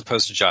it, as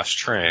opposed to Josh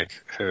Trank.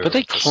 But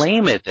they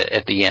claim it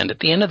at the end. At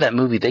the end of that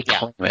movie, they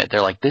claim it.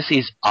 They're like, this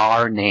is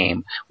our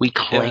name. We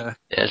claim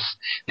this.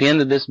 At the end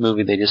of this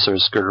movie, they just sort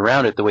of skirt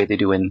around it the way they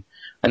do in,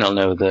 I don't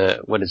know,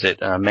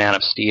 Man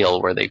of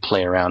Steel, where they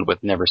play around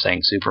with never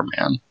saying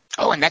Superman.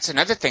 Oh, and that's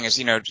another thing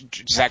is,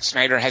 Zack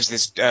Snyder has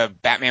this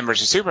Batman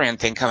vs. Superman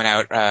thing coming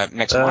out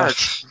next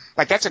March.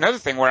 Like, that's another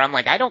thing where I'm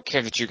like, I don't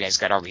care that you guys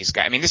got all these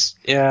guys. I mean, this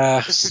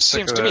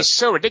seems to me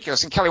so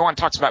ridiculous. And Kelly Wand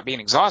talks about being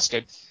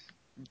exhausted.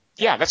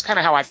 Yeah, that's kind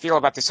of how I feel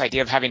about this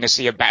idea of having to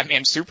see a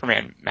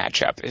Batman-Superman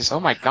matchup. Is, oh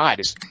my God,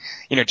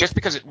 just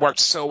because it worked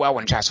so well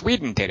when Joss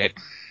Whedon did it,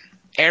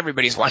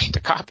 everybody's wanting to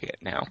copy it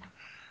now.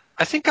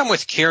 I think I'm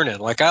with Kieran.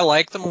 Like, I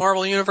like the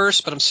Marvel Universe,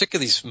 but I'm sick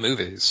of these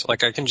movies.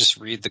 Like, I can just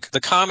read the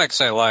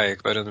comics I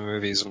like, but in the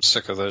movies I'm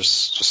sick of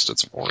this. Just,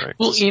 it's boring.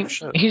 Well,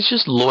 he's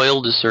just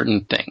loyal to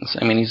certain things.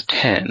 I mean, he's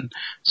 10,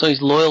 so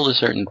he's loyal to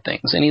certain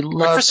things, and he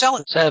loves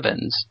Chris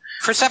Evans.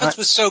 Chris Evans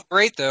was so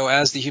great, though,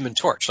 as the Human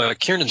Torch. Like,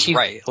 Kieran's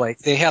right. Like,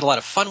 they had a lot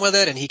of fun with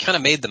it, and he kind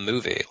of made the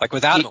movie. Like,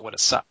 without him, it would have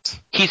sucked.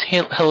 He's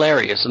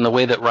hilarious in the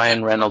way that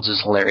Ryan Reynolds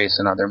is hilarious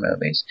in other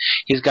movies.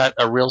 He's got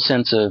a real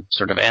sense of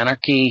sort of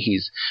anarchy.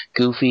 He's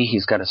goofy.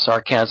 He's got a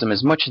sarcasm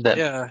as much as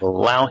that will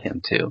allow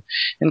him to.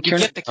 And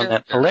Kieran found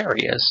that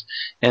hilarious.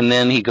 And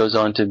then he goes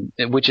on to,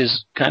 which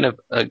is kind of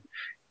a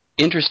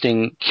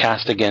interesting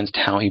cast against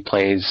how he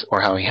plays,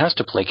 or how he has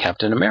to play,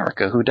 Captain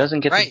America, who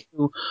doesn't get to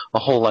do a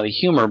whole lot of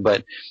humor,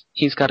 but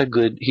he's got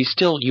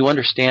you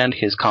understand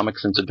his comic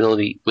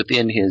sensibility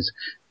within his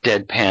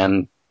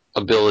deadpan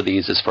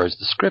abilities as far as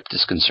the script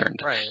is concerned.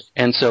 Right.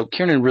 And so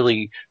Kieran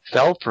really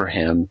fell for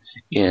him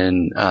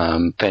in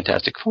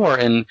Fantastic Four,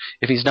 and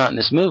if he's not in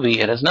this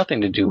movie, it has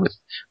nothing to do with,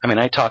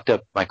 I talked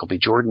up Michael B.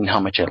 Jordan, how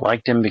much I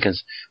liked him,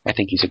 because I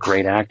think he's a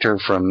great actor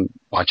from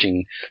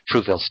watching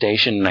Fruitvale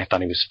Station, and I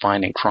thought he was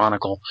fine in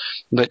Chronicle,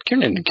 but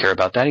Kieran didn't care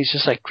about that. He's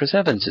just like, Chris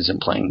Evans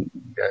isn't playing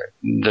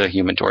the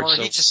Human Torch.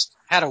 Or he just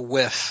had a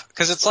whiff,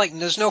 because it's like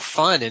there's no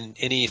fun in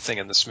anything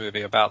in this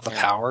movie about the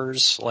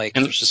powers. Like,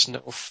 there's just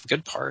no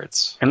good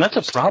parts. And that's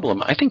a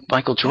problem. I think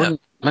Michael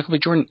B.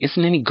 Jordan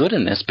isn't any good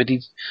in this, but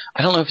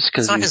I don't know if it's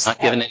because he's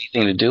not given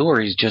anything to do, or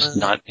he's just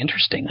not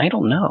interesting. I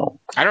don't know.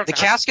 The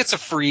cast gets a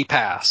free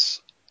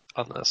pass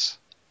on this.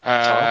 Okay.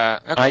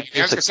 I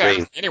was gonna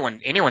say,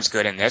 anyone's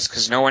good in this,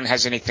 because no one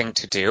has anything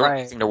to do,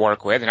 anything to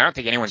work with, and I don't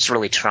think anyone's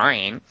really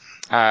trying.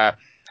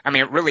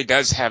 It really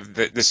does have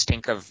the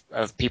stink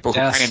of people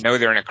who kind of know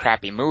they're in a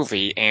crappy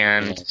movie,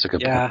 and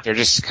they're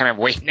just kind of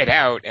waiting it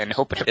out and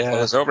hoping it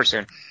blows over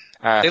soon.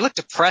 They look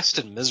depressed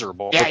and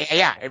miserable.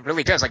 Yeah, it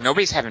really does. Like,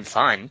 nobody's having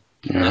fun.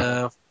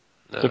 No.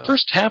 The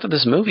first half of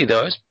this movie,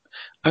 though,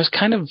 I was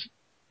kind of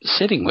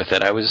sitting with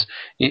it.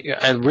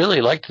 I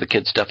really liked the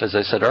kid stuff, as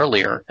I said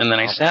earlier, and then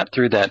I sat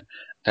through that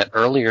that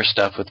earlier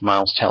stuff with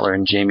Miles Teller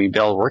and Jamie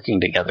Bell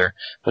working together.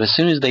 But as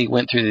soon as they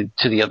went to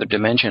the other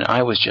dimension,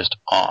 I was just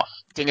off.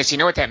 Thing is, you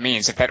know what that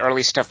means? If that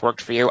early stuff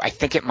worked for you, I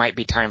think it might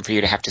be time for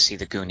you to have to see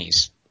the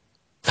Goonies.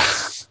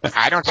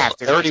 I don't have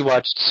to. I already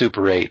watched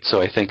Super 8,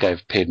 so I think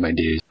I've paid my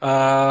dues.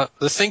 The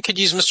Thing could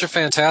use Mr.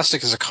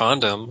 Fantastic as a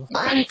condom.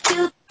 1,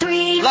 2,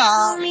 3,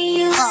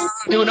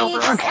 Do an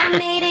over-under.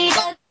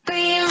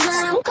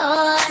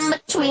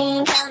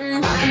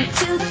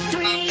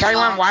 Kelly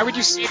Wand, why would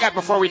you say that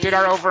before we did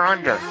our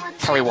over-under?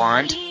 Kelly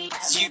Wand,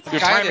 your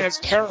timing is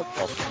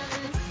terrible.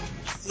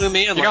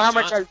 You know how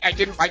much I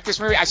didn't like this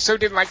movie? I so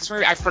didn't like this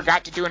movie, I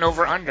forgot to do an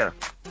over-under.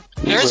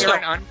 There's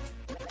an under?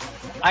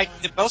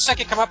 The most I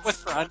could come up with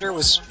for under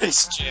was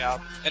Space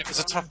Jam, and it was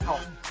a tough call.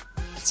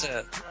 That's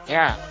it.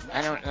 Yeah,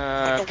 I don't,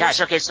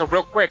 gosh, okay, so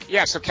real quick.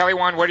 Yeah, so Kelly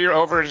Wand, what are your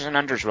overs and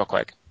unders real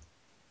quick?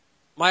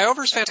 My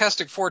over's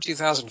Fantastic Four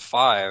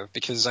 2005,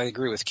 because I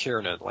agree with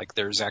Kieran. Like,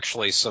 there's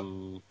actually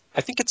some,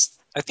 I think it's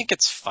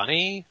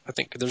funny. I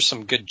think there's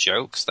some good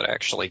jokes that I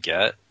actually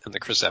get, and the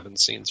Chris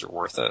Evans scenes are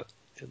worth it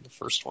in the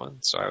first one.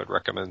 So I would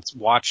recommend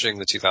watching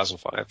the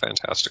 2005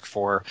 Fantastic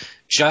Four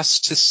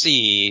just to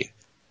see,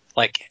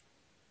 like,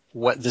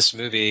 what this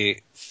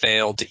movie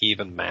failed to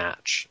even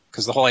match.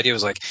 Because the whole idea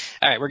was like,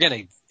 all right, we're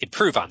going to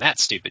improve on that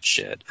stupid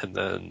shit. And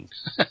then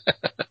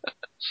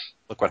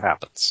look what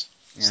happens.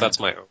 Yeah. So that's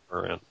my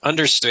over and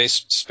under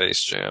Space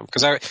Jam.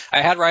 Because I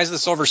had Rise of the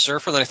Silver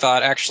Surfer, and then I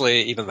thought,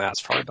 actually, even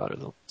that's probably better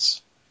than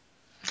this.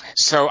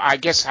 So I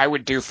guess I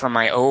would do for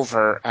my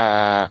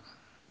over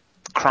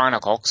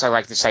Chronicle, because I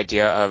like this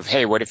idea of,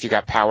 hey, what if you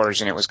got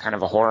powers and it was kind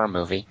of a horror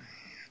movie?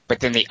 But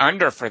then the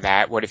under for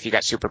that, what if you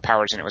got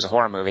superpowers and it was a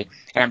horror movie?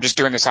 And I'm just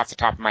doing this off the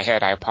top of my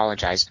head. I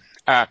apologize.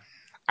 I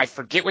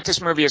forget what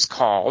this movie is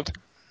called.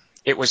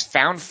 It was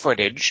found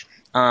footage.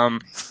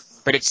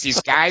 But it's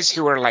these guys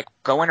who are like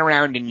going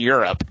around in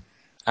Europe,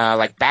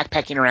 like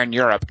backpacking around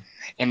Europe,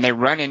 and they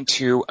run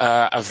into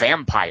a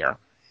vampire.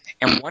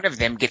 And one of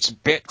them gets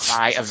bit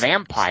by a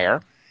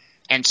vampire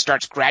and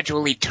starts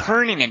gradually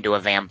turning into a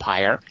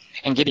vampire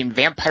and getting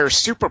vampire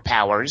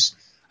superpowers.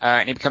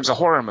 And it becomes a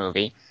horror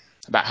movie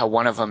about how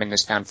one of them in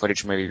this found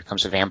footage movie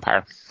becomes a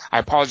vampire. I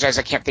apologize,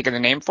 I can't think of the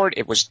name for it.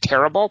 It was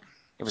terrible.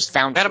 It was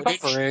found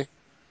footage. Bovary.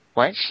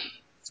 What?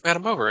 It's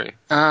Madame Bovary.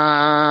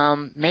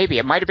 Maybe.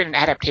 It might have been an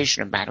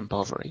adaptation of Madame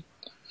Bovary.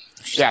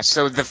 Yeah,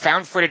 so the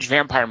found footage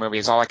vampire movie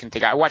is all I can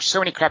think of. I watch so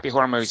many crappy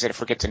horror movies that I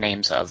forget the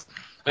names of.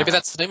 Maybe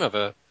that's the name of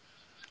it.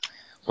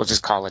 We'll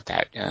just call it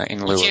that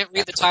in lieu of. You can't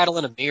read the title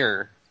in a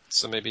mirror,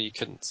 so maybe you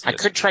couldn't see I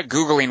could try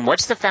Googling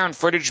what's the found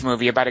footage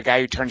movie about a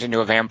guy who turns into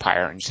a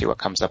vampire and see what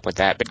comes up with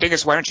that. But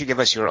Dingus, why don't you give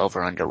us your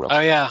over-under real quick?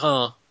 Oh, yeah,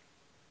 huh?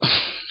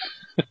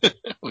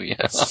 Oh, yeah.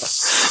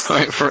 All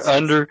right, for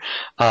under,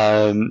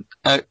 I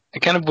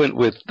kind of went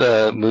with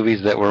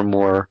movies that were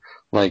more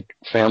like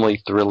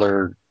family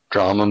thriller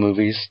drama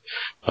movies.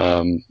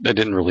 I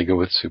didn't really go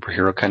with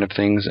superhero kind of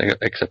things,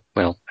 except,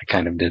 well, I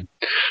kind of did.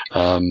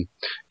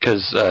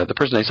 Because the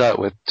person I saw it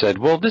with said,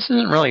 well, this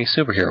isn't really a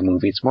superhero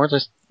movie. It's more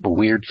just a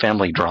weird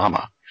family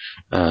drama.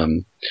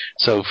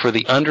 So for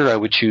the under, I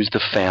would choose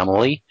The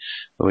Family,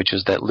 which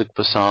is that Luc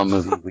Besson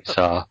movie we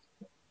saw.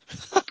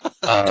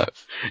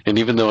 And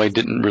even though I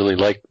didn't really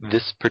like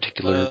this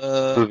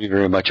particular movie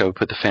very much, I would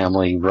put The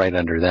Family right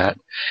under that.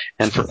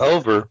 And for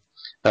over,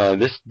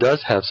 this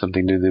does have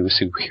something to do with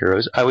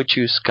superheroes. I would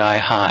choose Sky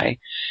High.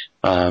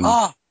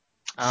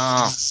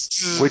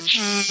 Which?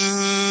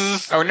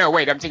 Oh no!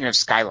 Wait, I'm thinking of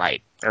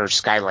Skylight or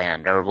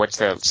Skyland or what's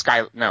the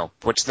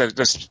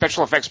the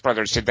Special Effects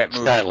Brothers did that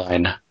movie?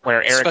 Skyline.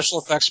 Where Eric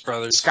Special Effects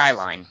Brothers.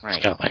 Skyline,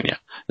 right? Skyline, yeah.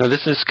 No,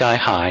 this is Sky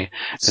High.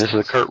 This is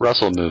a Kurt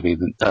Russell movie,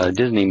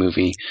 Disney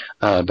movie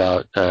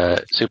about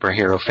a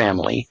superhero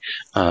family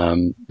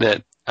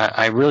that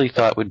I really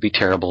thought would be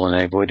terrible, and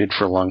I avoided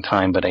for a long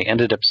time. But I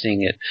ended up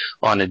seeing it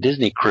on a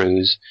Disney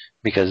cruise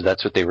because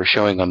that's what they were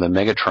showing on the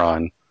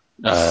Megatron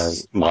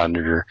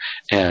monitor,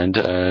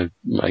 and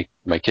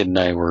my kid and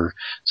I were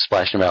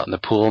splashing about in the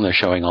pool, and they're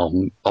showing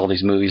all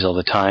these movies all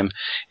the time,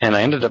 and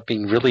I ended up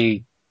being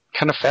really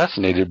kind of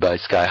fascinated by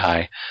Sky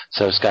High.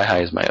 So Sky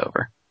High is my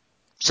over.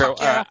 So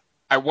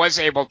I was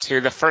able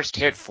to, the first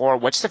hit for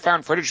what's the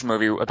found footage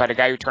movie about a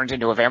guy who turns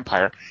into a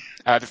vampire?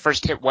 The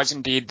first hit was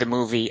indeed the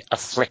movie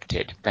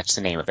Afflicted. That's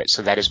the name of it.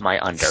 So that is my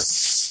under.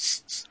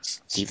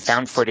 The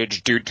found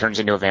footage dude turns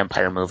into a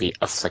vampire movie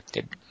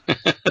Afflicted.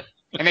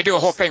 And they do a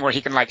whole thing where he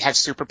can like have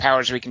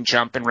superpowers, where he can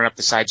jump and run up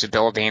the sides of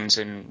buildings,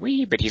 and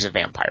but he's a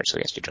vampire, so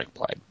he has to drink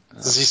blood.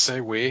 Does he say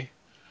we?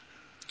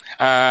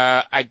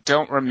 I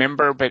don't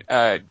remember, but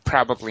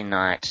probably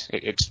not.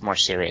 It's more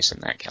serious than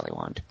that, Kelly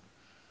Wand.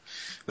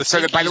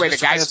 By the way, the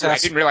guys I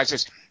didn't realize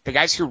this. The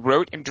guys who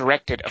wrote and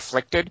directed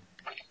Afflicted,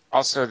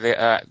 also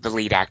the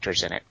lead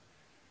actors in it.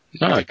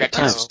 Oh, I think that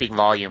tends to speak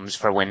volumes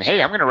for when,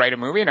 hey, I'm going to write a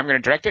movie and I'm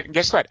going to direct it, and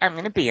guess what? I'm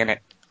going to be in it.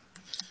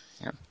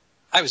 Yeah.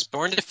 I was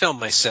born to film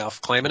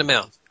myself, climbing a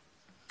mountain.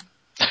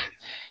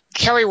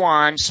 Kelly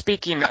Wand,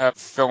 speaking of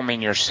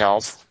filming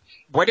yourself,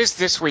 what is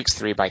this week's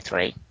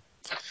 3x3?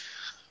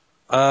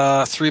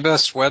 3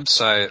 best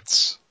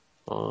websites,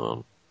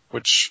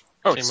 which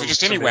Oh, so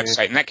just any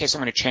website. In that case,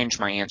 I'm going to change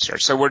my answer.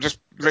 So we're just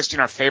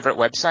listing our favorite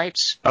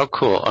websites. Oh,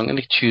 cool. I'm going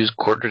to choose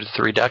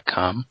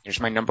quarter-to-3.com.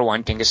 Here's my number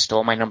one. Dingus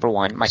stole my number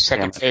one. My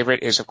second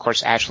favorite is, of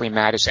course, Ashley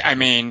Madison.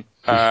 Is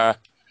that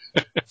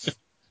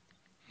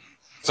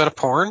a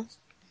porn?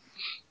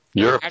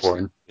 You're a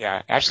porn.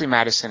 Yeah, Ashley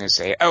Madison is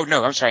a... Oh,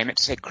 no, I'm sorry. I meant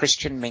to say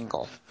Christian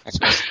Mingle. That's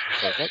my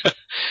favorite.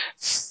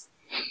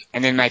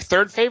 And then my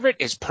third favorite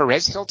is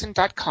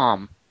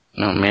PerezHilton.com.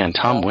 Oh, man.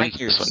 Tom wins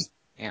this one.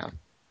 Yeah.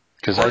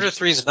 Quarter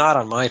 3 is not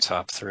on my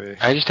top 3.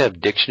 I just have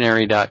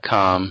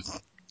dictionary.com.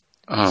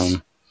 What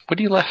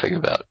are you laughing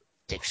about?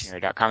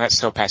 Dictionary.com. That's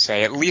so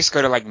passé. At least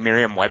go to like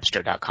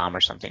Merriam-Webster.com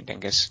or something,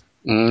 Dingus.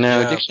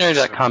 No,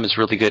 dictionary.com is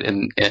really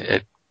good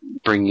at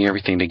bringing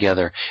everything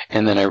together.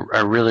 And then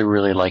I really,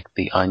 really like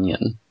The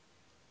Onion.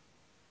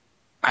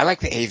 I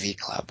like the AV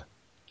Club.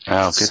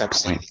 Oh, good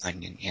point. The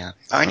Onion, yeah.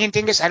 Onion,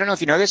 Dingus, I don't know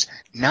if you know this,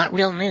 not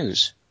real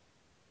news.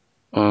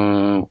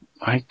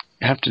 I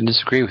have to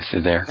disagree with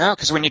you there. No,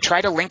 because when you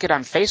try to link it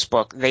on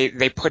Facebook,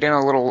 they put in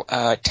a little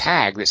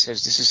tag that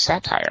says this is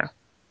satire.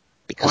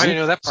 Why do you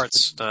know that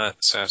part's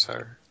not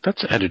satire?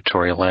 That's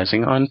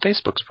editorializing on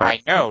Facebook's part.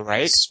 I know,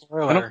 right?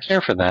 I don't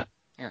care for that.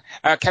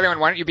 Yeah. Kelly,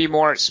 why don't you be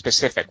more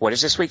specific? What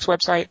is this week's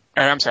website?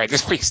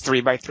 This week's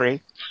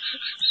 3x3.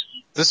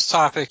 This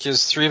topic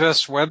is 3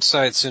 best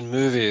websites in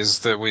movies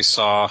that we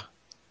saw.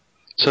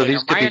 So these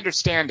could my be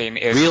understanding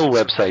is real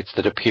websites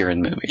that appear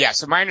in movies. Yeah,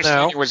 so my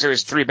understanding was it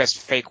was 3 best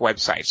fake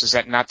websites. Is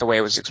that not the way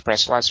it was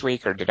expressed last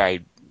week, or did I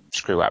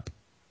screw up?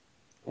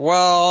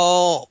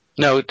 Well...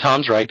 No,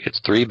 Tom's right. It's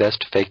 3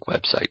 best fake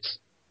websites.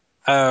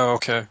 Oh,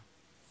 okay.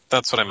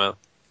 That's what I meant.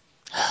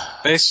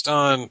 Based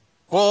on...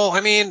 Well, I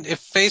mean, if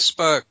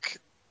Facebook...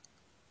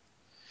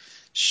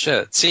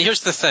 Shit. See, here's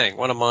the thing.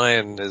 One of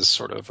mine is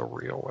sort of a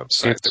real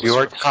website. It's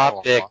your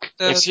topic.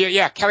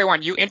 Kelly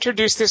Wand, you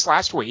introduced this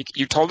last week.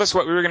 You told us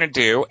what we were going to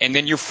do, and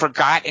then you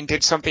forgot and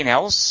did something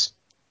else?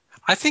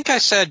 I think I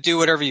said do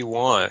whatever you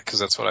want, because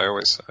that's what I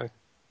always say.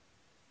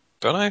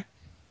 Don't I?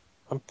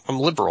 I'm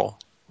liberal.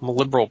 I'm a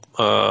liberal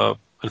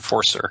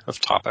enforcer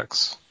of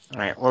topics. All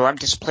right. Well, I'm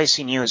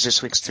displacing you as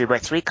this week's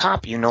 3x3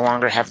 cop. You no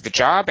longer have the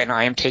job, and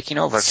I am taking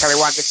over. Kelly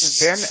Wand, this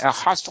has been a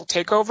hostile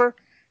takeover.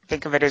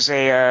 Think of it as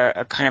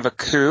a kind of a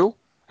coup,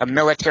 a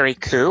military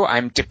coup.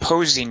 I'm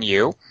deposing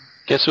you.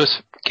 Guess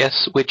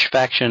which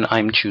faction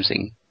I'm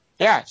choosing.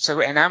 Yeah,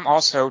 and I'm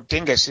also,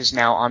 Dingus is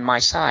now on my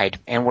side,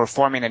 and we're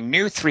forming a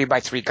new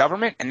 3x3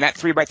 government, and that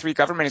 3x3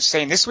 government is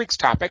saying this week's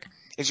topic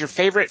is your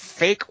favorite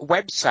fake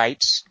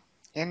websites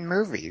in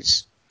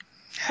movies.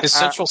 Is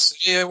Central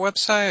City a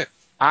website?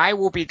 I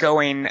will be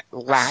going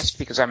last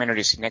because I'm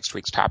introducing next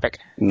week's topic.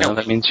 No,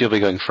 that means you'll be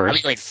going first. I'll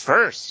be going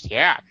first,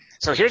 yeah.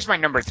 So here's my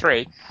number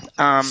 3.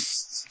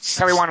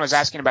 Kelly Wand was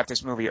asking about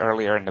this movie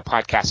earlier in the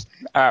podcast.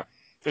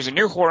 There's a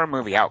new horror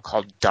movie out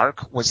called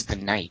Dark Was the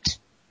Night,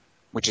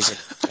 which is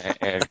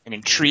an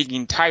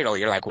intriguing title.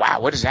 You're like,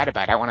 wow, what is that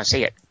about? I want to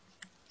see it.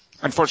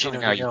 Unfortunately,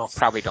 no, you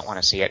probably don't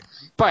want to see it.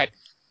 But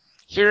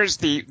here's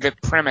the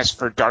premise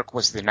for Dark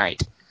Was the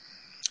Night.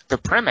 The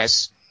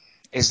premise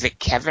is that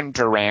Kevin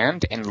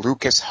Durand and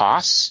Lucas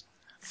Haas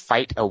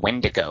fight a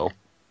Wendigo.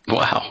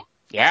 Wow.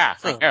 Yeah,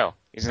 I know.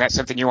 Isn't that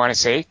something you want to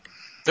see?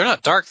 They're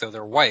not dark, though.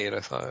 They're white, I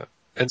thought.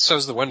 And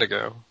so's the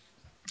Wendigo.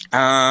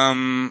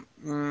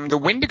 The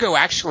Wendigo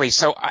actually,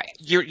 so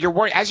you're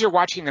worried, as you're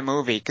watching the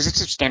movie, because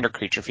it's a standard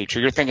creature feature,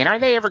 you're thinking, are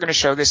they ever going to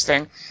show this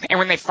thing? And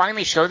when they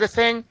finally show the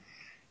thing,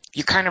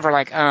 you kind of are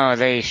like, oh,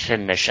 they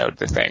shouldn't have showed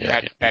the thing.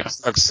 That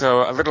looks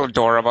so a little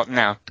adorable.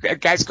 No.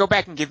 Guys, go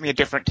back and give me a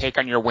different take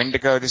on your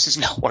Wendigo. This is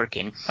not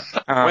working.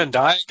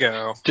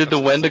 Wendigo. Did the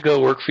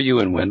Wendigo work for you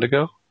in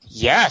Wendigo?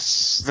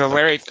 Yes, the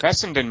Larry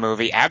Fessenden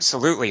movie,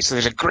 absolutely. So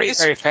there's a great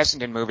Larry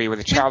Fessenden movie with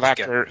a child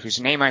actor whose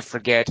name I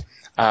forget,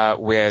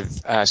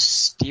 with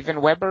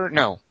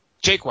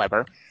Jake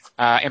Weber,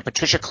 and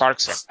Patricia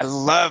Clarkson. I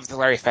love the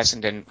Larry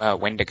Fessenden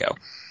Wendigo,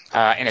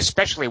 and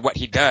especially what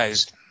he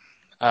does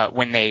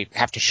when they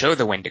have to show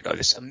the Wendigo.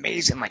 This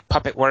amazing like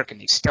puppet work and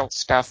these stealth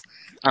stuff.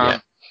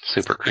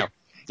 Super creepy.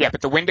 Yeah,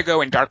 but the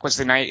Wendigo in Dark Was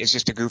the Night is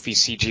just a goofy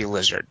CG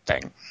lizard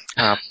thing.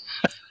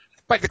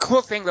 But the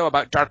cool thing, though,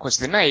 about Dark Was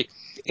the Night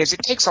is it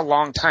takes a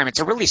long time. It's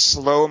a really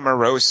slow,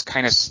 morose,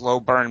 kind of slow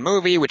burn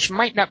movie, which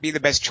might not be the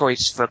best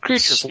choice for a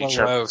creature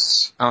feature.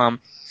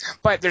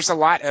 But there's a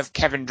lot of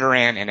Kevin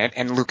Durand in it,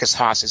 and Lucas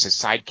Haas is his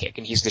sidekick,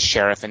 and he's the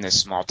sheriff in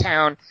this small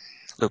town.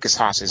 Lucas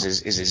Haas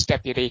is his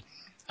deputy,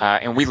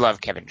 and we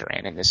love Kevin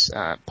Durand in this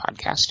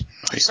podcast.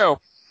 So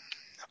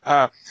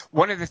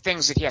one of the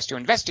things that he has to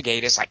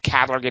investigate is like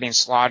cattle are getting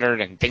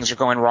slaughtered and things are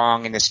going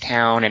wrong in this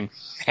town, and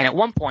at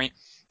one point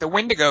the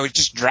Wendigo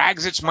just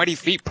drags its muddy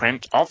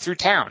footprint all through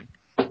town.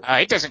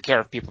 It doesn't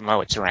care if people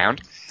know it's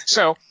around.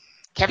 So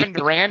Kevin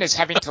Durand is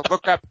having to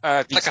look up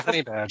like a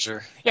honey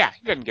badger. Yeah,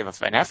 he doesn't give a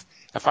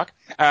fuck.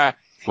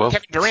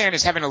 Kevin Durand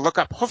is having to look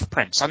up hoof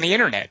prints on the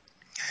internet.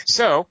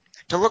 So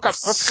to look up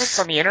hoof prints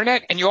on the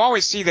internet, and you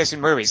always see this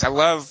in movies. I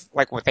love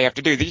like what they have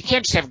to do. You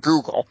can't just have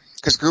Google,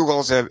 because Google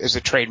is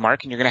a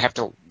trademark, and you're going to have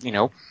to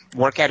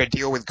work out a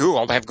deal with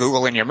Google to have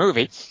Google in your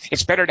movie.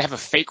 It's better to have a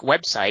fake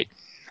website.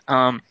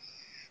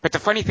 But the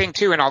funny thing,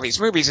 too, in all these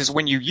movies is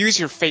when you use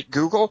your fake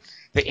Google,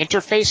 the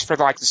interface for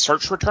the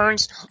search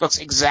returns looks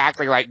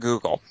exactly like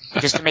Google.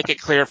 Just to make it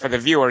clear for the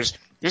viewers,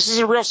 this is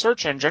a real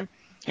search engine.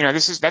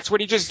 That's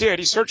what he just did.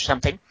 He searched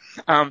something.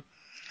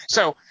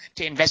 So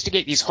to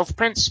investigate these hoof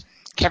prints,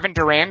 Kevin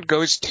Durand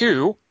goes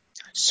to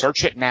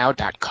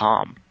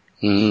searchitnow.com.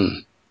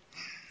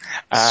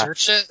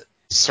 Search it?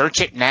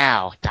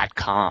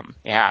 Searchitnow.com.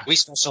 Yeah. We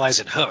specialize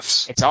in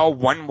hoofs. It's all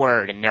one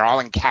word, and they're all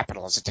in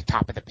capitals at the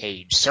top of the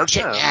page. Search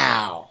it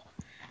now.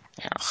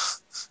 Yeah.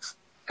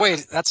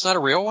 Wait, that's not a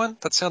real one?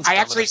 That sounds.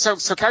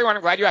 So Kelly,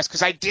 I'm glad you asked,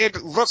 because I did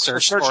look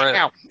for Search It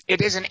Now. It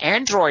is an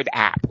Android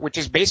app, which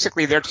is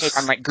basically their take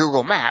on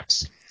Google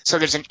Maps. So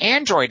there's an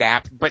Android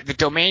app, but the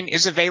domain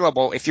is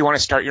available if you want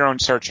to start your own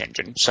search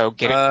engine. So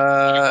get it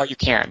while you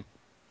can.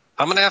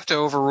 I'm going to have to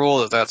overrule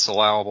that that's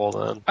allowable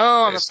then.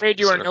 Oh, I'm afraid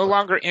you are no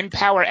longer in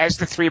power as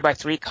the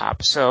 3x3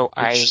 cop. So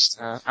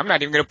I'm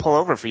not even going to pull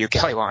over for you,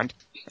 Kelly Wand.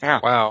 Yeah.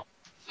 Wow.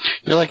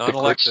 You're like the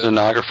court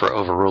stenographer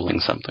overruling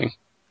something.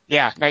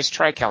 Yeah, nice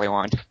try, Kelly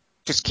Wand.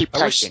 Just keep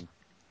typing.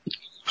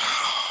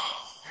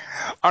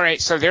 All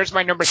right, so there's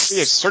my number 3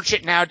 is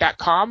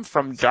searchitnow.com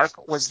from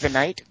Dark Was the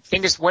Night.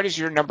 Dingus, what is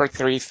your number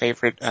 3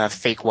 favorite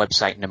fake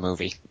website in a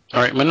movie?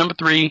 All right, my number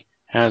 3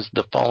 has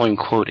the following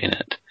quote in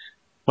it.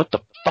 What the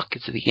fuck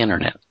is the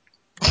internet?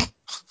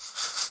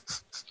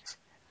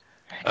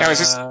 Now, is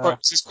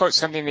this quote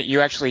something that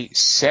you actually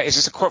said? Is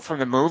this a quote from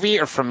the movie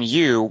or from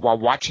you while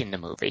watching the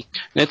movie?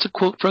 It's a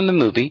quote from the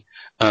movie.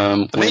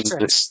 The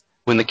Matrix.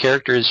 When the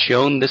character is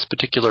shown this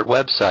particular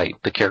website,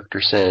 the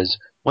character says,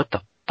 "What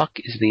the fuck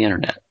is the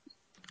internet?"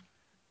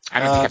 I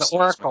don't think the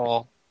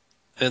Oracle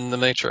in the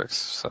Matrix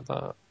said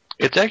that.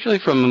 It's actually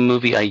from a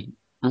movie I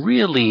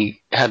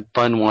really had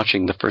fun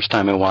watching the first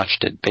time I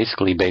watched it,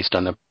 basically based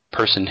on the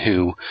person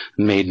who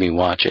made me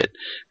watch it.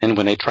 And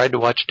when I tried to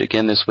watch it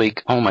again this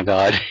week, oh my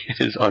god, it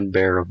is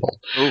unbearable.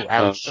 Ooh,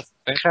 ouch.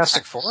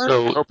 Fantastic Four?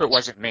 So, I hope it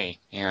wasn't me.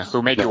 Yeah,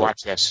 who made you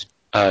watch this?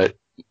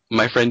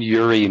 My friend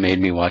Yuri made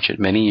me watch it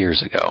many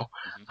years ago.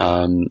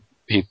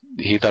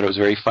 He thought it was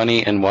very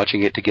funny, and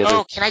watching it together...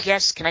 Oh, can I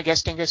guess,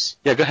 Dingus?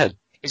 Yeah, go ahead.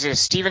 Is it a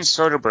Steven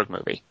Soderbergh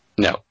movie?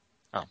 No.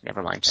 Oh,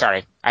 never mind.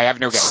 Sorry. I have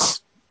no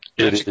guess.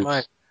 It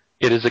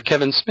is a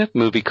Kevin Smith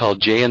movie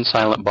called Jay and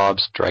Silent Bob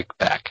Strike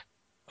Back.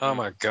 Oh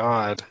my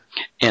god.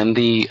 And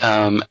the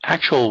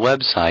actual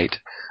website,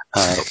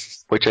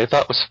 which I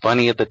thought was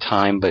funny at the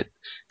time, but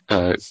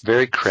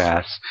very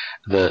crass,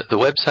 the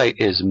website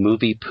is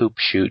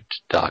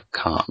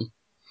moviepoopshoot.com.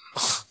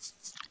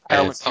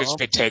 That was just a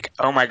big take.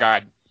 Oh my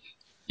god.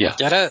 Yeah.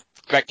 Get it?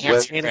 That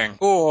can't be a thing.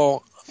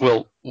 Cool.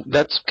 Well,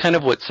 that's kind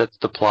of what sets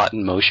the plot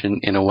in motion,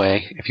 in a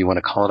way, if you want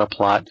to call it a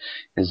plot,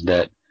 is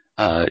that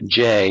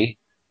Jay,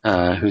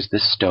 who's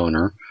this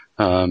stoner,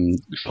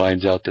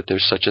 finds out that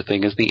there's such a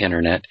thing as the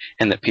internet,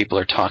 and that people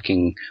are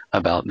talking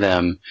about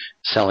them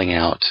selling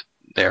out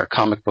their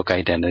comic book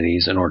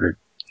identities in order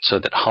so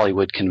that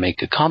Hollywood can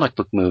make a comic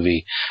book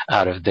movie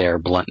out of their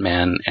Blunt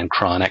Man and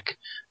Chronic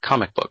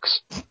comic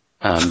books.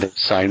 They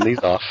sign these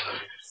off.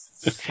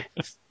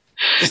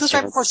 Is this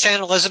right before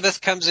Shannon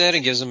Elizabeth comes in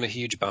and gives him a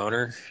huge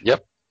boner?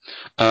 Yep.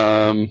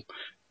 And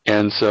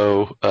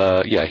so,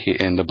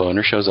 and the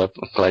boner shows up.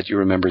 I'm glad you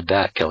remembered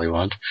that, Kelly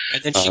Wand.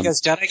 And then she goes,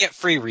 "Did I get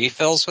free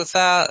refills with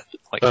that?"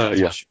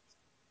 Yeah.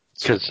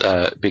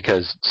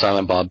 Because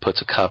Silent Bob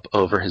puts a cup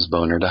over his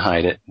boner to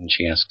hide it, and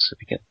she asks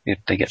if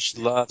they get. She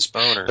loves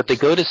boner. But they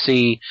go to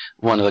see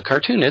one of the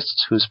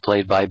cartoonists, who's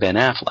played by Ben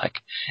Affleck,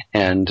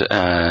 and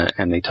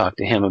they talk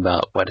to him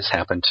about what has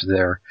happened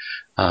to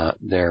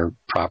their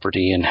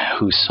property and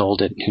who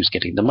sold it, and who's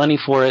getting the money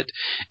for it.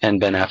 And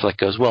Ben Affleck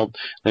goes, "Well,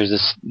 there's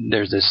this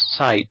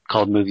site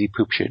called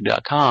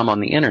moviepoopshoot.com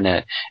on the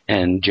internet."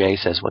 And Jay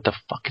says, "What the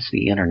fuck is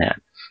the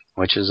internet?"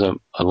 Which is a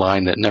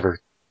line that never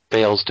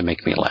fails to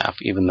make me laugh,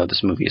 even though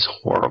this movie is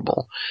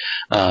horrible.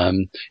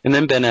 And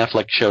then Ben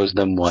Affleck shows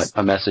them what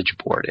a message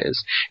board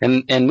is.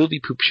 And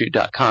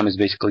moviepoopshoot.com is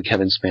basically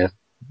Kevin Smith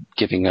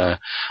giving a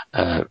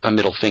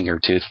middle finger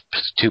to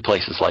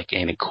places like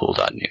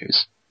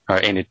ain'titcool.news or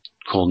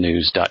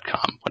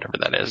ain'titcoolnews.com, whatever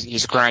that is.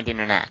 He's grinding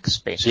an axe,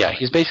 basically. Yeah,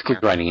 he's basically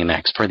grinding an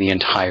axe for the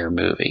entire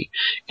movie.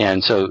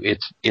 And so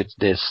it's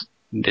this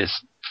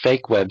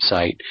fake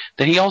website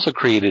that he also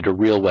created a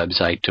real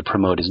website to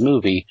promote his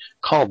movie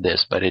called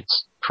this, but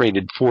it's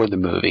created for the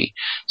movie.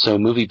 So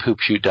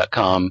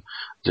moviepoopshoot.com,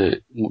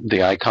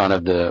 the icon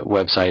of the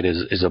website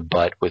is a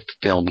butt with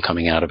film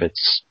coming out of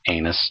its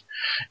anus.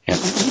 And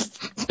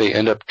they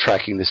end up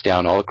tracking this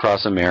down all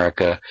across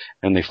America,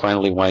 and they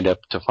finally wind up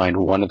to find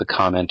one of the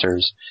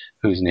commenters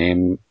whose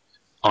name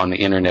on the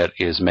internet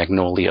is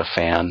Magnolia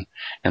Fan,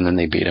 and then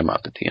they beat him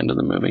up at the end of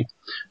the movie.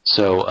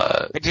 So,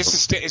 but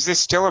is this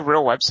still a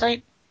real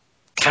website?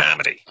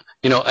 Comedy.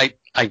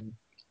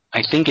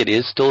 I think it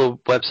is still a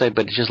website,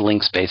 but it just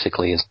links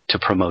basically to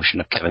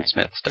promotion of Kevin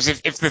Smith stuff.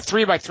 Because if the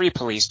 3x3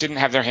 police didn't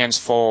have their hands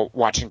full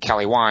watching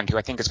Kelly Wand, who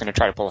I think is going to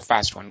try to pull a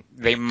fast one,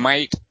 they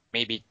might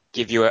maybe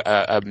give you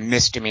a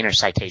misdemeanor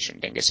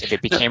citation, Dingus, if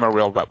it became a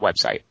real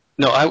website.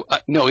 No,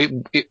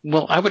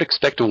 I would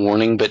expect a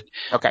warning, but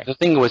okay. The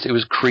thing was, it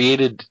was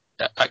created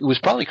it was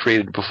probably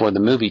created before the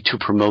movie to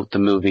promote the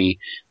movie,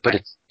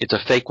 but it's a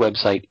fake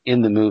website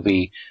in the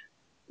movie.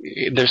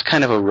 There's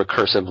kind of a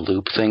recursive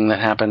loop thing that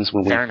happens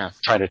when we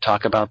try to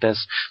talk about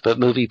this, but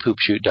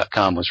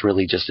moviepoopshoot.com was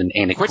really just an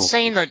anecdote. Quit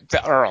saying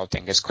the Earl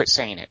thing. Just quit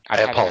saying it.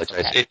 I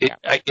apologize.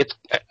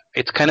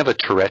 It's kind of a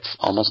Tourette's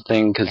almost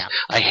thing because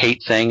I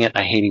hate saying it.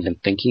 I hate even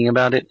thinking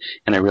about it,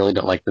 and I really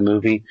don't like the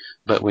movie.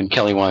 But when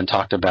Kelly Wand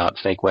talked about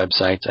fake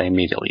websites, I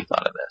immediately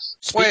thought of this.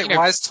 Why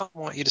does Tom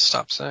want you to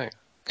stop saying it?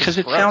 Because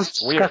it sounds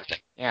disgusting.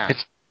 Yeah.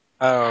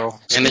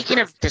 Speaking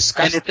of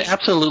disgusting, and it's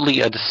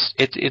absolutely as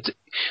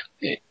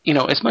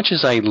much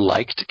as I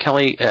liked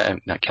Kelly. Smith.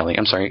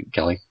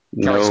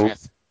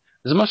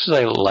 As much as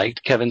I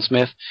liked Kevin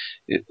Smith,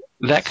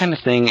 that kind of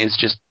thing is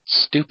just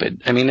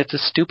stupid. I mean, it's a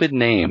stupid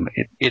name.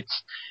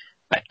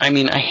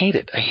 I hate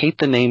it. I hate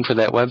the name for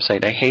that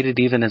website. I hate it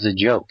even as a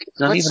joke. It's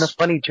not even a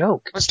funny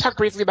joke. Let's talk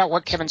briefly about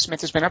what Kevin Smith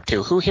has been up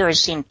to. Who here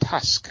has seen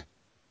Tusk?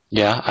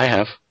 Yeah, I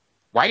have.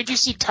 Why did you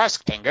see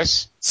Tusk,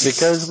 Dingus?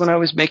 Because when I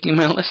was making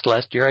my list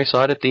last year, I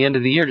saw it at the end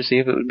of the year to see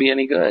if it would be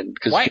any good.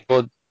 Because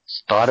people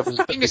thought it was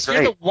Dingus, great.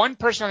 you're the one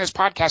person on this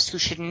podcast who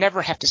should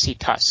never have to see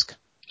Tusk.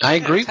 I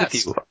agree with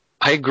you.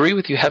 I agree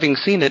with you. Having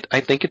seen it,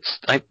 I think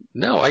I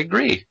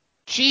agree.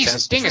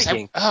 Jesus, Dingus.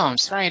 I'm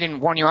sorry I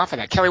didn't warn you off of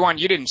that. Kelly Wand,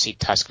 you didn't see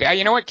Tusk.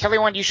 You know what, Kelly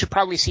Wand, you should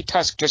probably see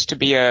Tusk just to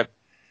be if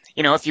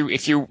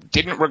you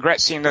didn't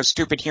regret seeing those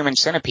stupid Human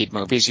Centipede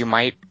movies, you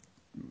might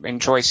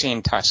enjoy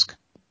seeing Tusk.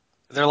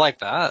 They're like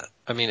that.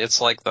 I mean,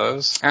 it's like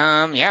those.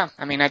 Yeah.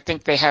 I mean, I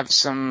think they have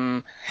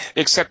some,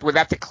 except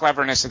without the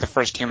cleverness of the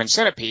first Human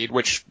Centipede,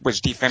 which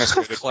was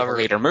defenestrated for the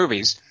later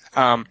movies.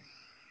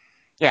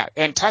 Yeah,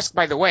 and Tusk,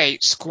 by the way,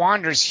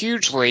 squanders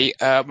hugely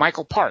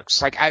Michael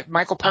Parks.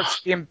 Michael Parks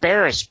would be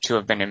embarrassed to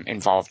have been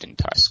involved in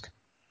Tusk.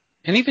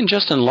 And even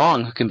Justin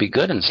Long, who can be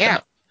good and stuff. Yeah,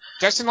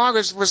 Justin Long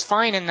was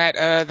fine in that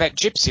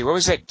Gypsy. What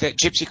was that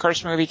Gypsy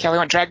Curse movie, Kelly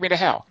Wand? Drag Me to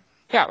Hell.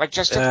 Yeah, like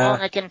Justin Long,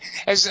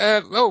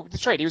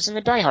 that's right, he was in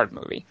the Die Hard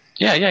movie.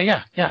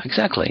 Yeah,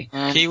 exactly.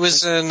 He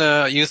was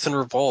in Youth in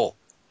Revolt.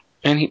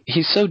 And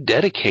he's so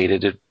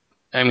dedicated.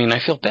 I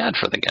feel bad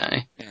for the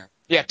guy.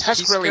 Yeah,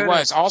 Tusk really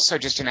was also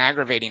just an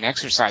aggravating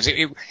exercise.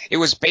 It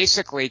was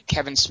basically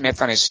Kevin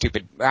Smith on his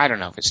I don't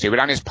know if it's stupid,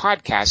 on his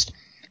podcast.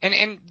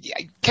 And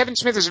Kevin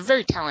Smith is a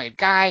very talented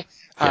guy.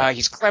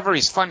 He's clever.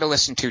 He's fun to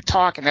listen to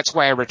talk, and that's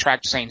why I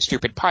retract saying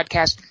stupid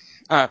podcast.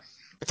 But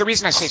the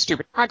reason I say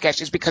stupid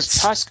podcast is because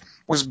Tusk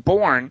was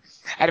born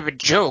out of a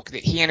joke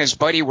that he and his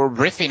buddy were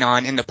riffing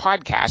on in the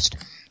podcast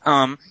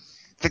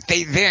that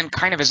they then,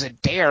 kind of as a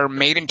dare,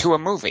 made into a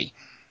movie.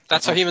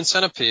 That's how Human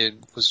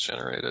Centipede was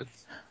generated.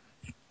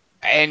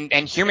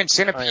 And Human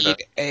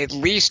Centipede at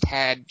least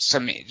had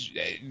some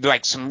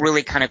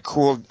really kind of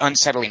cool,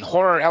 unsettling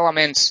horror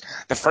elements.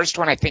 The first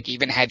one, I think,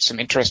 even had some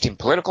interesting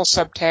political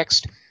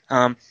subtext.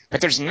 But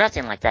there's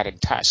nothing like that in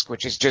Tusk,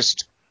 which is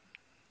just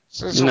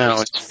it's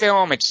a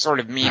film. It's sort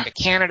of mean to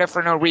Canada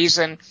for no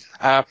reason.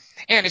 And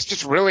it's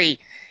just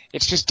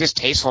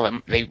distasteful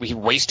that he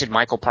wasted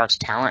Michael Parks'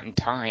 talent and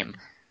time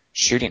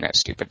shooting that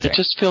stupid thing. It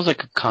just feels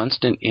like a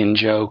constant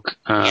in-joke.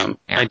 I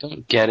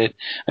don't get it.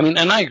 And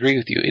I agree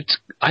with you.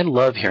 I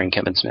love hearing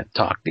Kevin Smith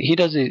talk. He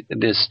does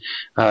this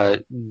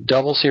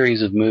double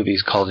series of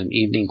movies called An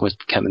Evening with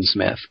Kevin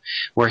Smith,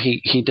 where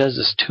he does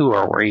this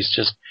tour where he's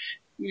just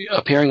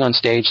appearing on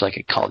stage like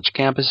at college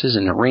campuses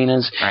and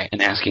arenas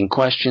and asking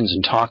questions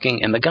and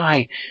talking. And the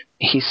guy,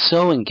 he's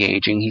so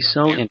engaging. He's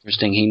so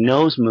interesting. He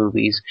knows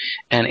movies,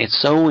 and it's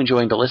so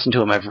enjoying to listen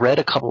to him. I've read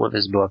a couple of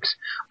his books.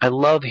 I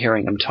love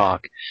hearing him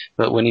talk.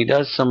 But when he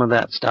does some of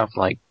that stuff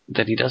like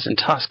that he does in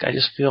Tusk, I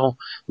just feel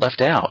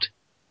left out.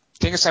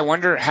 Dingus, I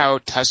wonder how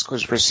Tusk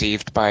was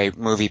received by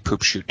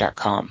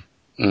moviepoopshoot.com.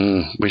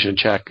 We should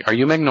check. Are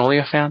you a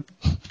Magnolia fan?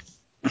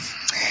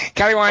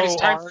 Kelly Wand, it's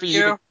time for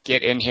you to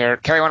get in here.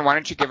 Kelly Wand, why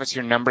don't you give us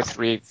your number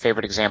 3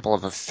 favorite example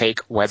of a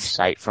fake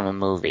website from a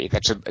movie?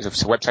 It's a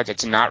website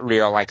that's not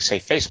real, like, say,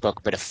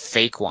 Facebook, but a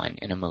fake one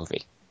in a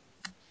movie.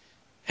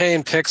 Hey,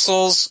 in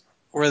Pixels,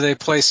 where they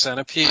play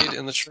Centipede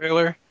in the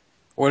trailer,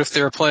 what if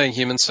they were playing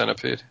Human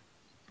Centipede?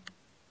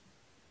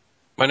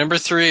 My number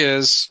 3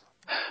 is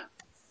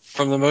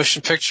from the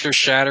motion picture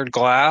Shattered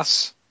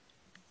Glass.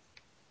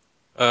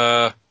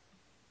 There's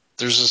a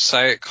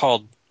site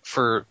called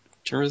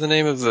do you remember the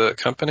name of the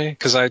company?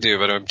 Because I do,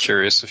 but I'm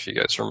curious if you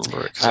guys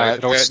remember it. Because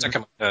it always stuck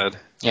in my head.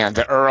 Yeah,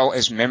 the URL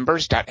is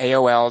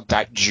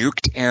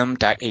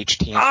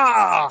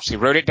members.aol.jukedm.html. She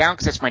wrote it down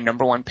because it's my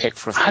number 1 pick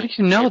for. How did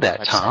you know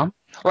that, Tom?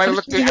 Well, I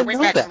went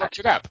back and looked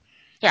it up.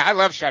 Yeah, I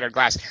love Shattered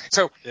Glass.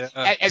 So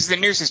as the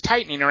news is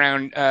tightening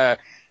around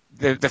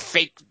the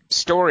fake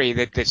story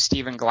that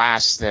Stephen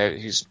Glass,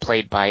 who's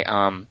played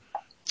by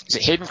is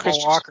it Hayden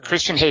Christensen?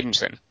 Christian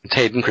Haydenson. It's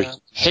Hayden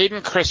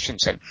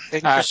Christensen.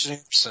 Hayden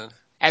Christensen.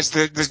 As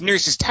the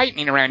news is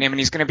tightening around him and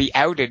he's going to be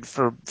outed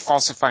for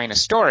falsifying a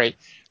story,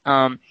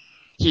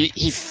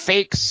 he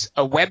fakes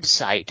a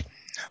website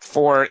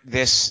for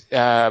this,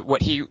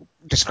 what he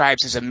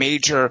describes as a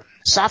major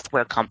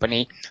software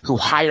company who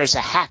hires a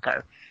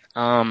hacker.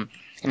 And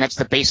that's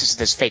the basis of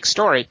this fake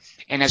story.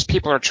 And as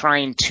people are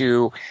trying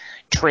to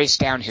trace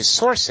down his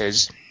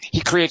sources,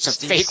 he creates a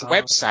fake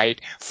website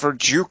for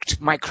Juked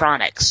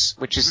Micronics,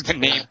 which is the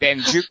name.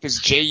 And Juked is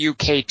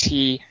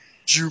J-U-K-T.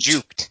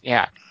 Juked.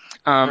 Yeah.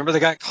 Remember the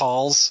guy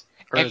calls?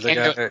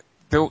 The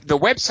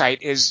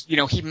website is,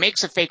 he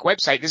makes a fake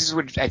website. This is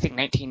what, I think,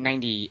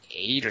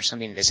 1998 or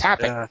something this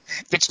happened. Yeah.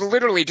 It's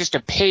literally just a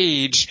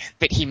page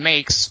that he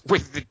makes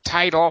with the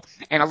title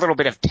and a little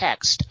bit of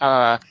text,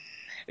 that,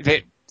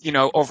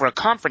 over a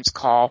conference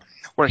call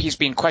where he's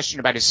being questioned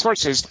about his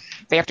sources,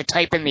 they have to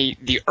type in the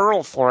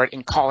URL for it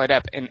and call it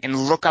up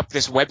and look up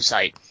this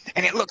website.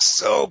 And it looks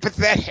so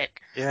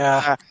pathetic.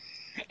 Yeah.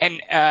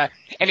 And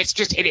it's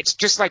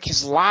just like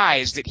his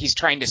lies that he's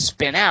trying to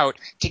spin out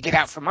to get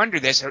out from under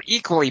this are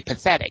equally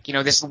pathetic.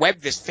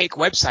 This fake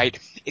website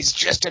is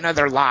just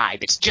another lie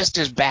that's just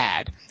as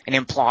bad and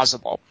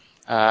implausible.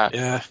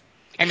 Yeah.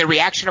 And the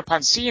reaction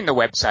upon seeing the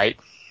website,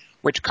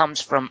 which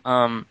comes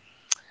from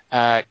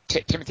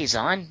Timothy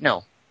Zahn?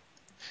 No.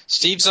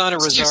 Steve Zahn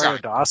and Rosario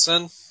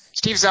Dawson?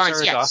 Steve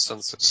Zahn's, yes.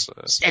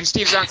 And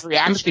Steve Zahn's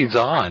reaction. Timothy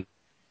Zahn.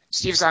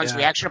 Steve Zahn's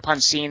reaction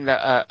upon seeing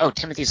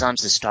Timothy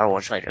Zahn's the Star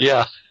Wars writer.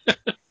 Yeah.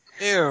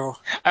 Ew.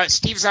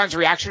 Steve Zahn's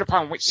reaction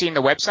upon seeing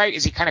the website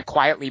is he kind of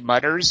quietly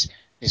mutters,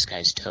 "This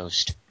guy's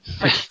toast."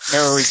 Like he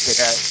knows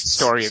that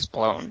story is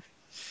blown.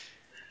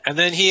 And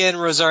then he and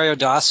Rosario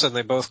Dawson,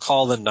 they both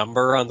call the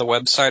number on the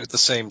website at the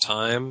same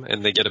time,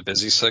 and they get a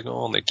busy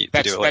signal, and they do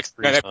it like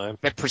three times.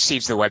 That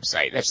precedes the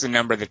website. That's the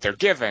number that they're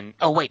given.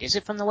 Oh, wait, is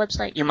it from the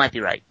website? You might be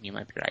right. You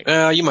might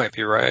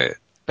be right.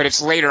 But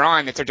it's later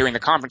on that they're doing the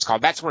conference call.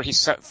 That's where he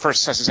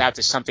first susses out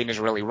that something is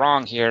really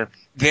wrong here.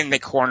 Then they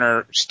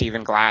corner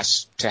Stephen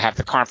Glass to have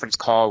the conference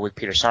call with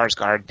Peter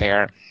Sarsgaard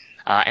there.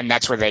 And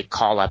that's where they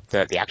call up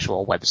the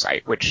actual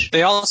website, which...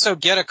 They also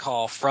get a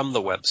call from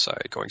the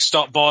website going,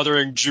 "Stop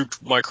bothering Juke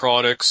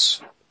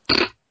Micronics,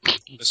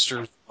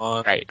 Mr.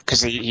 Vaughn." Right,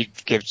 because he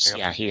gives...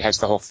 Yeah, he has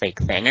the whole fake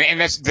thing. And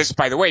that's this,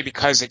 by the way,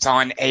 because it's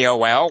on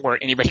AOL, where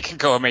anybody can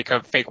go and make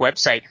a fake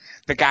website.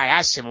 The guy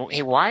asks him,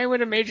 "Hey, why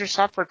would a major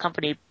software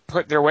company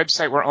put their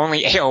website where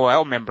only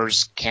AOL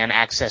members can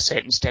access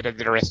it instead of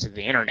the rest of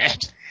the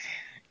internet?"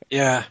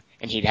 Yeah.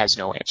 And he has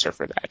no answer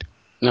for that.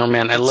 No,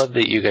 man, I love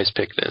that you guys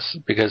picked this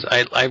because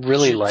I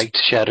really liked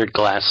Shattered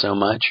Glass so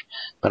much,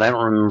 but I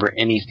don't remember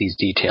any of these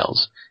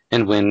details.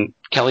 And when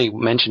Kelly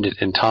mentioned it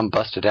and Tom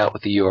busted out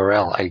with the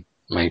URL,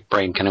 my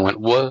brain kind of went,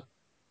 "What?"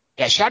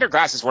 Yeah, Shattered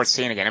Glass is worth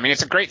seeing again. I mean,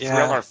 it's a great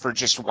thriller for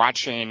just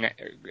watching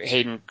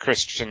Hayden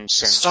Christensen.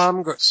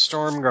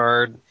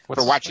 Stormguard.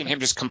 For watching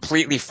him just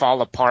completely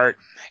fall apart,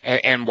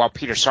 and while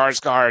Peter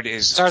Sarsgaard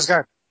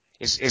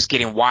is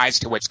getting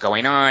wise to what's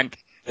going on.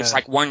 It's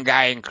like one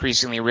guy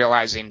increasingly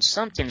realizing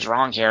something's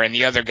wrong here, and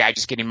the other guy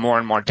just getting more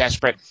and more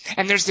desperate.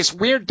 And there's this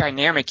weird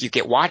dynamic you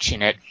get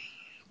watching it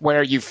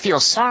where you feel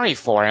sorry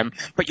for him,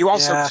 but you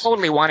also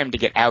totally want him to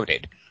get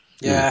outed.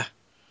 Yeah.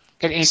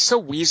 And he's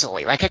so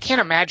weaselly. Like, I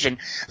can't imagine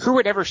who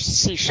would ever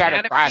see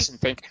Shattered Glass and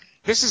think,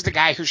 this is the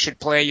guy who should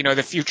play,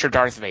 the future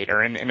Darth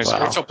Vader in a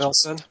Rachel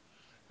Bilson.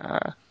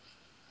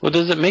 Well,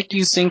 does it make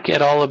you think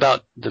at all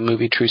about the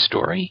movie True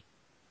Story?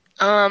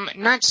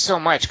 Not so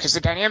much, because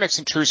the dynamics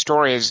in True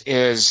Story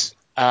is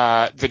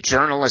the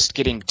journalist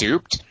getting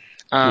duped.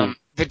 I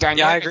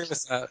agree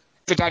with that.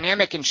 The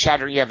dynamic in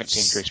Shattered, you haven't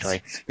seen True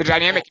Story. The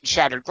dynamic in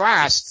Shattered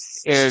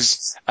Glass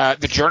is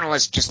the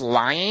journalist just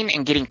lying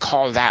and getting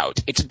called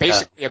out. It's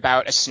basically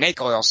about a snake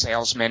oil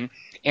salesman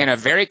in a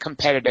very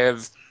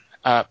competitive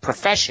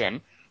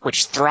profession,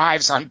 which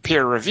thrives on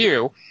peer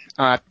review,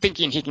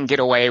 thinking he can get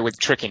away with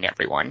tricking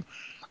everyone.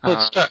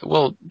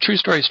 Well, True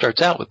Story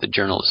starts out with the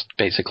journalist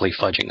basically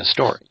fudging a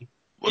story.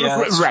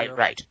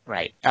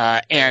 Right.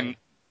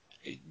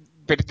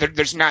 But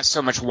there's not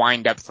so much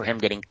wind up for him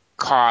getting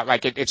caught.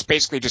 Like it's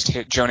basically just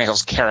Jonah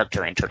Hill's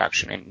character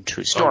introduction in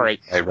True Story.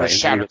 Right.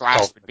 Shattered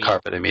Glass would be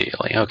carpet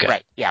immediately. Okay.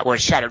 Right. Yeah. Where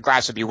Shattered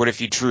Glass would be, what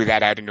if you drew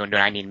that out into a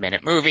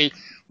 90-minute movie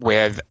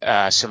with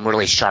some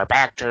really sharp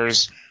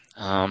actors?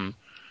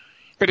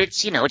 But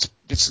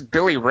it's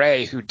Billy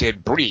Ray who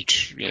did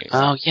Breach.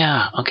 Oh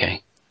yeah.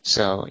 Okay.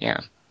 So yeah.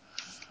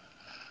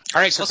 All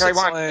right, so Kelly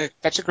Wand,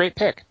 that's a great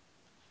pick.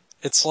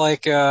 It's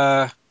like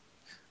I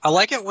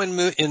like it when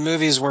in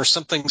movies where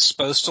something's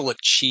supposed to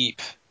look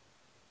cheap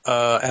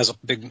as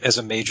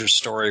a major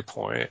story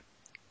point,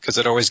 because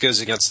it always goes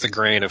against the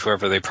grain of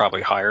whoever they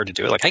probably hired to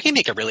do it. Like, I can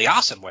make a really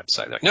awesome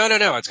website. Like, no,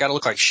 it's got to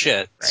look like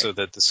shit so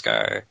that this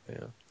guy.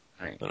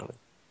 Right. All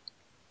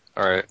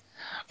right.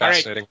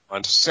 Fascinating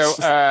one. So,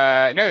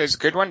 no, it's a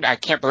good one. I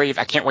can't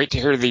wait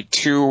to hear the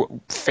two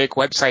fake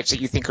websites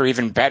that you think are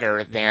even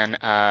better than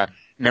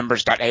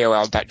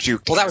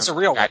members.aol.juke. Well, that was a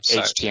real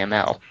website.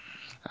 HTML.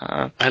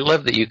 I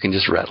love that you can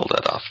just rattle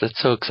that off. That's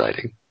so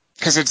exciting.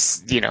 Because it's,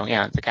 the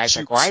guy's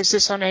like, why is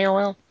this on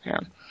AOL?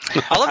 Yeah.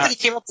 I love that he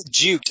came up with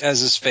Juked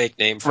as his fake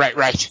name.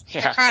 Right.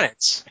 Yeah.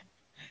 Credits.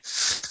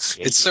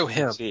 It's so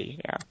him.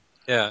 Yeah.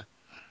 Yeah.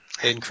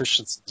 Hayden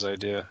Christensen's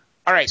idea.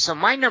 All right, so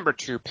my number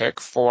 2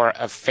 pick for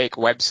a fake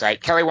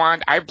website, Kelly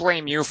Wand, I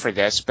blame you for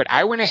this, but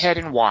I went ahead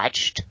and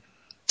watched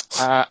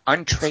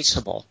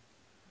Untraceable.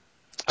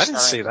 I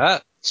didn't see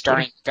that.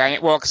 starring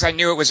Diane. Well, because I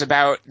knew it was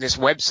about this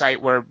website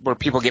where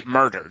people get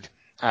murdered.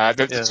 So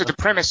the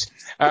premise,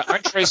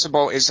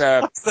 Untraceable, is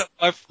That's not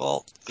my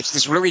fault. It's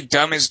this really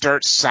dumb as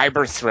dirt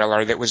cyber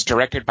thriller that was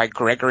directed by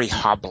Gregory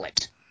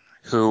Hoblit,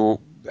 who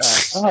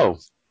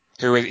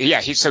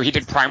he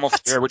did Primal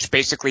Fear, which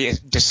basically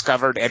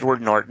discovered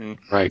Edward Norton.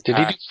 Right. Did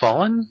he do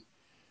Fallen?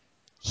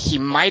 He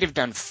might have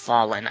done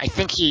Fallen. I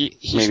think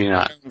he's maybe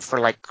not known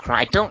for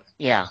I don't.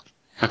 Yeah.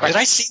 Okay. Did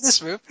I see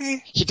this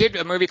movie? He did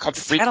a movie called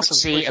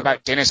Frequency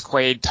about Dennis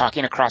Quaid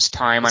talking across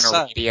time on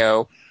a radio.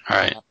 All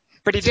right.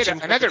 But he did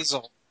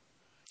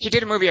He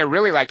did a movie I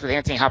really liked with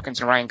Anthony Hopkins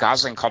and Ryan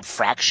Gosling called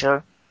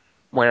Fracture,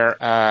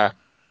 where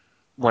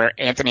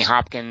Anthony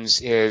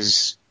Hopkins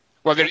is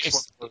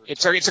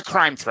it's a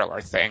crime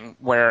thriller thing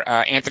where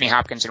Anthony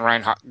Hopkins and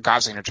Ryan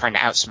Gosling are trying to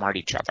outsmart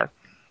each other.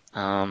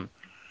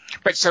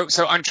 But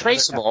so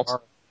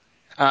Untraceable,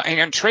 in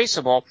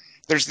Untraceable,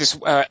 there's this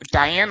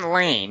Diane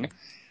Lane.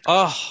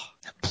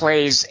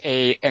 Plays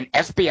an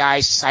FBI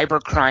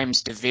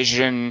cybercrimes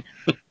division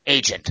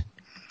agent.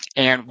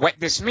 And what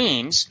this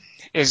means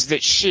is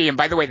that she, and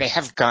by the way, they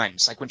have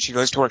guns. Like when she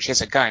goes to work, she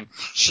has a gun.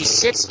 She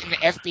sits in the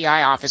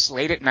FBI office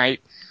late at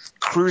night,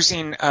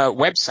 cruising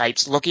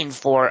websites looking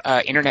for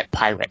internet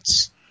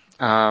pirates.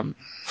 And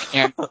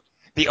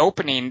the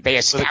opening, they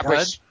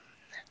establish.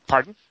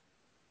 Pardon?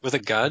 With a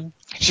gun?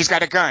 She's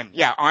got a gun,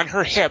 yeah, on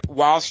her hip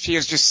while she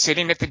is just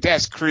sitting at the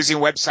desk cruising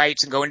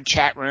websites and going to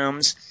chat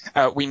rooms.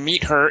 We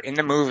meet her in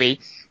the movie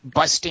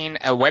busting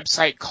a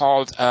website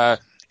called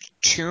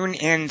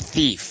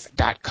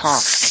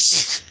TuneInThief.com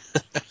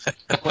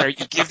where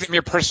you give them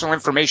your personal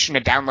information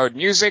to download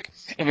music,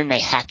 and then they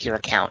hack your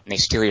account and they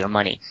steal your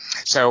money.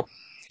 So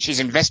she's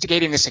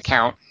investigating this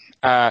account.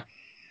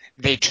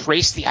 They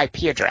trace the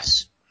IP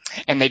address,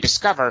 and they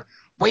discover,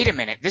 wait a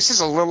minute, this is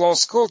a little old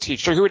school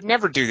teacher who would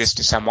never do this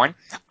to someone.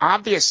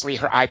 Obviously,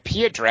 her IP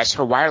address,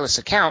 her wireless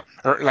account,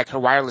 or like her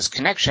wireless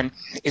connection,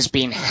 is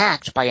being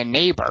hacked by a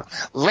neighbor.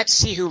 Let's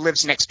see who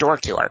lives next door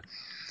to her.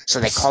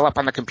 So they call up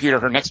on the computer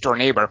her next door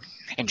neighbor,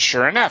 and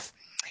sure enough,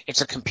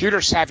 it's a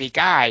computer savvy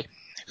guy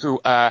who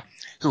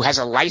has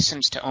a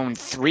license to own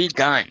 3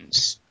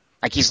 guns.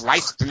 Like he's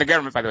licensed, and the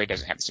government, by the way,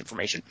 doesn't have this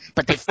information.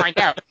 But they find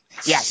out,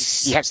 yeah,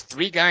 he has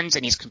 3 guns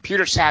and he's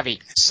computer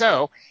savvy.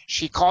 So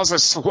she calls a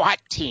SWAT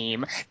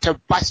team to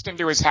bust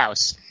into his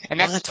house. And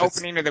that's the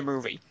opening of the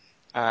movie.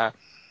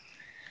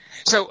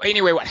 So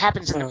anyway, what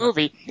happens in the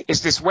movie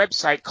is this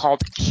website called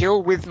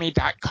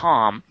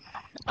killwithme.com.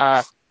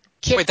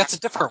 Wait, that's a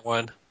different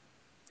one.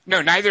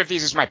 No, neither of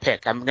these is my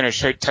pick. I'm going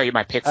to tell you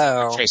my pick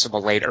for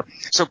Traceable later.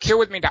 So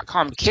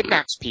killwithme.com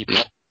kidnaps people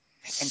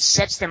and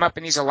sets them up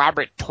in these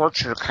elaborate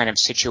torture kind of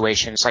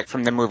situations like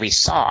from the movie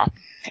Saw.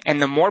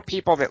 And the more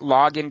people that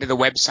log into the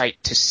website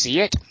to see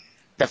it,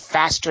 the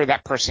faster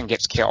that person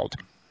gets killed.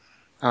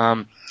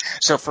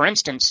 So for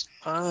instance,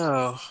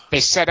 they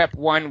set up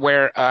one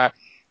where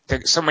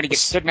somebody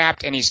gets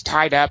kidnapped and he's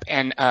tied up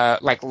and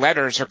like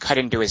letters are cut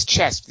into his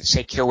chest that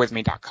say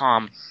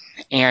killwithme.com,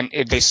 and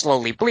they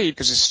slowly bleed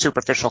because it's a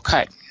superficial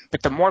cut.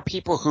 But the more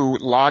people who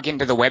log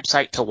into the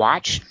website to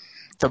watch,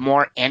 the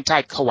more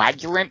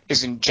anticoagulant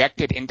is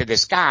injected into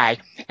this guy,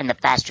 and the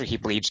faster he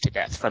bleeds to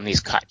death from these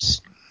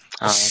cuts.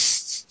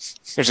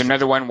 There's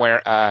another one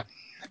where a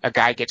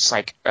guy gets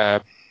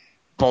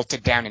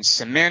bolted down in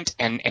cement,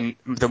 and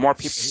the more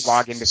people who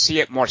log in to see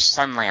it, more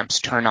sun lamps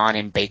turn on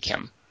and bake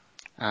him.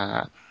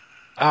 That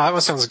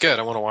one sounds good.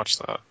 I want to watch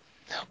that.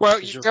 Well,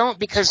 you don't,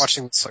 because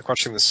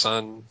watching the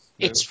sun.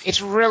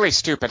 It's really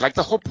stupid. Like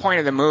the whole point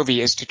of the movie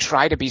is to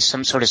try to be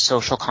some sort of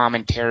social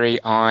commentary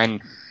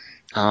on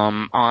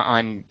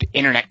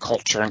internet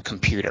culture and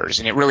computers,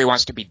 and it really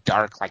wants to be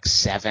dark like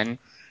Seven,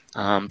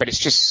 but it's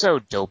just so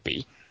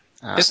dopey.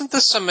 Isn't the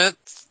cement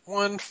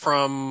one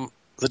from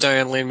the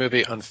Diane Lane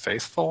movie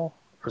Unfaithful,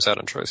 or is that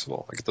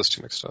Untraceable? I get those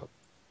two mixed up.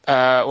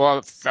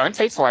 Well,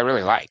 Unfaithful I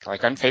really like.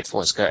 Like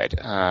Unfaithful is good.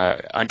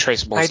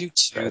 Untraceable. I do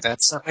too.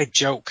 That's not my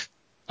joke.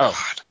 Oh,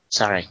 God.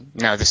 Sorry.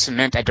 No, the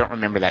cement. I don't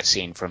remember that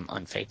scene from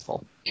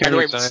Unfaithful.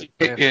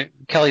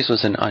 Kelly's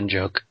was an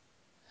unjoke.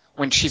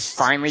 When she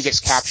finally gets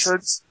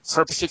captured,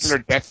 her particular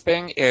death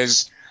thing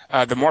is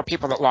the more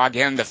people that log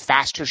in, the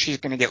faster she's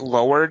going to get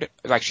lowered,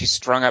 like she's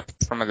strung up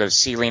from the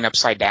ceiling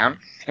upside down.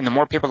 And the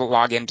more people that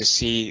log in to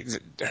see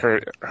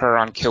her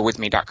on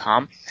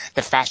killwithme.com,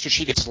 the faster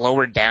she gets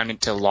lowered down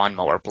into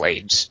lawnmower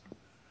blades.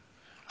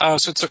 Oh,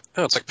 so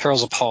it's like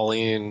Perils of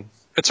Pauline.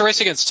 It's a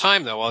race against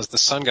time, though, while the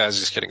sun guy's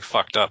just getting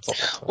fucked up the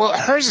whole time. Well,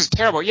 hers is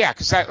terrible, yeah,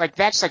 because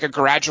that's like a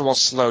gradual,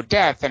 slow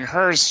death, and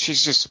hers,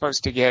 she's just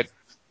supposed to get...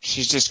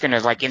 She's just going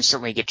to,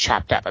 instantly get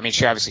chopped up. I mean,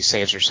 she obviously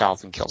saves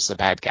herself and kills the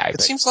bad guy. It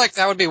seems like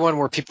that would be one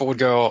where people would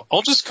go,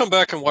 I'll just come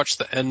back and watch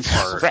the end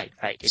part. Right.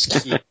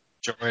 Keep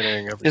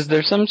joining everything. Is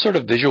there some sort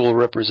of visual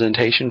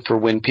representation for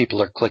when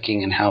people are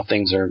clicking and how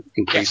things are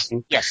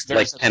increasing? Yes.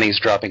 Like pennies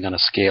dropping on a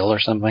scale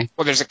or something?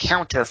 Well, there's a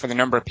counter for the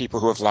number of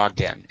people who have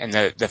logged in. And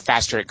the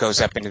faster it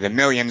goes up into the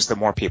millions, the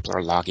more people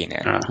are logging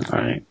in. All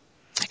right.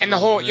 And the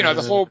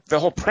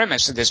whole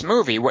premise of this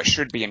movie, what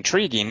should be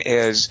intriguing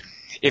is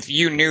if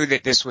you knew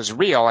that this was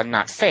real and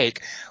not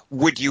fake,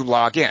 would you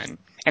log in?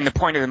 And the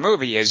point of the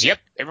movie is, yep,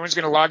 everyone's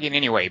going to log in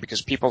anyway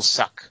because people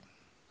suck.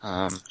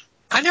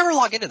 I never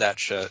log into that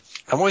shit.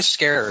 I'm always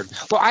scared.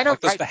 Well, I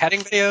don't like those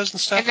beheading videos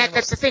and stuff. And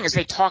that's the thing is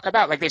they talk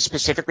about, like they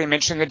specifically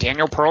mention the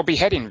Daniel Pearl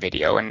beheading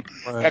video, and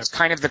that's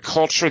kind of the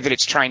culture that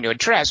it's trying to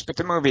address. But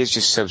the movie is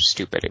just so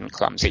stupid and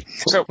clumsy.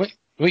 So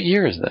what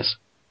year is this?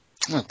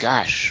 Oh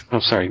gosh.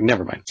 Oh, sorry.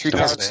 Never mind.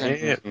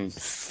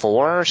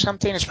 2004 or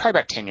something. It's probably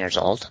about 10 years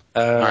old.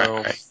 All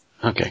right.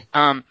 Okay.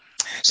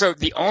 So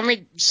the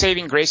only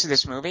saving grace of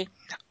this movie,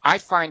 I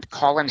find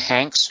Colin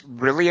Hanks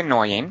really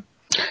annoying.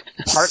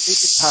 Partly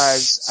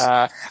because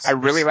I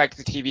really liked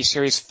the TV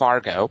series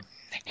Fargo,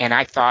 and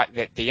I thought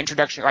that the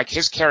introduction, like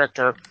his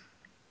character,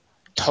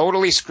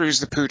 totally screws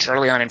the pooch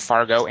early on in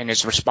Fargo and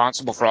is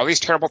responsible for all these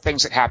terrible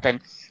things that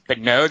happen. But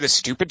no, the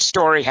stupid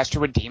story has to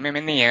redeem him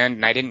in the end,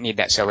 and I didn't need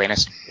that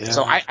silliness. Yeah.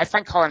 So I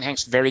find Colin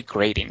Hanks very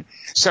grating.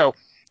 So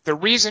the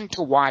reason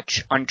to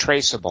watch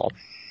Untraceable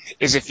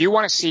is if you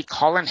want to see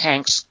Colin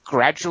Hanks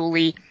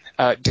gradually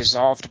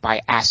dissolved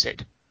by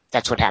acid.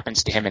 That's what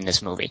happens to him in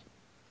this movie.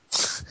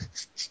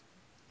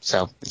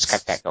 So it's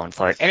got that going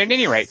for it. And at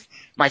any rate,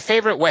 my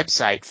favorite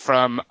website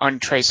from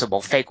Untraceable,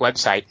 fake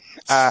website,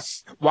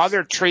 while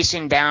they're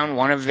tracing down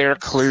one of their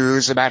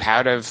clues about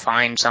how to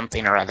find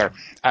something or other.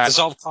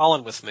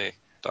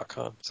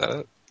 DissolveColinWithMe.com. Is that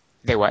it?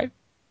 They what?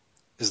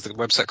 Is the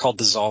website called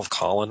Dissolve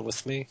Colin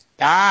with Me?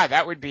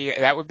 That would be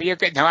a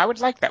good. No, I would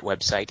like that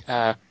website.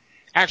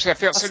 Actually, I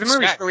feel so. The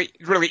movie's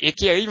really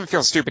icky. I even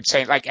feel stupid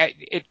saying like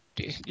it.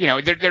 You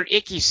know, they're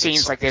icky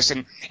scenes like this,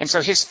 and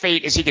so his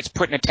fate is he gets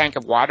put in a tank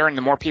of water, and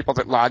the more people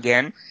that log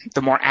in,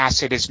 the more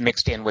acid is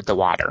mixed in with the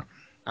water.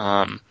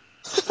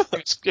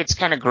 It's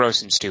kind of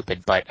gross and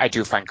stupid, but I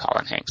do find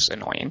Colin Hanks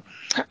annoying.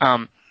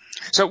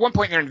 So at one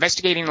point they're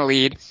investigating the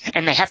lead,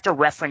 and they have to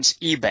reference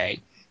eBay.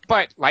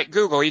 But like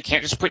Google, you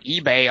can't just put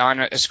eBay on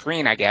a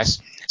screen, I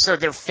guess. So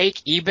their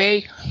fake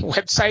eBay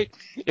website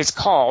is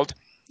called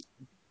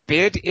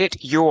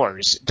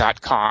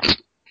bidityours.com.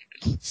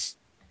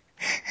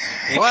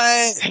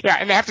 What? Yeah,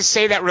 and they have to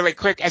say that really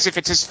quick as if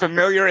it's as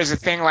familiar as a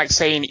thing like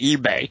saying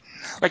eBay.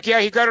 Like, yeah,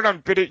 he got it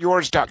on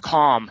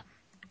bidityours.com.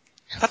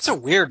 That's a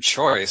weird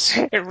choice.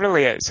 It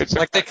really is. It's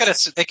like they could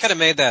have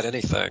made that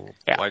anything.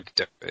 Yeah. Like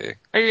Dippy.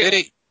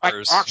 Like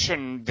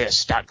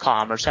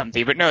auctionthis.com or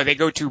something, but no, they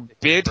go to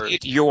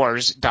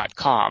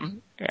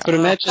bidityours.com. Yeah. But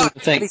imagine the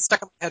thing. It's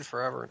stuck in my head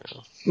forever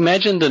now.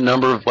 Imagine the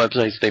number of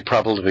websites they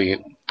probably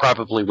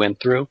went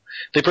through.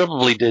 They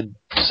probably did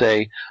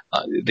say,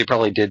 they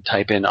probably did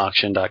type in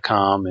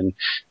auction.com and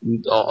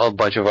a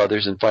bunch of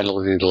others, and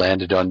finally they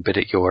landed on Bid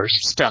It Yours.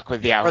 Stuck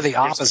with the Or the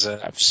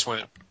opposite.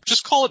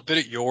 Just call it Bid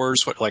It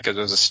Yours, like it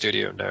was a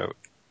studio note.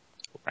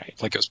 Right.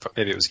 Like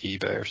maybe it was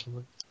eBay or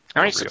something.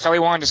 All right, so Kelly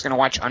Wand is going to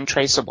watch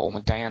Untraceable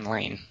with Diane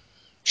Lane.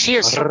 She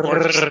is so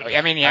gorgeous.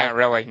 I mean, yeah,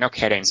 really, no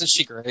kidding. Isn't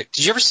she great?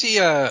 Did you ever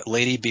see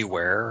Lady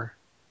Beware?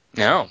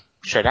 No.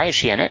 Should I? Is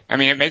she in it? I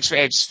mean,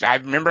 I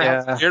remember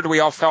how weird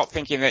we all felt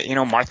thinking that,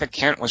 Martha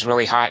Kent was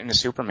really hot in the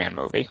Superman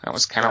movie. That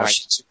was kind of like...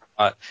 She's super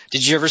hot.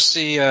 Did you ever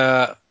see,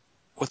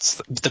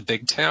 what's the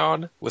Big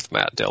Town with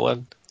Matt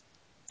Dillon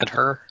and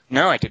her?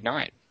 No, I did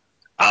not.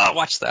 Oh,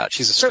 watch that.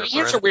 She's a stripper. So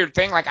here's a weird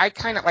thing. Like, I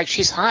kind of, like,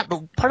 she's hot,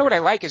 but part of what I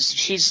like is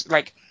she's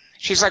like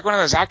one of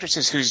those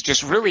actresses who's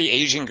just really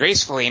aging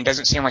gracefully and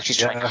doesn't seem like she's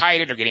trying to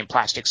hide it or getting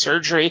plastic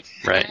surgery.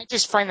 Right. And I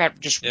just find that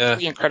just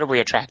really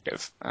incredibly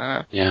attractive.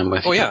 I'm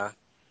with you. Yeah.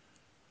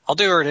 I'll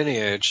do her at any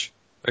age.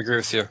 I agree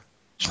with you.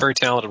 She's a very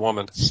talented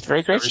woman. It's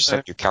very gracious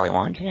of you, Kelly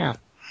Wand. Yeah.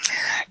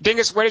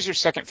 Dingus, what is your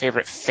second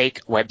favorite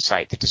fake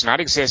website that does not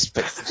exist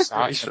but you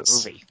saw in the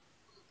movie?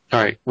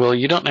 All right. Well,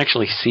 you don't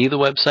actually see the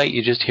website.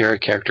 You just hear a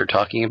character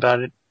talking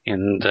about it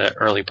in the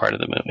early part of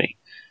the movie.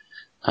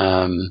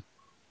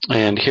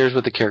 And here's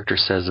what the character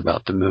says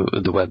about the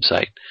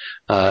website.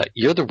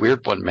 You're the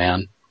weird one,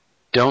 man.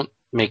 Don't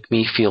make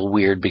me feel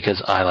weird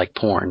because I like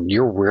porn.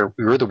 You're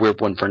the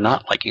weird one for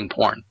not liking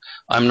porn.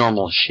 I'm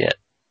normal as shit.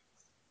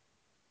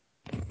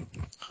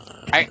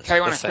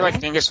 Kelly, I feel like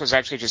Dingus was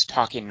actually just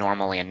talking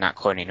normally and not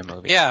quoting a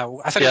movie. Yeah,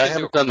 I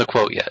haven't done the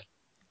quote yet.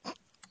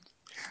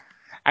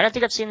 I don't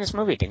think I've seen this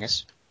movie,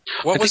 Dingus.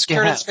 What was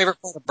Curtis's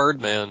favorite part of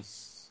Birdman?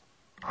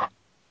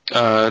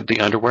 The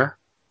underwear.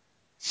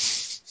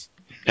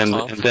 And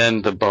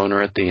then the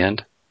boner at the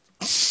end.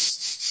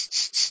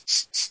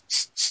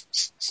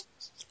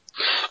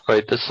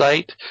 Right,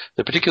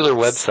 the particular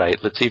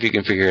website, let's see if you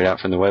can figure it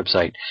out from the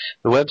website.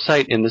 The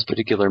website in this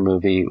particular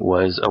movie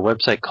was a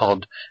website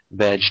called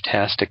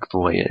Vagtastic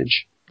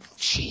Voyage.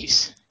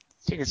 Jeez.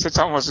 It's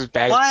almost as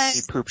bad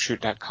as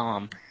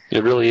poopshoot.com.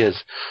 It really is.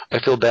 I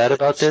feel bad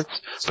about this,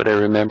 but I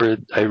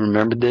remembered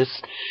this,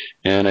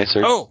 and I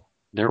searched. Oh!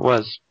 There it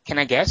was. Can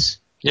I guess?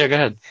 Yeah, go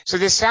ahead. So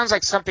this sounds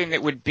like something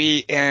that would be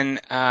in,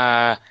 who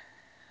are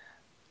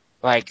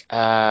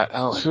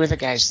the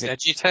guys that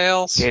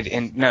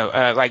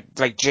VeggieTales?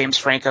 like James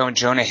Franco and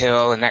Jonah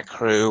Hill and that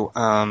crew.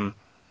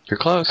 You're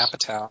close.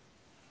 Apatow.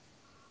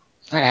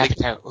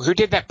 Who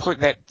did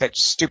that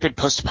stupid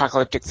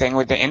post-apocalyptic thing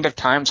with the End of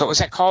Times? What was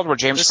that called? Where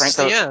James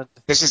Franco? This is the end.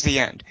 This is the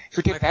end.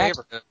 Who did that?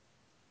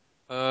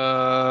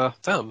 Favorite.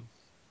 Them.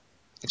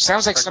 It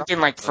sounds like something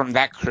like from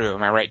that crew.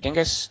 Am I right,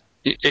 Dingus?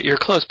 You're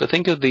close, but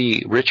think of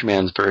the rich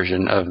man's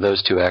version of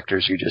those two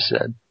actors you just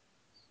said.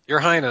 Your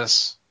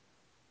Highness.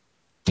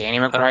 Danny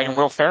McBride and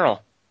Will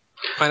Ferrell.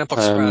 Pineapple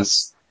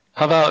Express.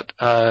 How about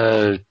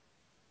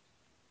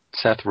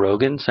Seth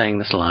Rogen saying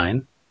this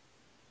line?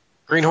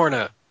 Green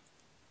Hornet.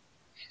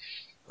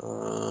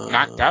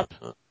 Knocked Up?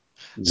 No.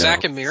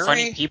 Zack and Miri?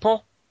 Funny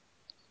People?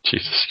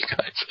 Jesus, you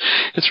guys.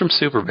 It's from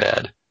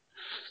Superbad.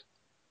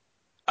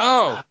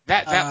 Oh,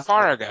 that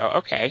far ago.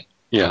 Okay.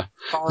 Yeah.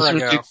 Far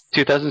ago.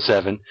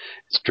 2007.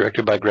 It's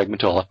directed by Greg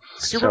Mottola.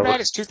 Superbad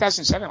is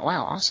 2007.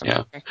 Wow, awesome.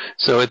 Yeah. Okay.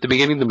 So at the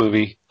beginning of the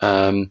movie,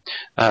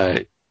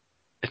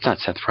 it's not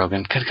Seth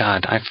Rogen. Good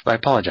God, I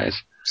apologize.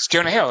 It's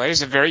Jonah Hill. It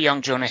is a very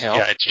young Jonah Hill.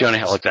 Yeah, it's Jonah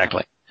Hill,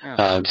 exactly.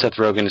 Yeah. Seth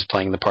Rogen is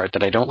playing the part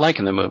that I don't like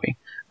in the movie,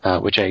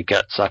 which I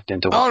got sucked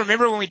into. Oh,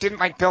 remember when we didn't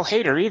like Bill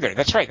Hader either?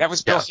 That's right. That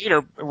was Bill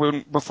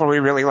Hader before we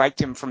really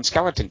liked him from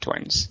Skeleton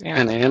Twins. Yeah.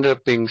 And I ended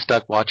up being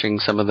stuck watching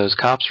some of those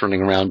cops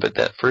running around. But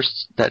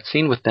that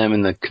scene with them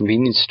in the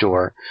convenience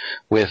store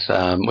with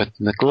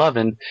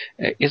McLovin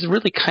is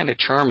really kind of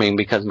charming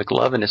because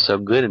McLovin is so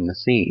good in the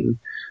scene.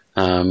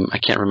 I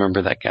can't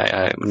remember that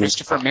guy.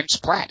 Christopher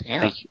Mintz-Plasse. Yeah.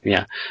 Thank you.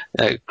 Yeah.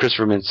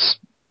 Christopher Mintz.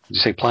 Did you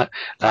say Platt?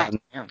 Platt,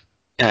 yeah.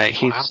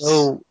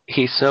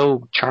 He's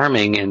so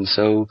charming and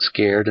so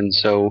scared and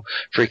so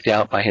freaked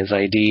out by his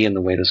ID and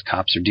the way those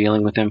cops are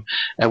dealing with him.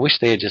 I wish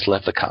they had just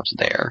left the cops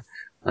there.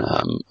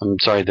 I'm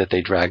sorry that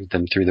they dragged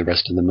them through the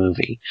rest of the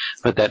movie.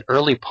 But that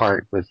early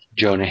part with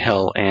Jonah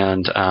Hill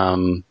and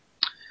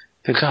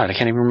good God, I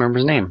can't even remember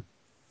his name.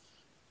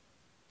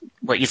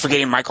 What, you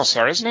forgetting Michael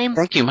Cera's name?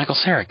 Thank you, Michael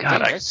Cera.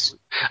 God,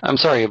 I'm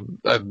sorry.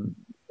 I'm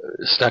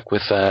stuck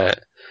with I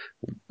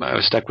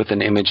was stuck with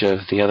an image of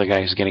the other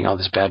guy who's getting all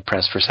this bad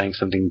press for saying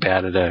something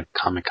bad at a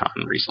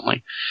Comic-Con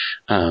recently.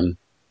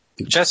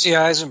 Jesse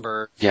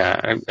Eisenberg.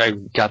 Yeah, I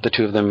got the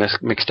two of them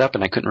mixed up,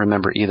 and I couldn't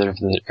remember either of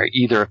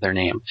their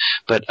name.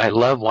 But I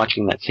love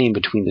watching that scene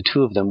between the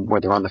two of them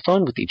where they're on the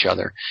phone with each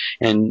other,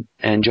 and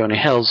Jonah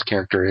Hill's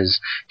character is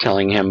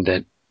telling him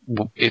that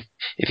if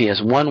he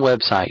has one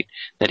website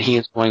that he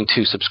is going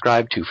to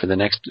subscribe to for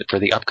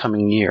the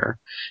upcoming year,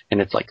 and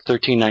it's like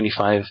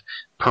 $13.95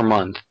 per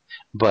month.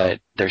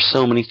 But there's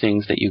so many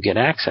things that you get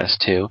access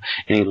to,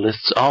 and he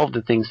lists all of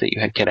the things that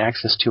you get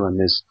access to on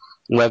this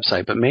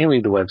website. But mainly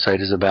the website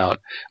is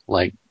about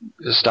like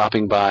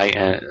stopping by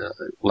and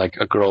like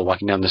a girl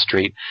walking down the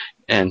street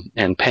and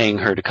paying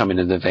her to come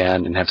into the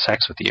van and have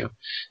sex with you.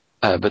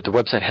 But the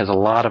website has a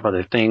lot of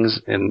other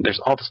things, and there's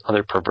all this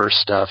other perverse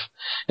stuff.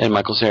 And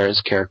Michael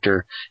Cera's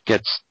character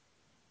gets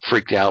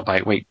freaked out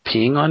by, wait,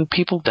 peeing on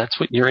people? That's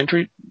what you're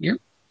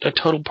a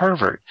total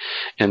pervert.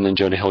 And then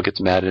Jonah Hill gets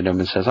mad at him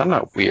and says, I'm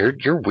not weird.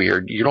 You're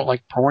weird. You don't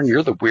like porn.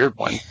 You're the weird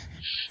one.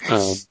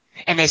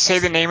 And they say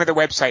the name of the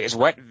website is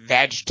what?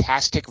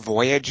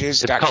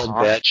 VagtasticVoyages.com? It's called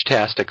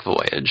Vagtastic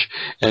Voyage.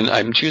 And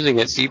I'm choosing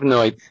it even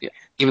though I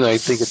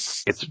think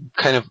it's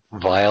kind of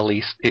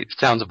vilely, it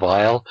sounds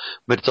vile,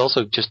 but it's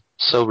also just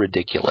so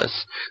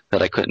ridiculous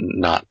that I couldn't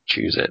not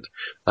choose it.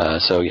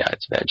 So yeah,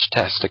 it's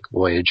Vagtastic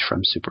Voyage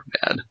from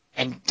Superbad.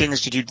 And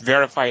Dingus, did you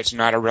verify it's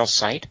not a real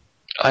site?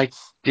 I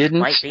didn't.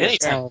 Might be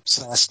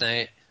last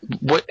night.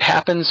 What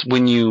happens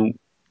when you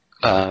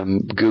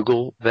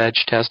Google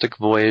Vagtastic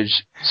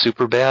Voyage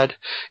Superbad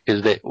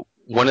is that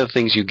one of the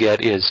things you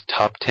get is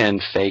top 10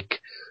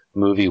 fake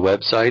movie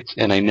websites,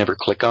 and I never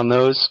click on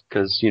those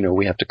because,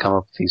 we have to come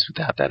up with these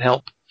without that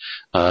help.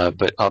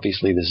 But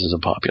obviously this is a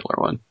popular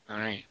one. All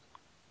right.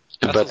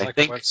 But I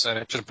think,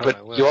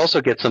 you also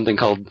get something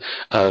called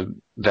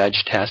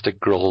Vagtastic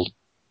Girl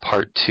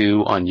Part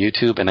 2 on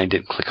YouTube, and I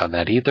didn't click on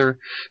that either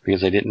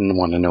because I didn't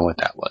want to know what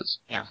that was.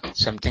 Yeah,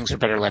 some things are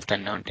better left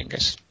unknown,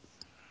 Dingus.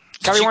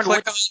 Did you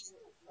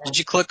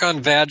click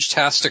on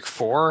Vagtastic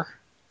 4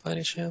 by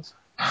any chance?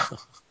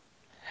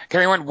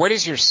 Kelly, what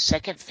is your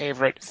second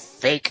favorite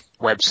fake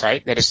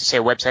website, that is to say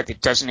a website that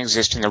doesn't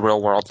exist in the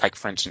real world, like,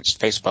 for instance,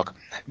 Facebook,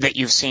 that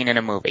you've seen in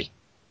a movie?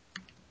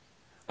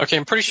 Okay,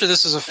 I'm pretty sure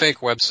this is a fake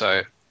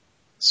website,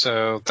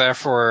 so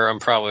therefore I'm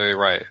probably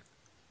right.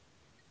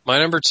 My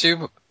number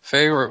 2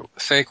 favorite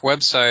fake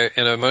website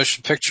in a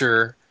motion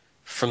picture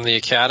from the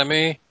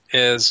Academy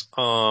is,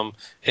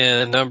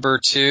 and number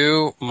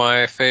 2,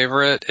 my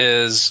favorite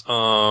is,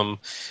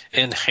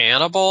 in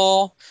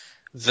Hannibal,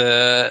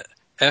 the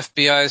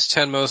FBI's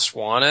 10 Most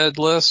Wanted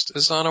list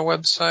is on a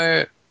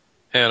website,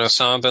 and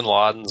Osama bin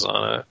Laden's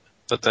on it,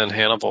 but then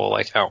Hannibal,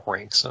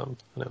 outranks him,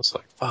 and it was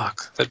like,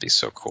 fuck, that'd be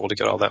so cool to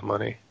get all that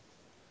money.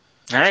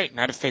 Alright,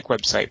 not a fake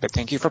website, but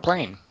thank you for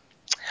playing.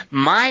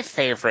 My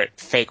favorite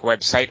fake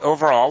website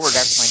overall, where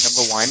that's my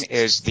number 1,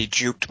 is the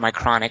Juked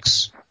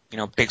Micronics,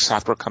 big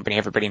software company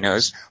everybody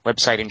knows,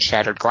 website in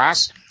Shattered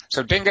Glass.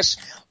 So Dingus,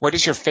 what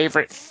is your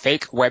favorite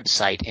fake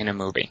website in a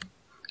movie?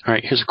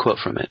 Alright, here's a quote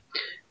from it.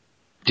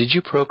 Did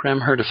you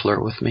program her to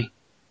flirt with me?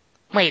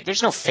 Wait,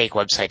 there's no fake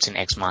websites in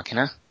Ex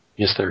Machina.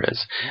 Yes, there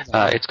is.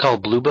 It's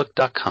called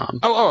bluebook.com.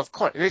 Oh, of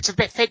course. It's a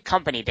fake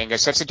company,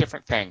 Dingus. That's a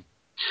different thing.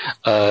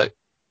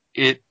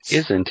 It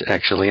isn't,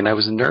 actually, and I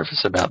was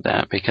nervous about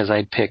that because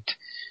I'd picked,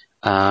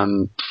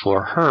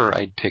 for her,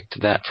 I'd picked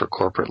that for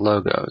corporate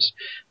logos.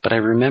 But I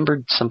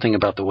remembered something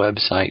about the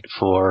website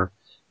for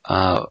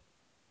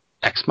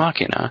Ex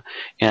Machina,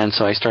 and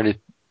so I started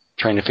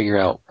trying to figure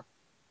out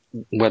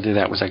whether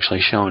that was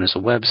actually shown as a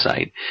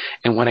website.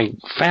 And what I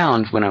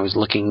found when I was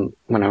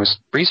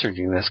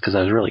researching this, because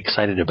I was really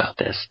excited about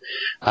this,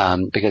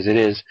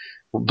 because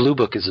Blue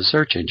Book is a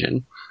search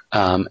engine,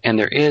 and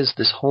there is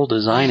this whole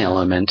design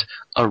element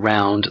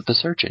around the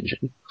search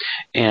engine.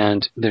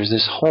 And there's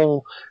this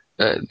whole,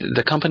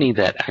 the company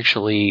that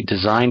actually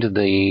designed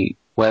the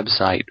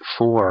website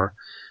for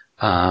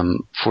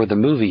the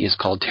movie is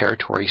called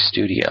Territory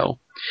Studio.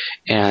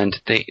 And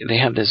they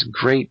have this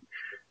great,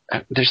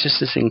 there's just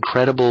this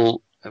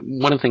incredible,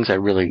 one of the things I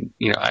really,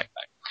 I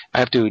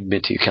have to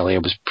admit to you, Kelly, I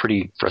was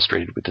pretty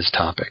frustrated with this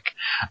topic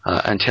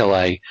until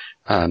I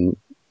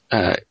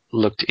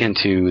looked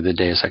into the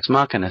Deus Ex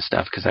Machina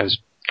stuff, because I was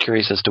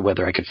curious as to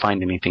whether I could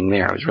find anything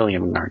there. I was really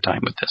having a hard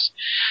time with this.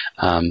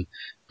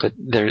 But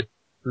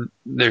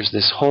there's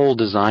this whole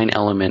design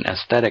element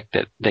aesthetic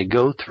that they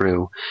go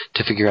through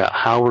to figure out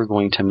how we're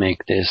going to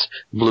make this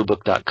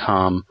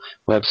bluebook.com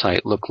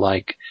website look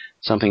like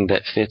something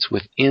that fits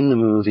within the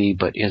movie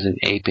but isn't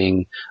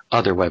aping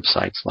other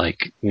websites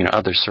like,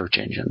 other search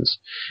engines.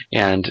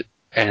 And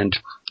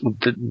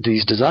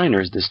these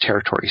designers, this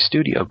Territory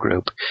Studio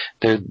group,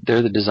 they're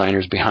the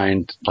designers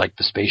behind like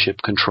the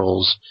spaceship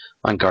controls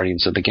on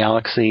Guardians of the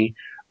Galaxy,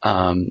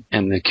 and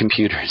the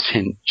computers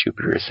in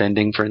Jupiter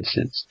Ascending, for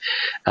instance.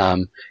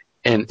 And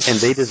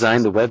they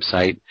designed the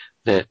website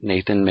that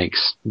Nathan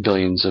makes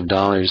billions of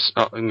dollars,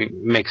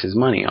 makes his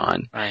money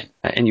on. Right.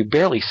 And you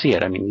barely see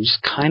it. I mean, you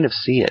just kind of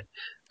see it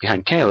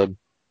behind Caleb.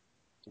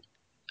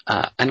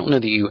 I don't know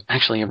that you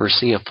actually ever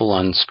see a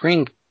full-on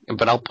screen,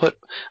 but I've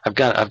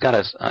got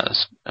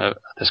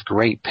this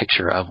great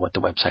picture of what the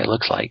website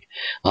looks like,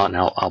 and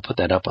I'll put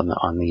that up on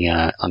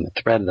the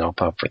thread that I'll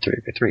put up for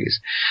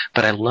 3x3s.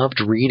 But I loved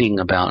reading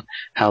about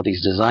how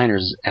these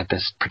designers at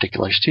this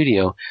particular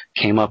studio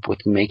came up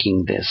with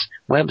making this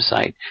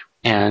website,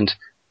 and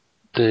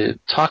the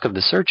talk of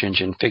the search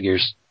engine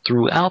figures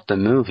throughout the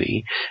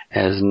movie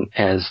as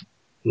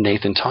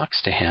Nathan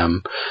talks to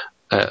him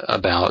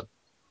about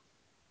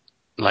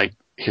like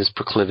his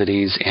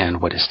proclivities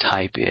and what his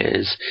type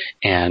is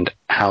and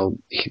how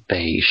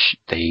they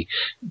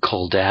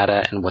cull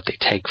data and what they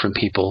take from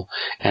people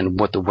and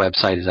what the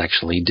website is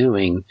actually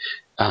doing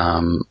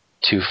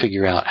to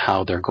figure out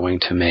how they're going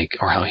to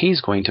make, or how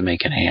he's going to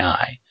make, an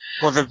AI.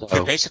 Well,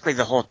 basically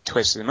the whole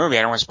twist of the movie,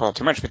 I don't want to spoil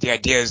too much, but the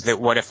idea is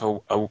that what if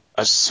a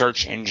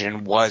search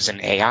engine was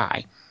an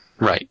AI?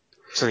 Right.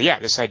 So yeah,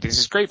 this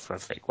is great for a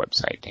fake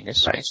website. I think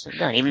it's right.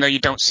 Yeah, even though you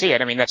don't see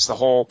it, I mean, that's the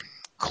whole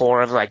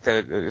core of like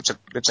it's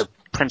a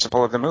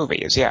principle of the movie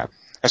is, a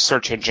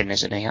search engine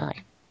is an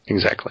AI.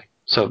 Exactly.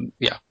 So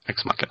yeah,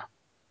 Ex Machina.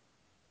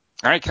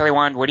 All right, Kelly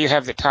Wand, what do you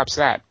have that tops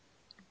that?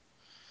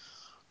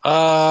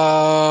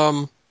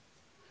 Was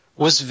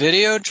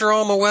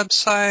Videodrome a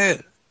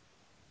website?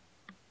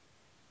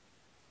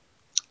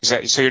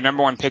 So your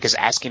number one pick is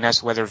asking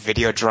us whether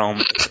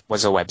Videodrome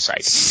was a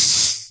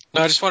website?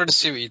 No, I just wanted to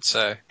see what you'd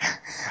say.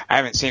 I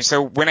haven't seen.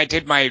 So when I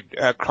did my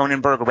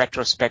Cronenberg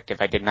retrospective,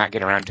 I did not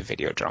get around to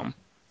Videodrome.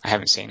 I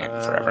haven't seen it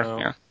in forever.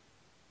 Yeah.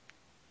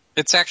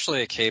 It's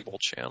actually a cable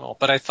channel,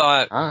 but I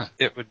thought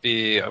it would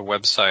be a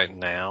website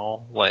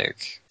now.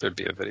 Like there'd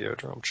be a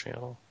Videodrome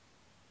channel.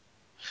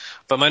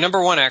 But my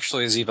number one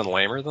actually is even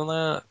lamer than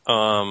that.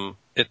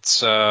 It's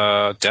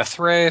Death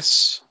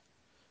Race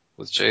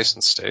with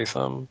Jason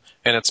Statham,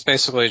 and it's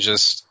basically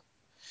just,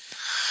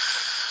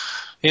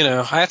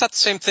 I thought the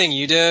same thing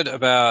you did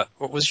about,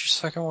 what was your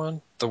second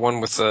one? The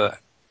one with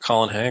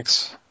Colin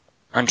Hanks?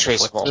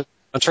 Untraceable.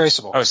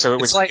 Untraceable. Oh, so it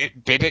was like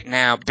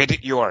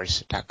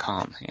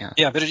bidityours.com. Yeah.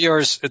 Yeah, Bid It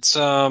Yours. It's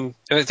I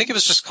think it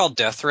was just called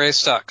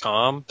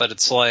deathrace.com, but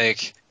it's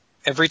like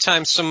every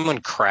time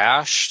someone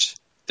crashed,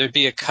 there'd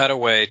be a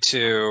cutaway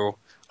to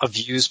a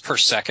views per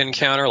second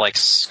counter, like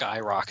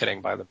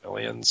skyrocketing by the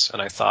billions.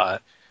 And I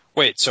thought,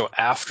 wait, so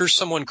after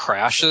someone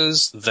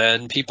crashes,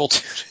 then people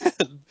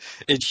tune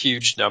in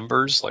huge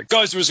numbers? Like,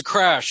 guys, there was a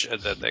crash!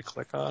 And then they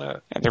click on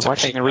it. And they're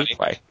watching the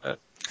replay.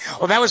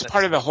 Well, that was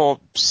part of the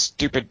whole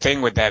stupid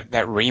thing with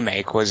that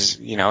remake was,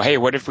 hey,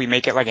 what if we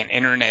make it like an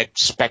internet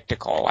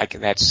spectacle? Like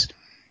that's,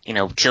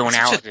 Joan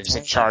Allen is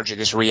in charge of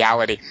this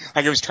reality.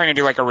 Like it was trying to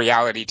do like a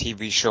reality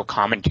TV show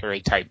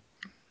commentary type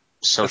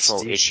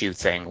social issue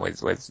thing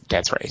with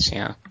Death Race,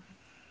 yeah.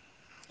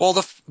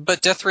 Well,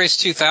 but Death Race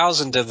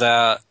 2000 did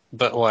that,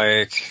 but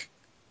like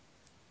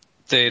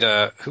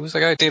who was the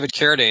guy? David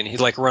Carradine.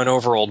 He'd like run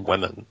over old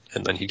women,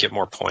 and then he'd get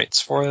more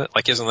points for it.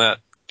 Like, isn't that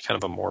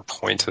kind of a more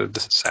pointed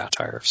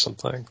satire or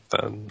something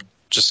than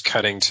just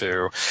cutting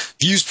to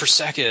views per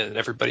second and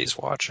everybody's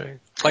watching?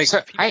 Like,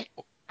 so I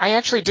I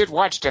actually did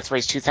watch Death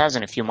Race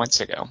 2000 a few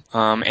months ago.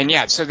 And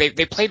yeah, so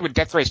they played with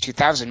Death Race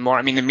 2000 more.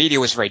 I mean, the media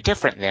was very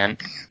different then,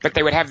 but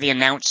they would have the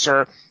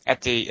announcer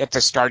at the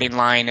starting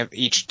line of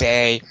each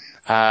day,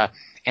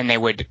 and they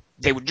would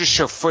just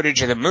show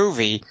footage of the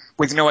movie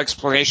with no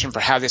explanation for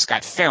how this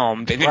got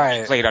filmed and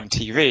then played on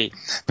TV.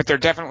 But they're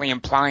definitely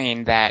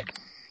implying that,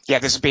 yeah,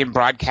 this is being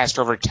broadcast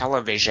over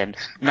television,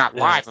 not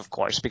live, of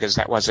course, because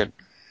that wasn't.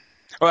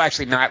 Well,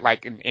 actually, not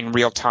like in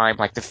real time,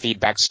 like the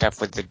feedback stuff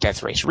with the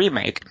Death Race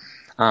remake.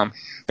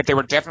 But they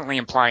were definitely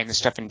implying the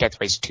stuff in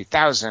Death Race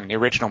 2000, the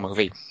original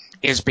movie,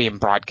 is being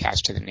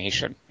broadcast to the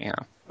nation. Yeah,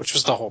 which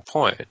was the whole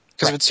point.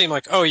 Because it would seem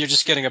like, oh, you're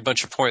just getting a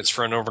bunch of points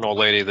for an overall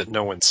lady that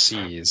no one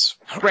sees.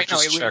 Right? No,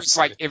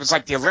 it was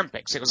like the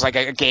Olympics. It was like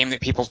a game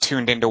that people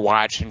tuned in to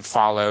watch and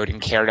followed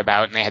and cared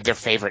about, and they had their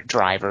favorite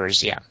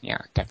drivers. Yeah,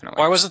 definitely.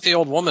 Why wasn't the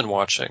old woman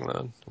watching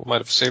then? It might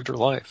have saved her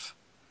life.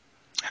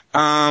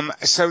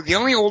 So the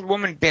only old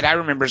woman bit I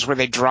remember is where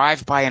they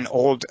drive by an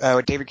old,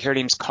 David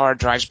Carradine's car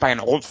drives by an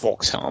old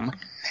folks home,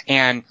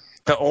 and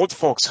the old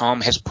folks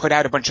home has put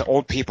out a bunch of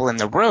old people in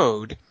the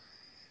road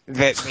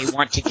that they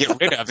want to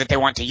get rid of, that they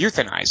want to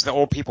euthanize. The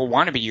old people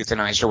want to be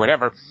euthanized or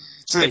whatever.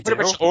 So they put a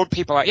bunch of old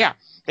people out. Yeah,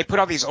 they put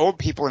all these old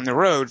people in the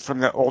road from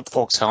the old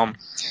folks home,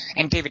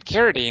 and David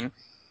Carradine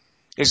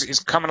is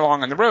coming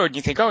along on the road, and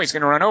you think, oh, he's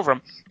going to run over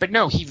him. But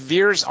no, he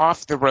veers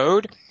off the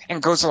road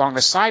and goes along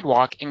the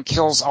sidewalk and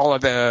kills all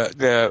of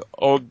the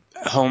old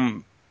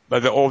home,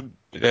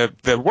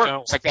 the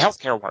workers, like the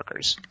healthcare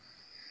workers,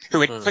 who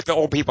had put the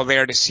old people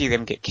there to see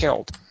them get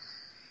killed.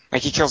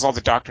 Like, he kills all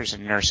the doctors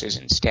and nurses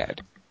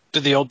instead.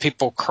 Did the old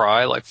people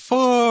cry like,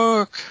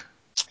 fuck?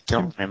 I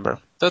don't remember.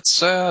 That's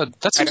sad.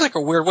 That seems like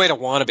a weird way to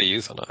want to be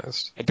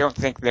euthanized. I don't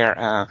think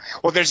they're,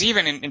 well, there's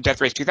even in Death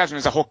Race 2000,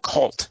 there's a whole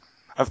cult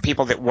of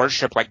people that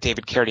worship like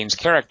David Carradine's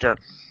character,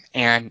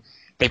 and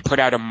they put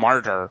out a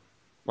martyr,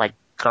 like,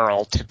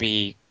 girl to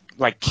be,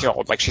 like,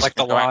 killed. Like, she's like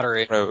the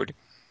lottery. The road.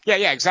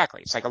 Yeah,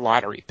 exactly. It's like a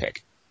lottery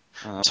pick.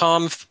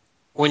 Tom,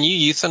 when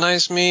you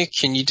euthanize me,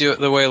 can you do it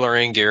the way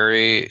Lorraine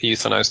Gary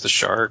euthanized the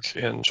shark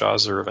in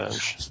Jaws: The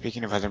Revenge?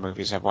 Speaking of other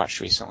movies I've watched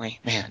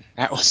recently, man,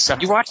 that was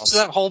something. You watched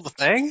that whole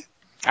thing?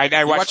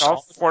 I watched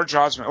all 4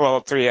 Jaws. Well,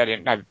 3 I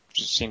didn't. I've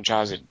just seen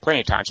Jaws plenty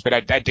of times, but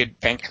I did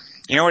think,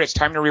 you know what? It's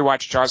time to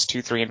rewatch Jaws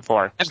 2, 3, and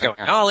 4. I'm going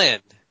all in.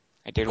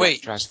 I did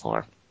watch Jaws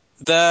 4.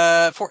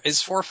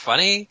 Is 4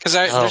 funny? Because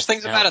there's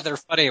things about it that are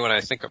funny when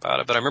I think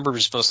about it, but I remember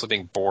just mostly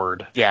being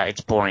bored. Yeah,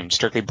 it's boring,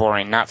 strictly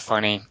boring, not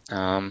funny.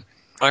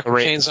 Michael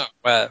Caine's not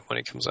wet when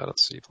he comes out of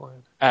the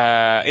seaplane.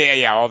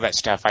 Yeah, all that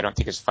stuff I don't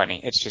think is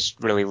funny. It's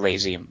just really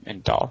lazy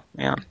and dull.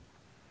 Yeah.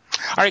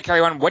 All right,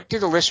 Kelly, what do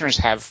the listeners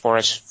have for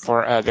us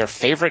for their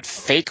favorite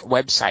fake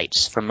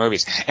websites from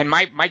movies? And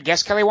my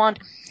guess, Kelly Wand,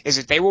 is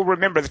that they will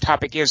remember the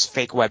topic is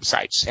fake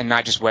websites and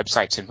not just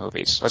websites in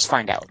movies. Let's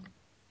find out.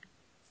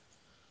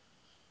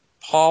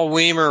 Paul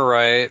Weimer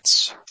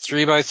writes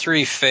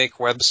 3x3 fake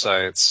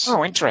websites.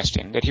 Oh,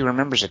 interesting that he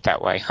remembers it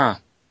that way, huh?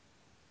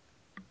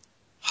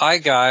 Hi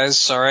guys,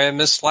 sorry I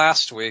missed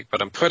last week,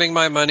 but I'm putting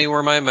my money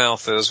where my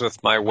mouth is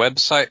with my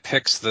website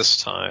picks this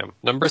time.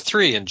 Number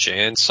 3 in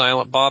Jay and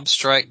Silent Bob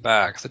Strike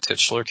Back, the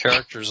titular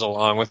characters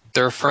along with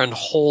their friend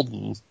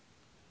Holden.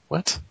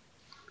 What?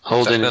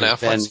 Holden is Ben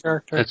Affleck's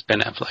character? That's Ben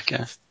Affleck,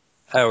 yeah.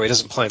 Oh, he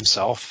doesn't play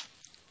himself?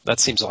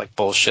 That seems like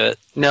bullshit.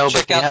 No,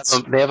 but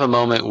they have a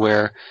moment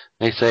where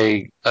they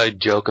say a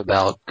joke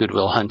about Good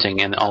Will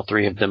Hunting, and all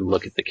 3 of them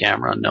look at the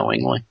camera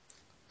knowingly.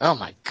 Oh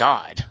my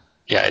god.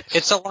 Yeah,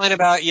 it's a line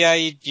about,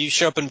 you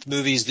show up in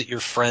movies that your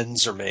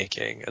friends are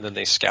making, and then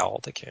they scowl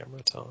at the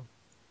camera, Tom.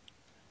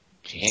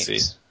 Jeez. See?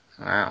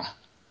 Wow.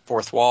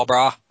 Fourth wall,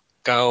 brah.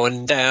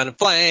 Going down in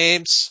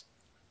flames.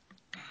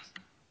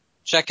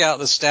 Check out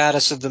the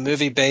status of the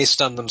movie based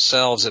on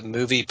themselves at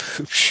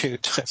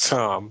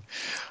moviepoopshoot.com.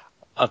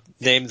 A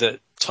name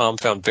that Tom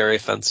found very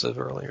offensive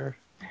earlier.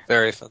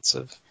 Very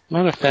offensive.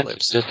 Not offensive,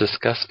 it's just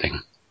disgusting.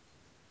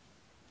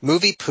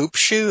 Movie poop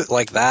shoot,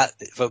 like that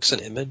evokes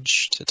an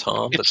image to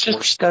Tom. It's just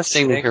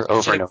disgusting to hear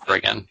over and over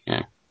again.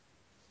 Yeah.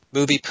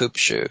 Movie poop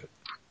shoot.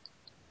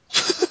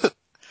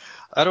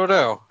 I don't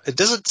know. It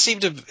doesn't seem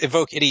to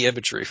evoke any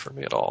imagery for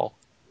me at all.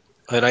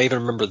 And I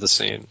even remember the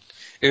scene.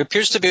 It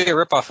appears to be a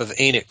ripoff of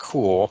Ain't It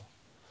Cool.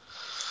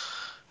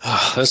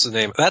 That's the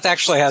name. That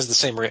actually has the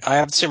same. I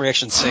have the same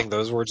reaction saying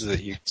those words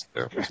that you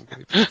do.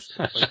 Ain't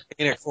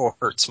It Cool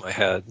hurts my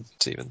head.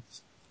 It's even.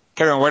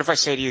 Kevin, what if I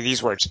say to you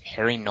these words?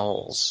 Harry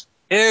Knowles.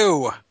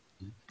 Ew.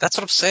 That's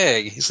what I'm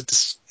saying. He's like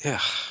this. Yeah.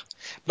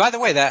 By the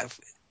way, that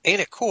Ain't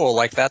It Cool?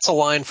 Like that's a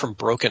line from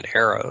Broken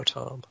Arrow,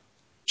 Tom.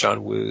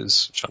 John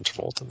Woo's John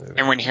Travolta movie.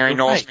 And when Harry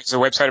Knowles makes a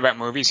website about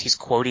movies, he's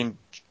quoting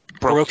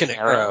Broken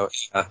Arrow.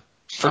 Yeah.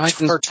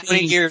 For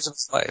 20 years of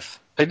his life.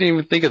 I didn't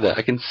even think of that.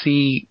 I can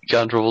see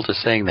John Travolta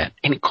saying that.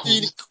 Ain't it cool?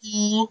 Ain't it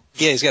cool?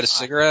 Yeah, he's got a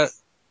cigarette.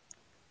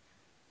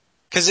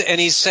 And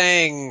he's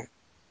saying,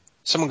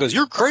 someone goes,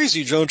 "You're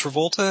crazy, John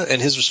Travolta,"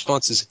 and his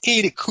response is,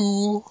 "Ain't it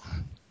cool?"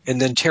 And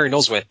then Terry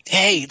Knowles went,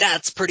 "Hey,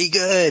 that's pretty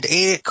good.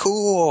 Ain't it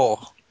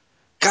cool?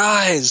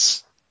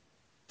 Guys,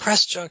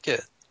 press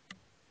junket."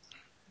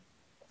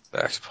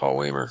 Back to Paul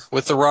Weimer.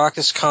 With the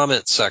raucous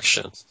comment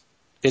section.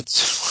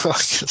 It's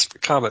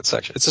comment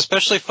section. It's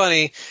especially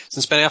funny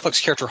since Ben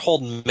Affleck's character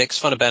Holden makes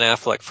fun of Ben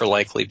Affleck for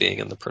likely being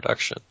in the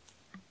production.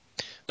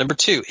 Number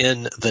 2,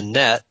 In the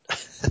Net.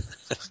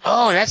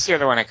 Oh, that's the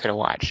other one I could have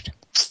watched.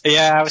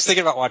 Yeah, I was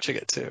thinking about watching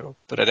it too,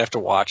 but I'd have to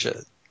watch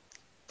it.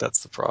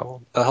 That's the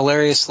problem. A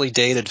hilariously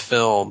dated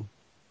film.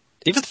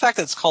 Even the fact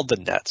that it's called The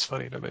Net's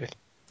funny to me.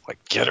 Like,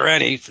 get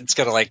ready. It's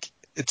gonna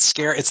it's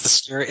scary. It's the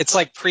scary. It's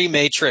like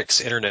pre-Matrix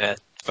internet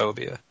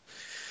phobia.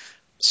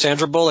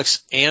 Sandra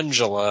Bullock's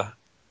Angela.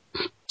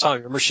 Tom,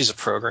 remember she's a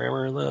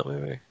programmer in that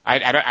movie?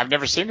 I've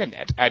never seen The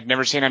Net. I'd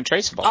never seen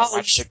Untraceable. I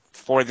watched it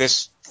for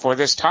this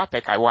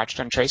topic. I watched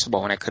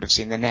Untraceable when I could have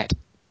seen The Net.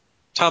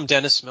 Tom,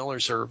 Dennis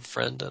Miller's her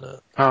friend in it.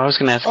 Oh, I was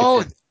going to ask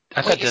you.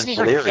 I thought isn't he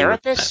her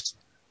therapist?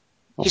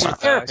 He's her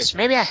therapist.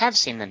 Maybe I have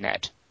seen The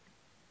Net.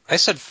 I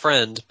said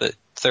friend, but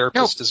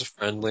therapist is a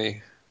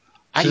friendly.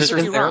 I could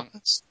be wrong.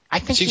 I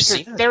think he's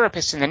a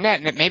therapist in The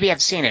Net, and maybe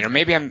I've seen it, or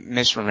maybe I'm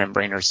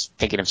misremembering or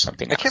thinking of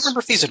something else. I can't remember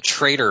if he's a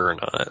traitor or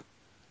not.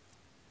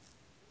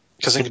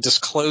 Because in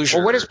disclosure.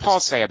 Well, what does Paul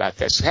say about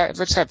this?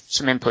 Let's have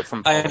some input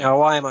from Paul. I know.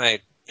 Why am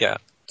I? Yeah.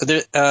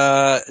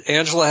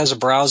 Angela has a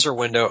browser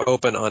window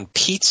open on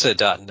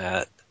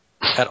pizza.net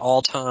at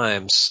all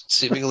times,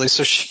 seemingly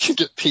so she can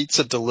get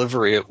pizza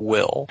delivery at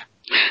will.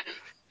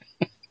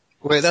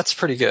 Wait, that's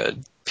pretty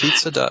good.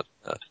 Pizza.net.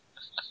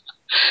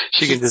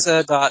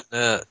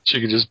 Pizza.net. She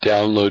can just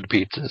download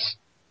pizzas.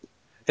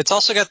 It's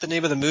also got the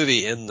name of the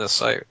movie in the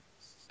site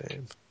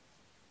name.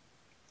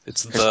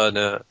 It's The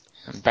Net.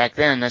 Back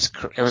then,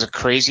 it was a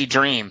crazy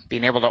dream,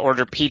 being able to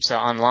order pizza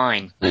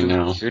online. I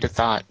know. Who'd have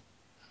thought?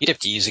 You'd have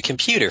to use a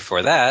computer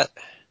for that.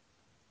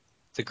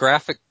 The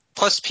graphic,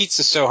 plus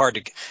pizza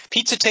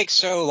takes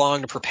so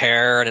long to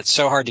prepare, and it's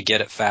so hard to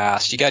get it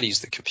fast. You got to use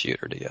the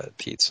computer to get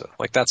pizza.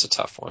 Like, that's a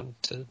tough one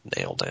to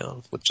nail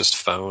down with just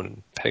phone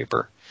and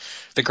paper.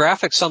 The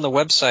graphics on the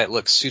website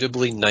look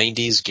suitably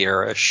 90s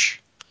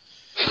garish.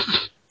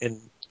 And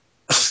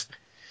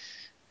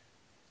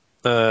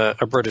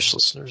our British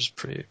listeners are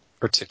pretty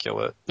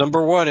articulate.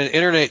 Number 1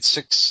 in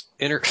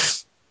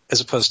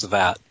as opposed to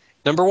that.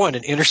 Number 1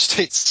 in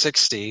Interstate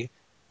 60.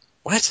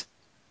 What?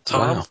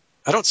 Tom? Wow.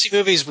 I don't see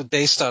movies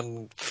based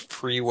on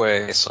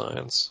freeway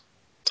signs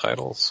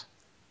titles.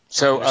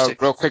 So,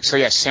 real quick,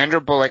 Sandra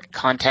Bullock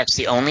contacts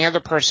the only other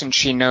person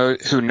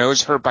who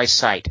knows her by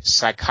sight,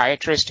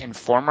 psychiatrist and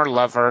former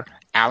lover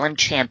Alan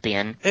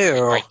Champion,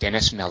 by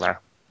Dennis Miller.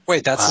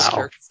 Wait, that's his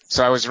character?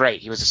 So I was right.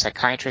 He was a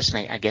psychiatrist,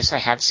 and I guess I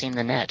have seen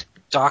The Net.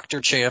 Dr.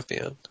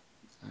 Champion.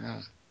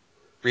 Oh.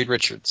 Reed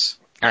Richards.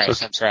 All right,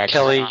 so I'm sorry.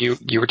 Kelly,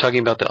 you were talking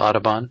about the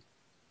Audubon?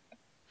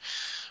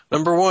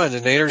 Number 1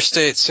 in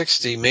Interstate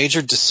 60,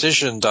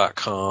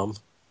 MajorDecision.com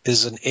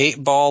is an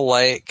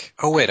 8-ball-like...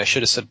 Oh, wait, I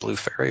should have said Blue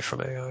Fairy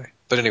from AI.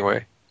 But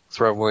anyway,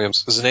 Rob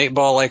Williams is an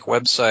 8-ball-like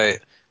website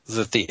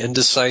that the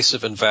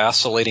indecisive and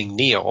vacillating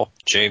Neil,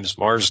 James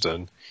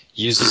Marsden,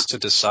 uses to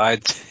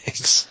decide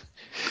things.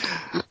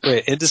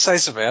 Wait,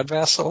 indecisive and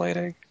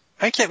vacillating?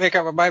 I can't make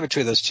up my mind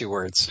between those two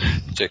words.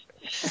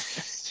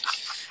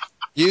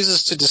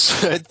 Uses to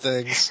decide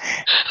things.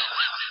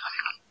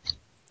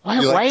 Why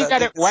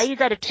you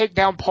got to take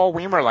down Paul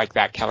Weimer like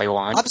that, Kelly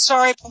Wand? I'm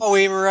sorry, Paul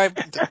Weimer.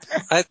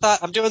 I thought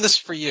I'm doing this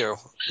for you.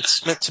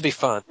 It's meant to be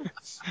fun.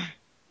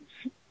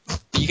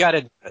 You got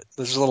to.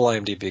 There's a little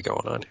IMDb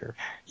going on here.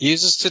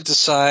 Uses to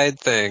decide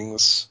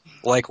things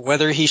like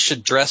whether he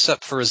should dress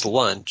up for his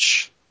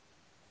lunch.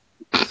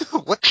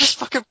 What's this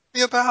fucking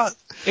movie about?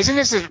 Isn't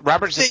this a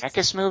Robert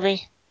Zemeckis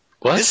movie?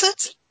 What is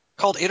it?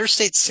 Called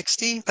Interstate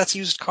 60? That's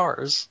used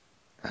cars.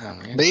 Oh,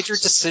 man.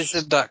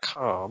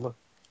 MajorDecision.com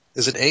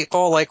is an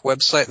 8-ball-like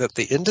website that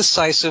the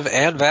indecisive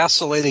and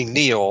vacillating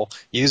Neil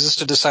uses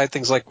to decide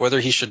things like whether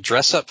he should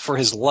dress up for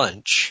his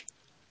lunch,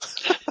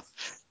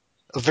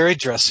 a very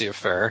dressy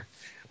affair,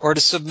 or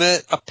to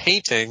submit a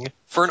painting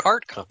for an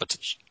art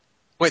competition.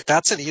 Wait,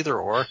 that's an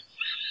either-or.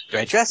 Do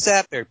I dress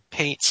up or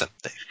paint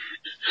something?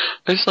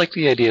 I just like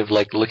the idea of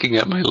looking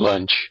at my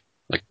lunch,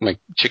 like my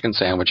chicken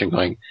sandwich, and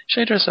going,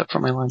 should I dress up for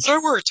my lunch? Should I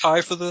wear a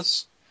tie for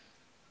this?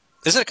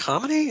 Is it a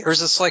comedy, or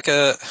is this like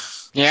a...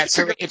 Yeah,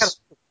 so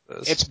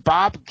it's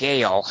Bob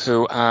Gale,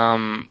 who...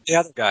 The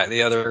other guy,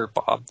 the other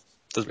Bob,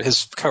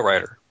 his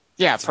co-writer.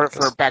 Yeah, for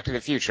Back to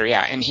the Future,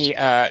 yeah. And he,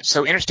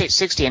 so Interstate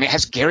 60, and it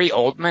has Gary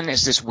Oldman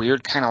as this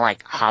weird kind of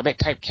like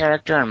Hobbit-type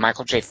character, and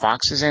Michael J.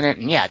 Fox is in it,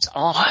 and yeah, it's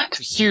all a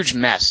huge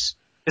mess.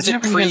 Is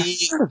it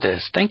heard of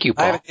this? Thank you,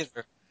 Paul.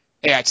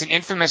 Yeah, it's an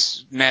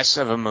infamous mess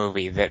of a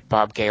movie that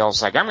Bob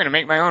Gale's like, I'm going to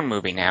make my own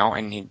movie now,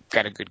 and he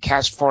got a good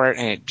cast for it,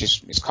 and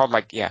it's called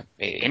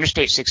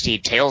Interstate 60,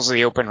 Tales of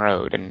the Open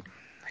Road, and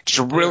just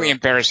a really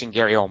embarrassing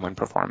Gary Oldman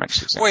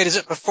performance. Wait, is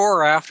it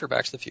before or after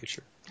Back to the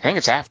Future? I think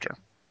it's after.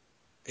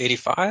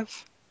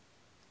 85?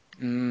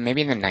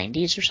 Maybe in the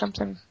 90s or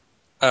something.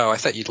 Oh, I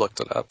thought you'd looked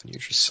it up. And you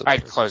just I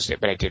closed it,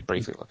 but I did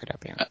briefly look it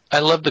up, yeah. I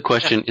love the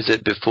question, is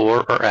it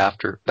before or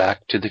after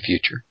Back to the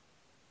Future?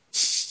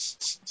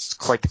 It's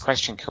quite the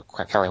question,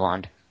 Kelly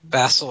Wand.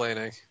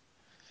 Vacillating.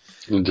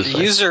 The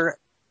user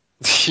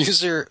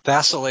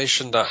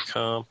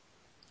vacillation.com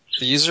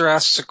The user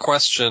asks a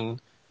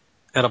question,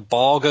 and a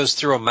ball goes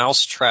through a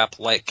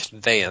mousetrap-like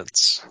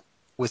conveyance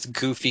with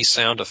goofy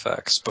sound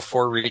effects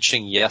before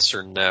reaching yes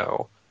or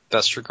no.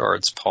 Best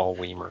regards, Paul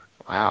Weimer.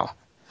 Wow.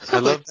 I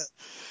love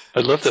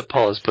that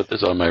Paul has put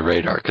this on my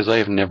radar because I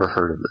have never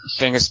heard of this.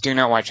 Dingus, do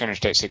not watch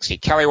Interstate 60.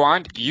 Kelly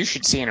Wand, you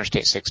should see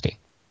Interstate 60.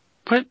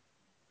 What?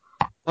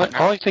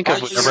 All I think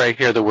of whenever I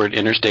hear the word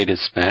interstate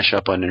is Smash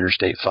Up on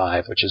Interstate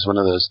 5, which is one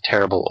of those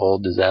terrible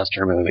old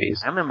disaster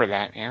movies. I remember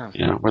that, yeah.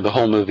 You know, where the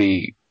whole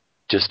movie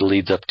just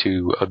leads up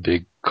to a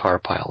big car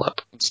pileup.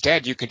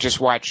 Instead, you could just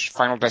watch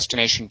Final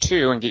Destination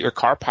 2 and get your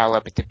car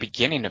pileup at the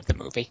beginning of the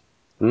movie.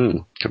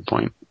 Good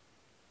point.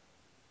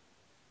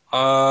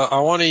 I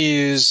want to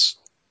use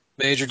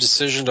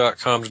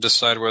MajorDecision.com to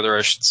decide whether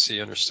I should see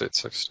Interstate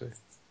 60.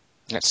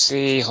 Let's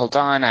see. Hold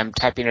on. I'm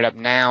typing it up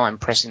now. I'm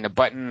pressing the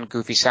button.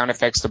 Goofy sound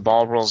effects. The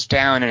ball rolls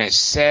down, and it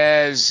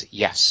says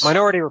yes.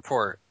 Minority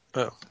Report.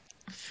 Oh.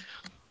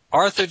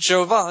 Arthur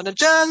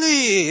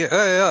Giovannicelli!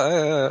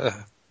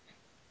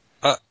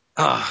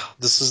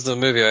 This is the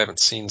movie I haven't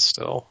seen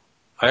still.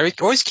 I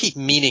always keep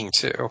meaning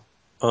to.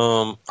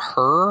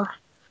 Her.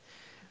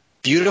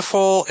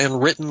 Beautiful and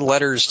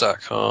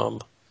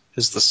writtenletters.com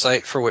is the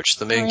site for which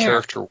the main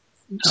character works.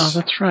 Oh,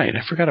 that's right.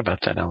 I forgot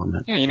about that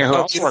element. Yeah, you know who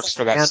else works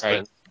for that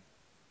site?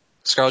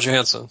 Scarlett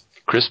Johansson.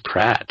 Chris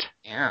Pratt.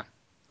 Yeah.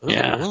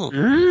 Yeah.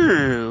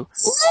 Ooh.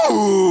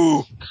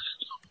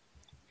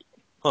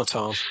 Oh,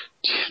 Tom.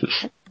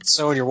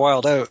 Sowing your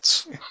wild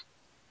oats.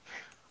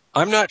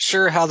 I'm not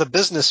sure how the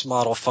business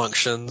model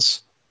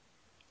functions.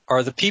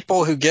 Are the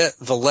people who get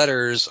the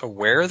letters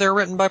aware they're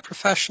written by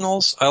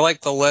professionals? I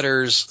like the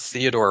letters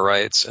Theodore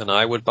writes, and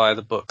I would buy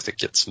the book that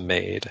gets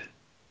made.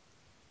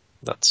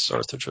 That's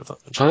Arthur Giovanni.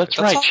 Oh, that's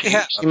right.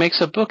 She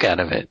makes a book out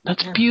of it.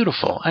 That's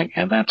beautiful.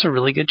 That's a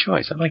really good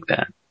choice. I like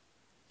that.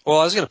 Well,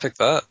 I was going to pick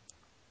that.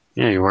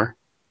 Yeah, you were.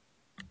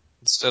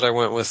 Instead, I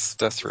went with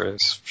Death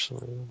Race.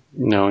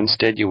 No,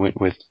 instead you went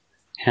with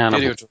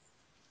Hannibal.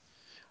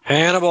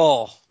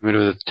 Hannibal. You went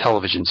with a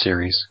television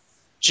series.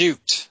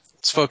 Juked.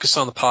 Let's focus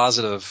on the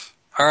positive.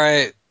 All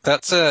right,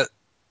 that's it.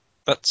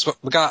 That's what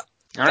we got.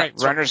 All right,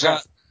 runners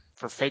up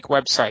for fake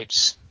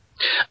websites.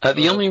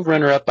 The only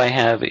runner-up I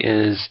have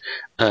is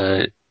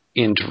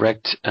in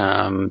direct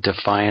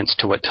defiance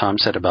to what Tom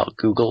said about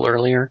Google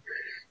earlier,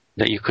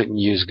 that you couldn't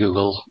use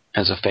Google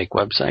as a fake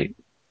website.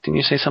 Didn't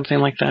you say something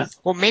like that?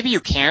 Well, maybe you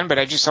can, but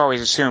I just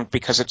always assumed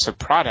because it's a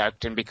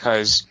product and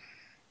because,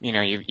 you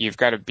know, you've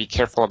got to be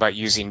careful about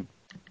using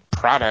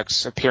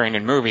products appearing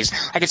in movies.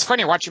 Like, it's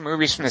funny watching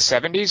movies from the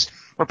 70s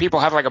where people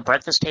have like a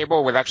breakfast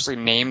table with actually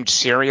named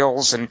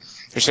cereals and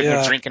they're sitting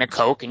there drinking a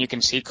Coke and you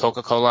can see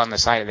Coca-Cola on the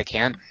side of the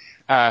can.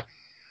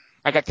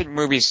 Like, I think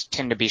movies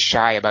tend to be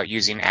shy about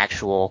using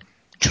actual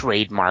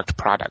trademarked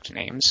product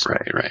names.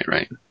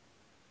 Right.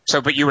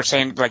 So, but you were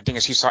saying, like,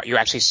 Dingus, you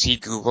actually see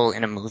Google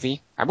in a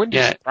movie? I wouldn't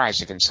be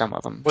surprised if in some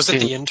of them. Was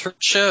it The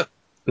Internship?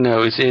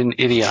 No, it's in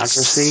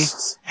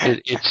Idiocracy.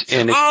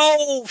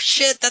 Oh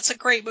shit! That's a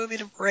great movie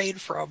to raid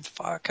from.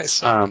 Fuck, I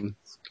saw. And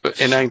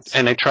I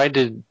tried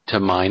to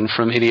mine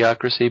from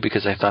Idiocracy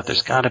because I thought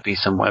there's got to be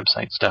some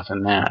website stuff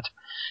in that.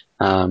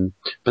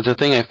 But the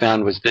thing I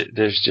found was that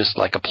there's just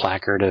like a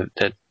placard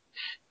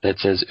that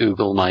says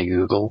 "Oogle my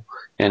Google,"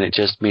 and it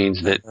just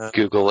means that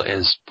Google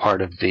is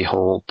part of the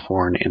whole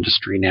porn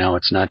industry now.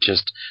 It's not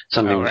just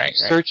something that you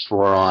search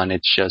for on.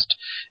 It's just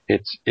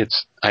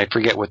it's I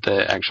forget what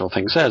the actual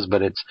thing says,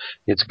 but it's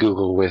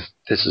Google with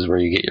this is where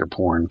you get your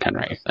porn kind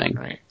of thing.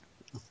 Right.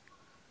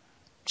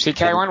 See,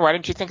 Kaiwan, why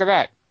didn't you think of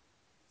that?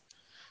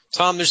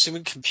 Tom, there's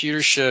some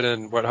computer shit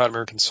in Wet Hot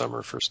American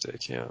Summer first day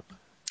camp.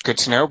 Good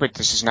to know, but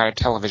this is not a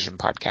television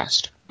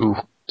podcast. Ooh,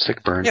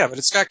 sick burn. Yeah, but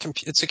it's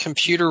a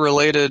computer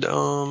related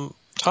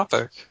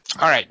topic.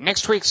 All right,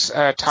 next week's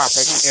topic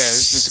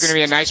this is going to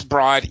be a nice,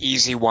 broad,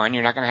 easy one.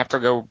 You're not going to have to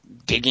go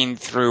digging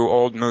through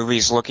old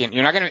movies looking.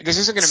 This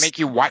isn't going to make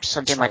you watch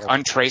something like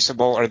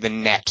Untraceable or The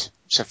Net,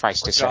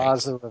 suffice to say.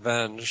 Jaws of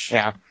Revenge.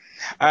 Yeah.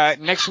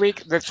 Next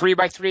week, the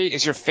 3x3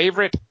 is your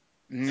favorite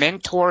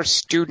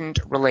mentor-student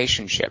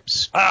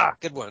relationships.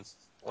 Good one.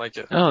 Like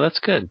it. Oh, that's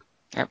good.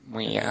 Yep,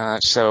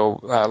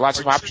 lots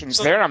of options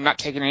there. I'm not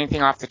taking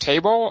anything off the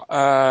table.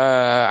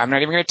 I'm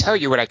not even going to tell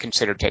you what I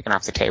consider taken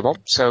off the table.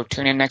 So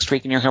tune in next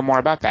week and you'll hear more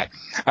about that.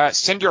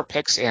 Send your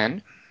picks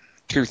in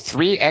to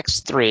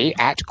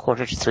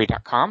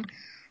 3x3@quarter-to-3.com.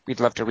 We'd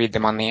love to read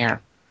them on the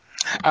air.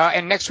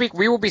 And next week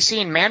we will be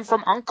seeing Man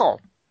from U.N.C.L.E.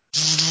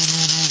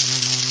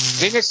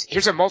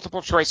 Here's a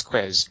multiple choice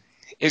quiz.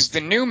 Is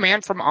the new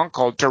Man from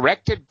U.N.C.L.E.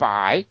 directed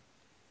by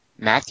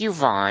Matthew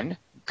Vaughn,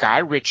 Guy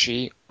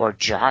Ritchie, or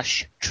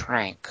Josh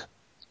Trank?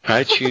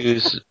 I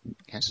choose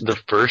the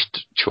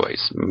first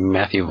choice,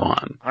 Matthew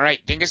Vaughn. All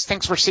right, Dingus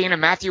thinks we're seeing a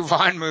Matthew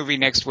Vaughn movie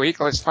next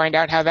week. Let's find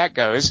out how that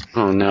goes.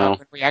 Oh, no.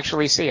 When we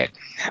actually see it.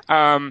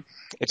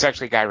 It's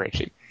actually Guy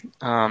Ritchie.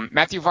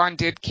 Matthew Vaughn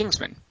did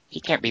Kingsman. He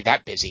can't be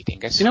that busy,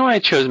 Dingus. You know why I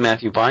chose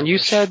Matthew Vaughn? You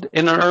said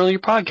in an earlier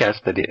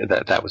podcast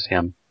that was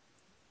him.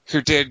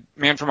 Who did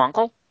Man from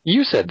U.N.C.L.E.?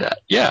 You said that,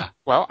 yeah.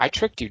 Well, I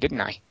tricked you,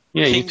 didn't I?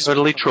 Yeah, you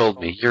totally trolled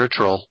me. You're a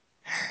troll.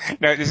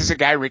 No, this is a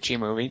Guy Ritchie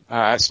movie,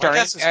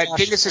 starring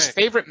Dingus's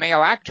favorite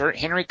male actor,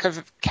 Henry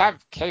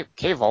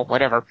Cavill,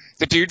 whatever,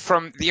 the dude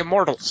from The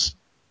Immortals.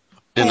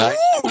 And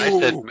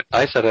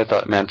I said I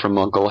thought Man from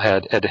U.N.C.L.E.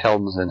 had Ed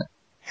Helms in it.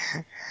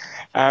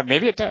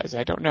 Maybe it does.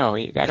 I don't know.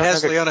 It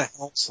has Leona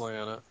Helmsley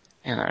in it.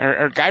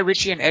 Are Guy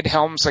Ritchie and Ed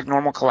Helms like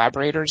normal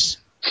collaborators?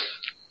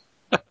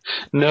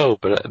 No,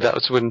 but that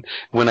was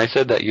when I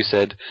said that you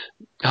said,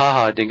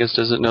 haha, Dingus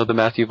doesn't know the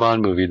Matthew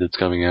Vaughn movie that's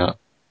coming out.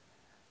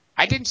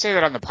 I didn't say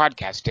that on the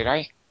podcast, did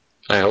I?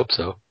 I hope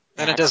so.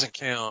 Then it doesn't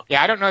count.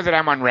 Yeah, I don't know that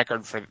I'm on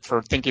record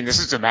for thinking this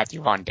is a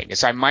Matthew Vaughn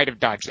Dingus. I might have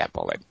dodged that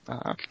bullet.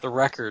 The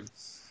record.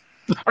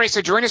 All right,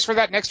 so join us for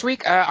that next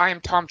week. I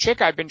am Tom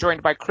Chick. I've been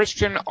joined by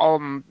Christian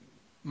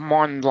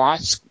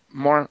Morawski.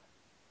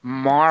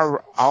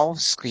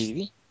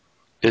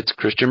 It's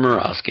Christian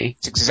Morawski.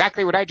 It's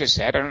exactly what I just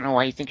said. I don't know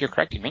why you think you're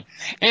correcting me.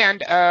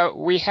 And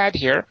we had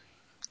here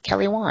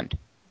Kelly Wand.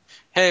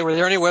 Hey, were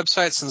there any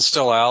websites in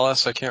Still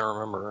Alice? I can't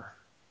remember.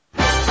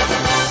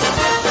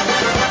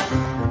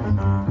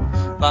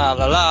 La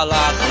la la la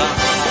la la.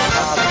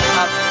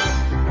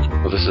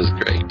 Well, this is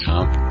great,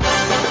 Tom.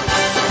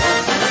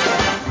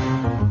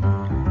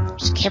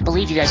 Just can't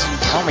believe you guys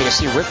didn't tell me to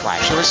see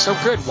Whiplash. It was so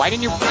good. Why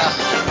didn't you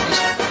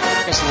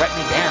just let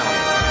me down?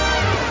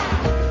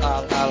 La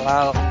la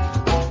la.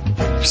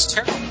 It's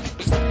terrible.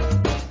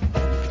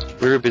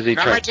 We were busy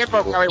Not trying my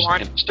tempo, Kelly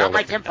Wand. Not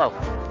my tempo.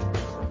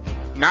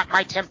 Not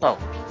my tempo.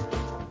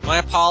 My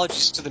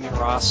apologies to the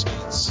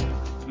Neurosties.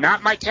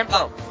 Not my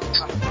tempo.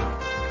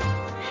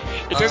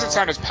 It doesn't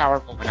sound as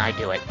powerful when I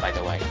do it, by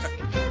the way.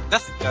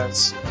 Nothing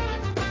does.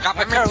 Got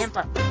my Not coat.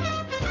 tempo.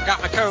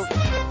 Got my coat.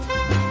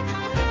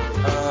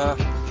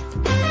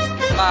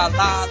 La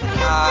la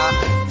la.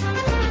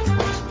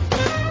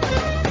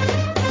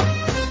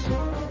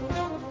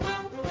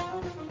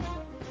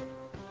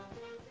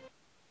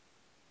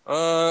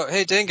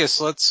 Hey Dingus,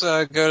 let's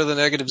go to the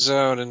negative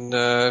zone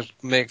and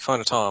make fun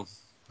of Tom.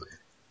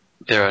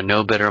 There are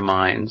no better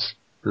minds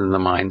than the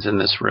minds in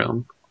this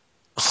room.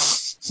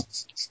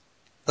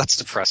 That's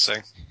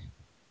depressing.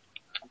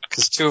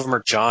 Because two of them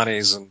are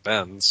Johnny's and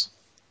Ben's.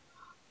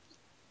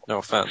 No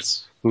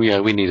offense.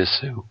 Yeah, we need a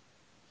Sue.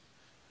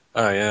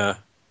 Oh, yeah.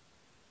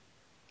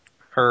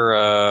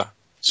 Her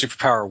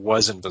superpower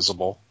was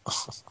invisible.